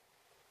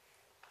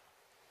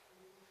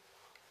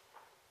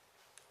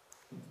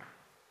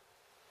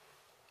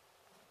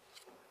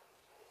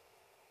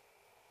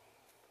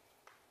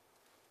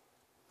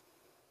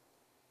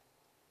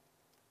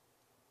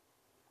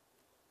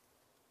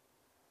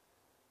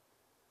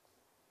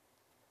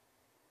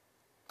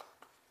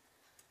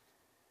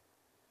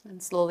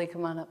 And slowly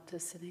come on up to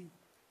sitting.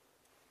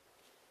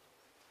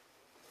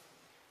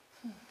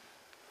 So nice.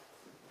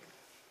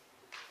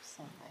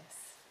 So nice.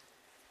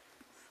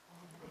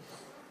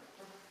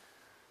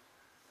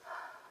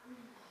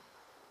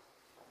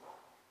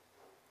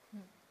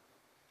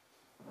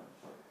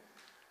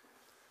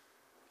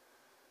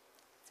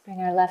 Let's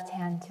bring our left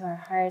hand to our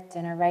heart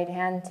and our right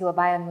hand to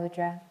Abhaya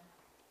Mudra.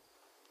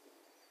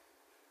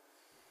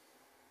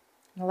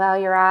 Allow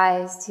your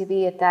eyes to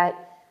be at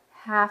that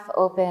half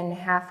open,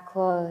 half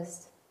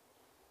closed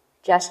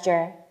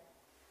gesture,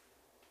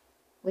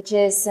 which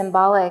is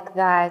symbolic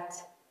that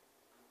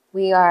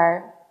we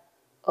are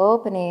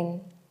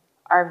opening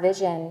our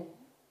vision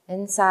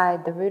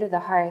inside the root of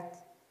the heart,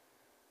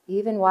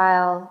 even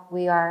while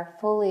we are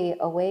fully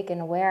awake and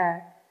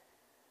aware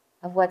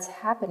of what's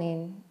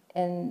happening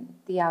in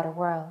the outer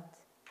world.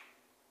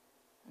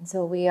 And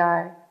so we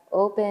are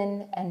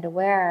open and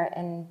aware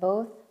in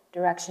both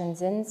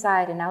directions,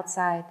 inside and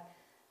outside,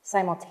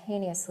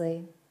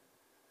 simultaneously.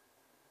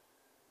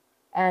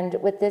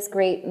 And with this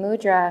great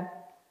mudra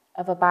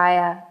of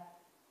Abhaya,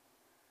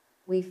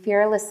 we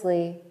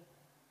fearlessly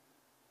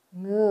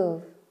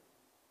move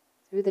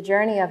through the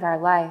journey of our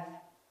life,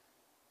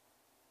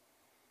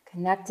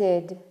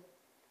 connected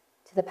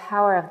to the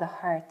power of the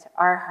heart,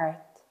 our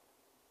heart.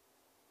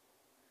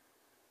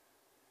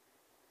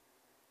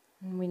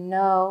 And we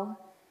know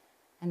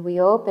and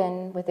we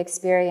open with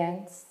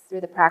experience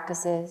through the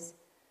practices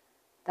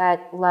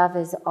that love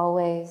is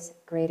always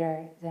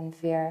greater than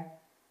fear.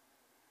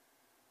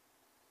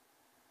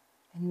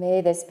 And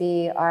may this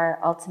be our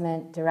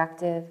ultimate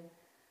directive,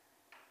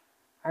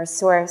 our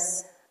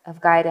source of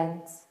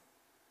guidance.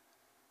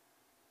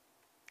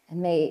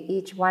 And may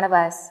each one of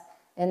us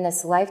in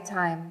this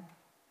lifetime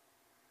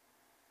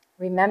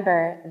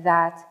remember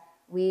that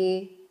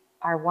we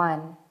are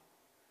one.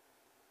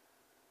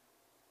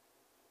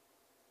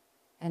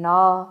 And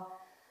all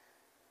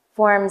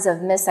forms of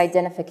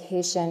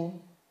misidentification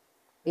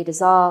be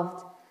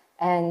dissolved,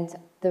 and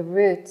the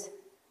root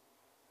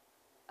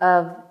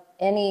of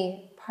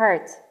any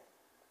part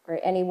or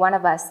any one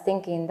of us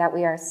thinking that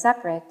we are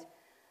separate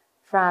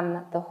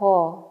from the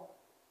whole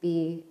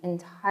be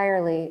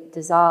entirely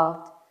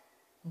dissolved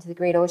into the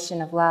great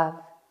ocean of love.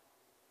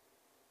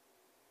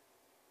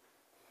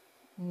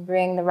 And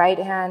bring the right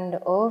hand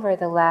over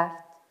the left.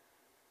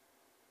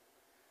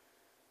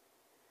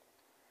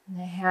 And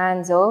the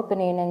hands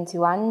opening into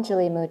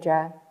Anjali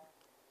Mudra.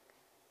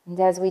 And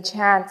as we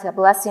chant a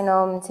blessing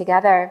Om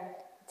together,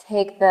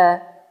 take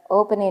the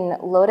opening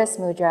Lotus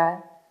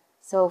Mudra.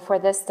 So for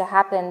this to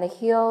happen, the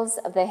heels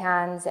of the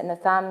hands and the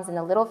thumbs and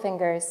the little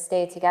fingers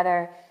stay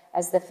together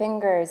as the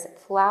fingers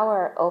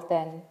flower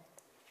open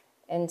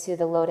into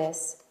the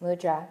Lotus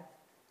Mudra.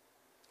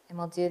 And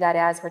we'll do that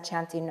as we're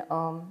chanting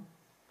Om.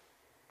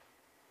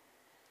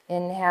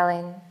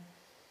 Inhaling.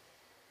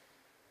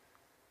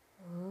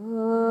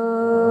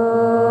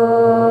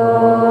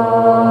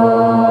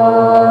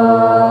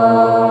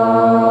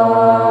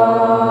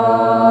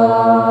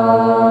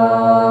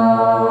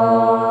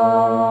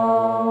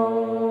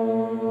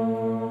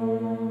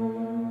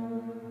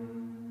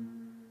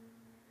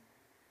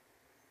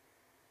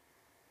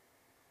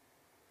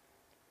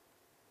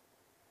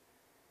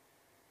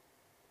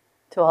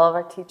 To all of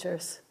our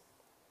teachers,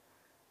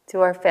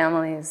 to our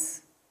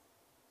families,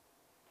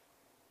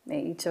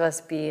 may each of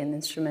us be an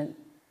instrument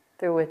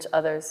through which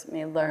others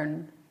may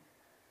learn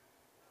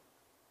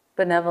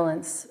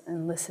benevolence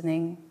and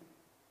listening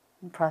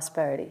and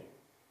prosperity.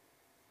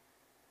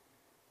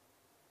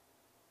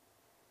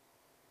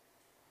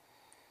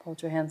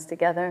 Hold your hands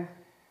together.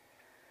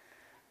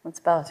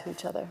 Let's bow to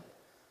each other.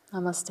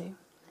 Namaste.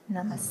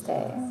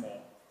 Namaste.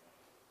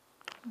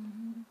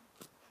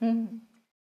 Mm-hmm.